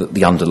assuming that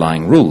the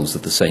underlying rules are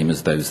the same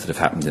as those that have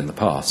happened in the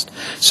past.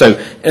 So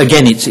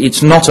again,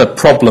 it's not a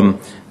problem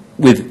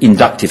with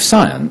inductive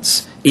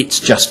science,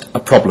 it's just a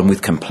problem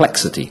with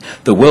complexity.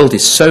 The world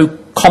is so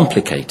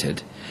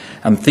complicated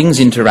and things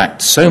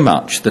interact so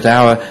much that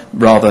our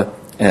rather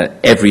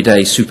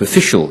everyday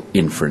superficial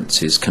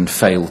inferences can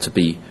fail to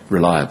be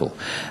reliable.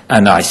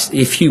 And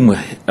if Hume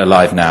were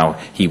alive now,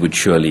 he would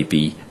surely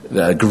be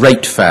a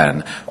great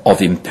fan of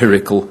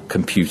empirical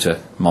computer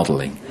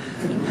modelling.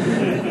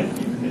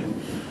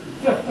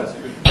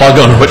 Plug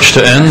on which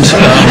to end.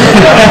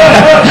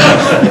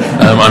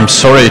 I'm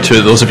sorry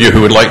to those of you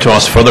who would like to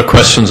ask further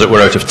questions that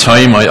we're out of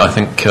time. I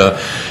think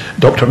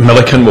Dr.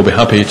 Millikan will be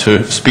happy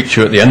to speak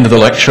to you at the end of the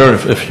lecture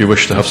if you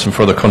wish to have some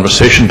further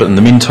conversation. But in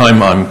the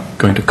meantime, I'm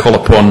going to call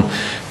upon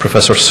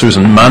Professor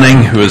Susan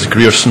Manning, who is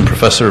Grierson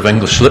Professor of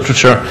English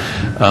Literature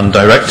and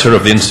Director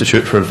of the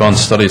Institute for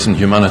Advanced Studies in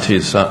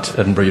Humanities at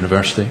Edinburgh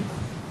University.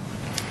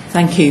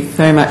 Thank you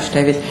very much,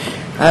 David.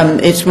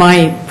 It's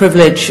my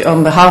privilege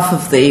on behalf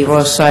of the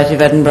Royal Society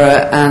of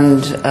Edinburgh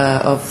and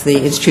of the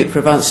Institute for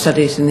Advanced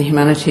Studies in the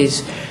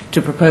Humanities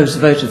to propose a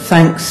vote of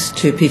thanks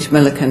to Peter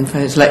Millikan for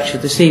his lecture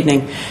this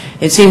evening.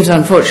 It seems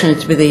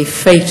unfortunate to be the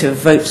fate of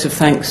votes of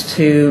thanks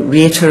to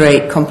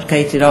reiterate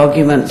complicated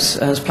arguments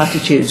as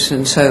platitudes,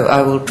 and so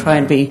I will try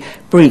and be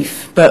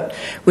brief. But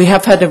we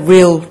have had a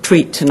real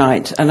treat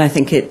tonight, and I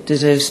think it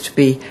deserves to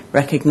be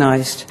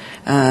recognised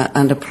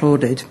and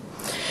applauded.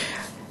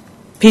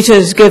 Peter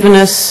has given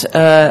us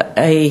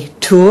a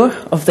tour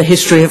of the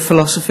history of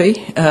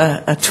philosophy,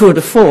 a tour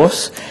de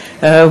force,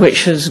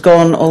 which has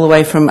gone all the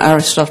way from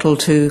Aristotle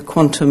to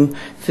quantum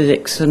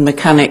physics and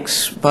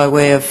mechanics by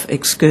way of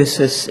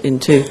excursus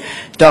into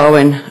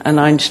Darwin and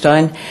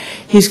Einstein.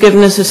 He's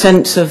given us a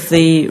sense of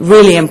the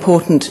really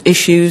important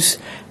issues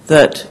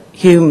that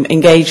Hume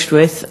engaged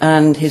with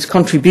and his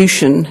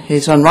contribution,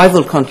 his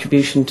unrivaled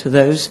contribution to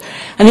those.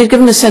 And he's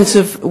given a sense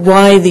of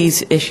why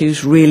these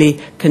issues really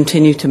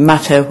continue to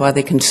matter, why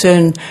they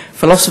concern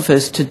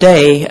philosophers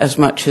today as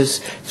much as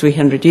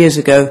 300 years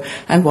ago,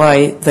 and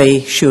why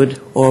they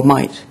should or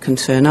might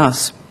concern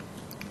us.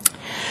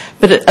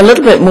 But a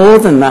little bit more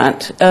than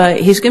that,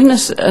 he's given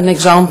us an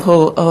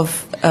example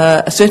of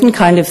a certain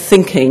kind of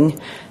thinking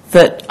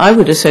that I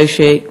would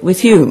associate with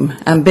Hume: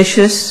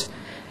 ambitious,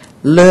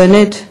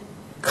 learned,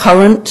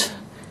 current,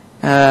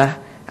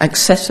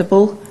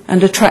 accessible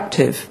and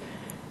attractive.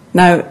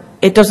 Now,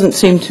 it doesn't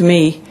seem to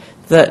me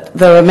that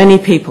there are many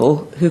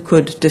people who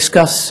could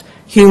discuss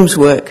Hume's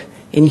work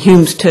in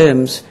Hume's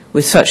terms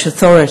with such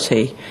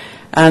authority.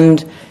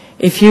 And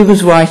if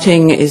Hume's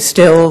writing is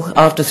still,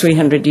 after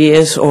 300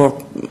 years, or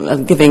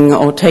giving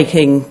or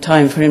taking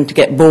time for him to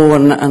get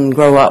born and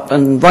grow up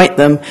and write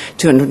them,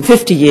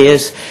 250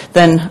 years,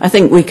 then I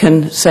think we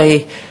can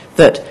say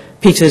that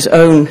Peter's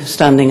own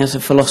standing as a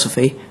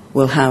philosophy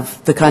will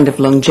have the kind of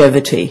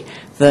longevity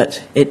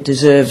that it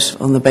deserves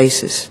on the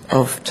basis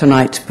of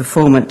tonight's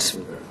performance.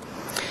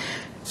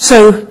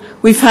 So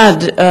we've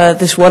had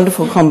this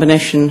wonderful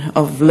combination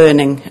of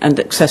learning and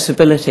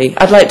accessibility.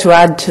 I'd like to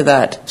add to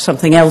that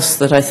something else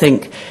that I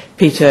think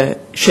Peter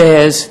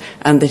shares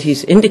and that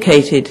he's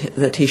indicated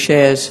that he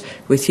shares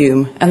with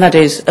Hume, and that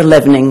is a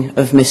leavening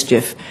of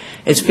mischief.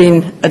 It's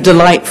been a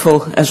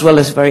delightful as well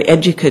as a very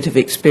educative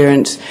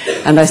experience,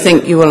 and I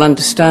think you will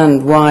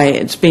understand why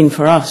it's been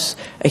for us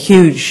a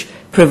huge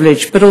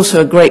privilege, but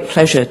also a great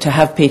pleasure to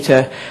have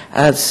Peter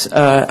as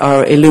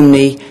our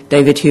Illumni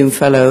David Hume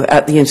Fellow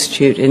at the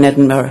Institute in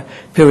Edinburgh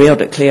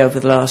periodically over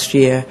the last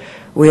year.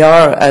 We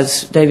are,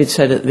 as David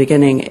said at the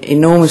beginning,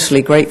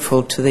 enormously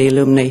grateful to the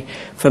alumni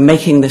for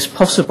making this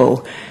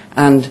possible,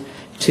 and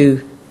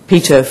to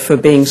Peter for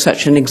being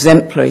such an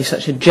exemplary,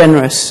 such a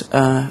generous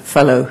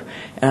fellow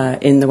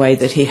in the way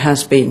that he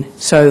has been.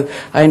 So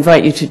I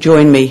invite you to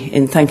join me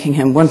in thanking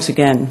him once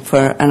again for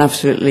an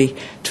absolutely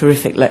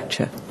terrific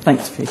lecture.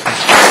 Thanks,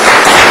 Peter.